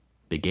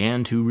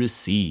 began to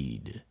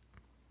recede,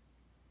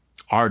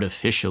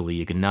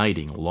 artificially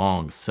igniting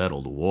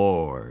long-settled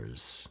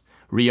wars,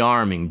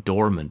 rearming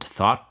dormant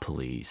thought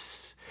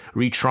police,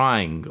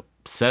 retrying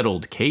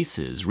settled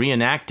cases,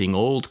 reenacting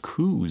old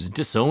coups,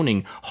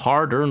 disowning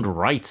hard-earned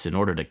rights in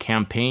order to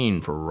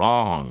campaign for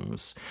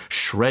wrongs,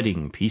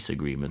 shredding peace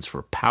agreements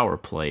for power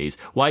plays,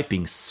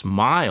 wiping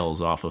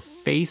smiles off of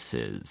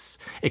faces,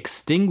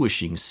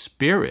 extinguishing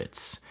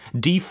spirits,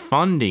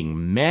 defunding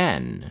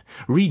men,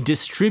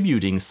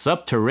 redistributing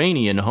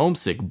subterranean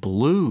homesick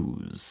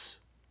blues,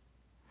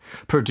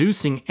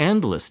 producing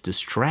endless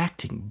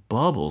distracting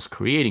bubbles,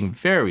 creating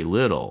very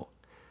little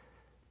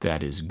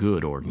that is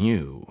good or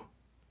new.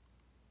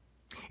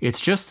 It's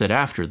just that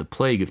after the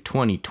plague of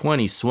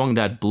 2020 swung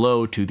that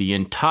blow to the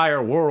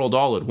entire world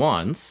all at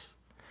once,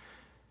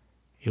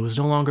 it was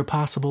no longer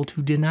possible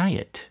to deny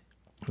it.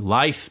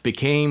 Life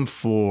became,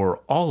 for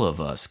all of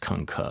us,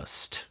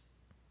 concussed.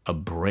 A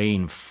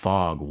brain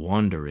fog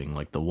wandering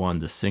like the one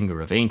the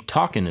singer of Ain't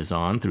Talkin' is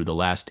on through the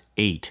last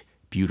 8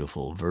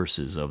 beautiful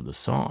verses of the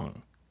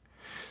song.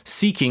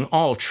 Seeking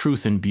all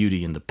truth and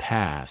beauty in the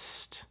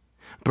past,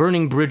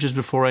 burning bridges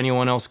before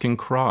anyone else can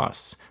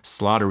cross,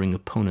 slaughtering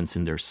opponents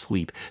in their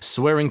sleep,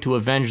 swearing to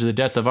avenge the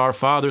death of our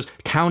fathers,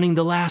 counting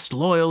the last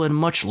loyal and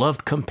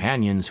much-loved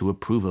companions who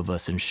approve of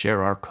us and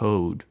share our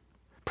code,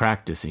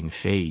 practicing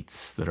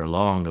faiths that are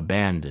long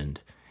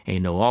abandoned.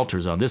 Ain't no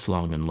altars on this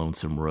long and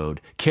lonesome road,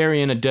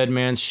 carrying a dead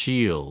man's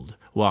shield,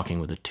 walking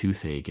with a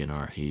toothache in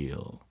our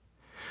heel.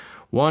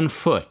 One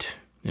foot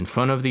in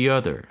front of the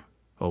other,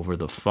 over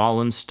the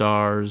fallen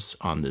stars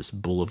on this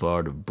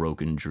boulevard of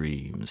broken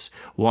dreams,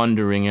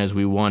 wondering as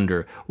we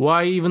wonder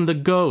why even the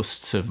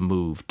ghosts have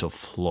moved to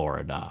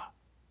Florida.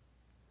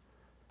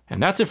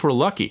 And that's if we're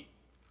lucky.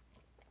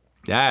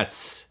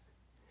 That's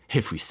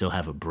if we still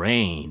have a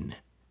brain,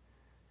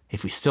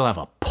 if we still have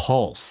a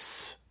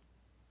pulse.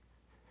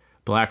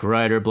 Black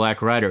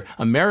Rider,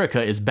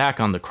 America is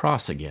back on the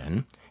cross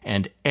again,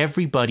 and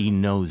everybody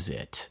knows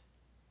it.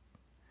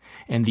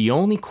 And the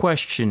only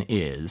question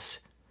is,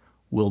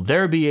 will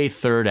there be a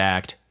third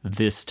act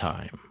this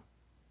time?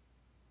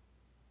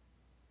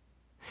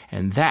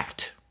 And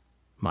that,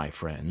 my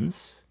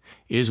friends,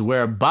 is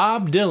where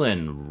Bob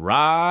Dylan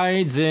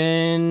rides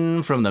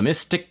in from the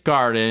Mystic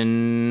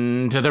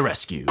Garden to the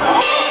rescue.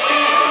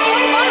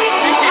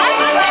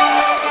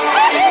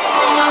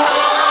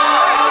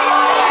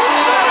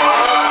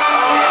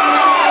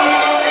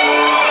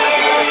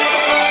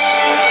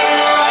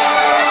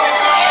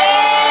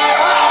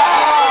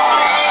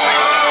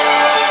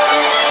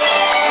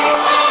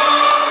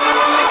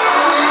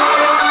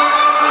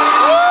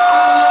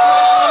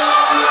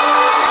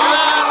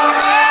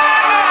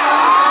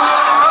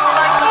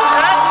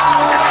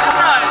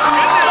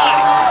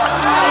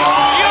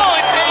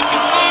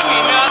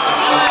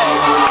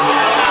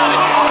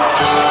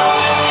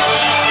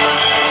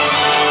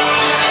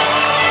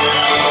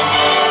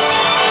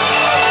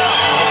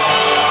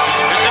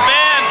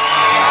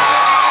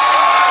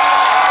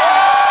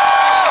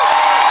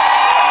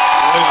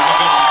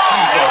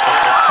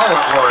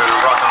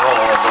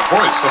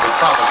 Voice of the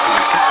promise of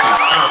the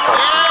 60s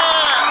counterculture.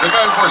 The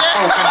guy who first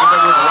spoke into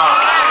bedroom rock.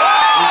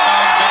 Who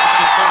found into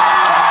the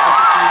 70s and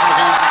 50s and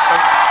hazy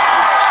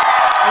substances.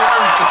 Who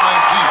emerged to find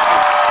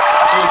Jesus.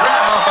 Who was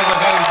written off as a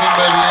has-been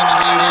by the end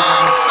of the 80s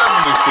and was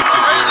suddenly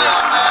shifted gears.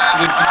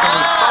 Leads to some of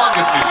the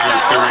strongest of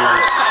his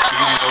career,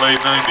 beginning in the late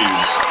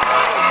 90s.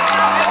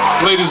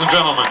 Ladies and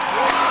gentlemen,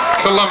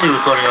 Columbia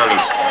recording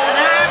artist,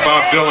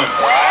 Bob Dylan.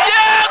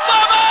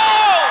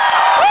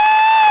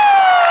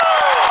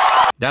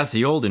 That's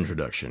the old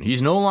introduction.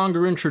 He's no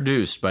longer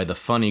introduced by the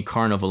funny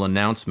carnival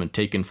announcement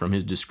taken from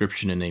his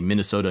description in a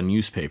Minnesota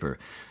newspaper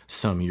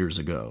some years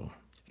ago.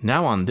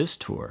 Now on this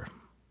tour,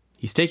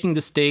 he's taking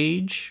the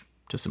stage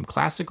to some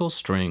classical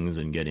strings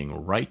and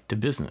getting right to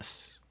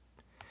business.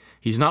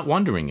 He's not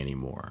wandering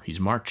anymore. He's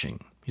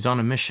marching. He's on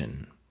a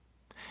mission.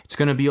 It's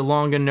going to be a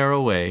long and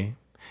narrow way.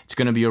 It's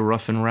going to be a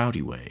rough and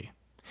rowdy way.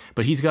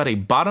 But he's got a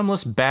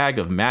bottomless bag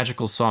of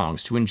magical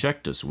songs to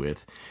inject us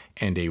with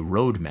and a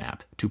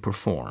roadmap to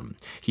perform.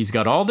 He's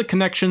got all the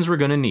connections we're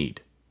going to need.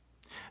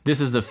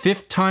 This is the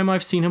 5th time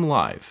I've seen him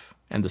live,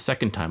 and the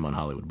 2nd time on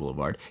Hollywood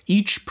Boulevard,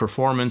 each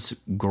performance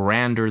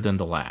grander than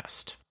the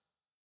last.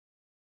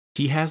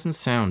 He hasn't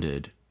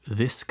sounded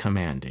this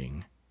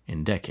commanding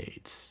in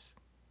decades,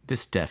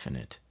 this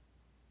definite,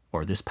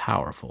 or this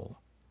powerful,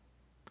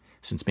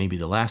 since maybe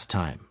the last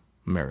time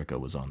America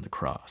was on the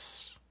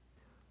cross.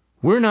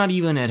 We're not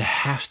even at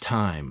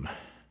halftime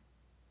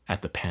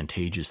at the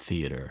Pantages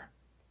Theater.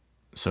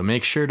 So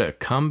make sure to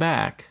come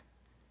back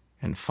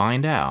and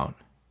find out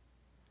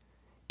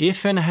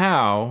if and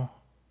how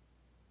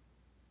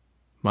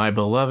my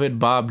beloved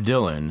Bob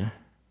Dylan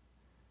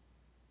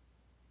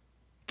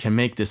can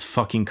make this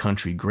fucking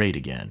country great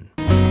again.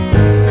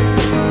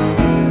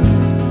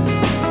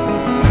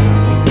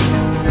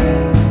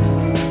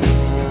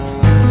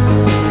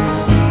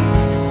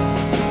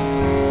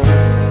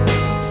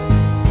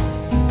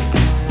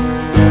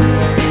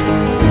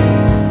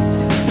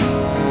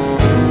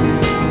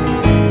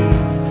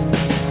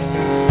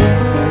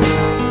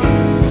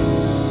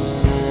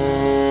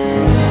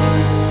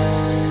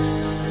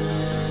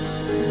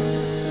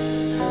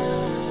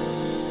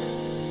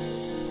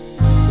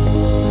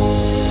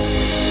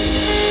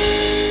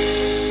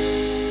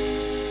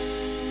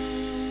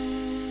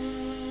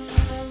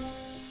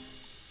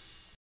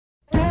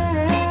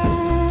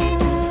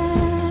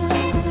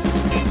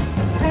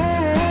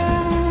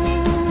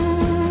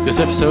 This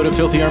episode of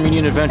Filthy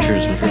Armenian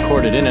Adventures was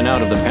recorded in and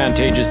out of the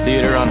Pantages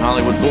Theater on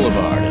Hollywood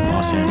Boulevard in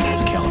Los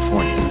Angeles,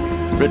 California.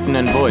 Written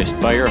and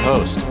voiced by your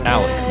host,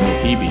 Alec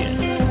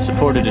Mohibian.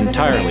 Supported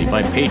entirely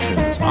by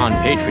patrons on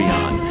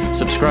Patreon.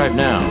 Subscribe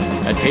now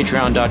at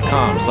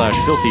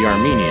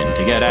patreon.com/filthyarmenian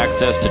to get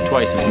access to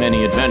twice as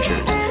many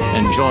adventures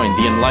and join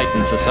the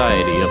enlightened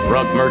society of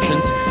rug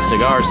merchants,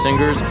 cigar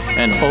singers,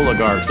 and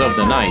oligarchs of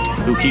the night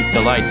who keep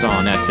the lights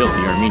on at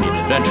Filthy Armenian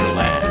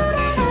Adventureland.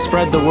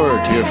 Spread the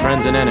word to your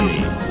friends and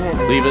enemies.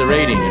 Leave a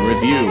rating and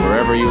review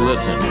wherever you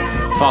listen.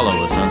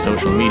 Follow us on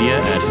social media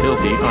at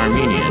Filthy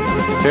Armenian.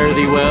 Fare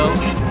thee well,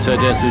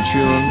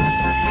 Tadesuchun,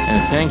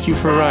 and thank you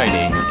for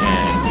writing,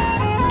 and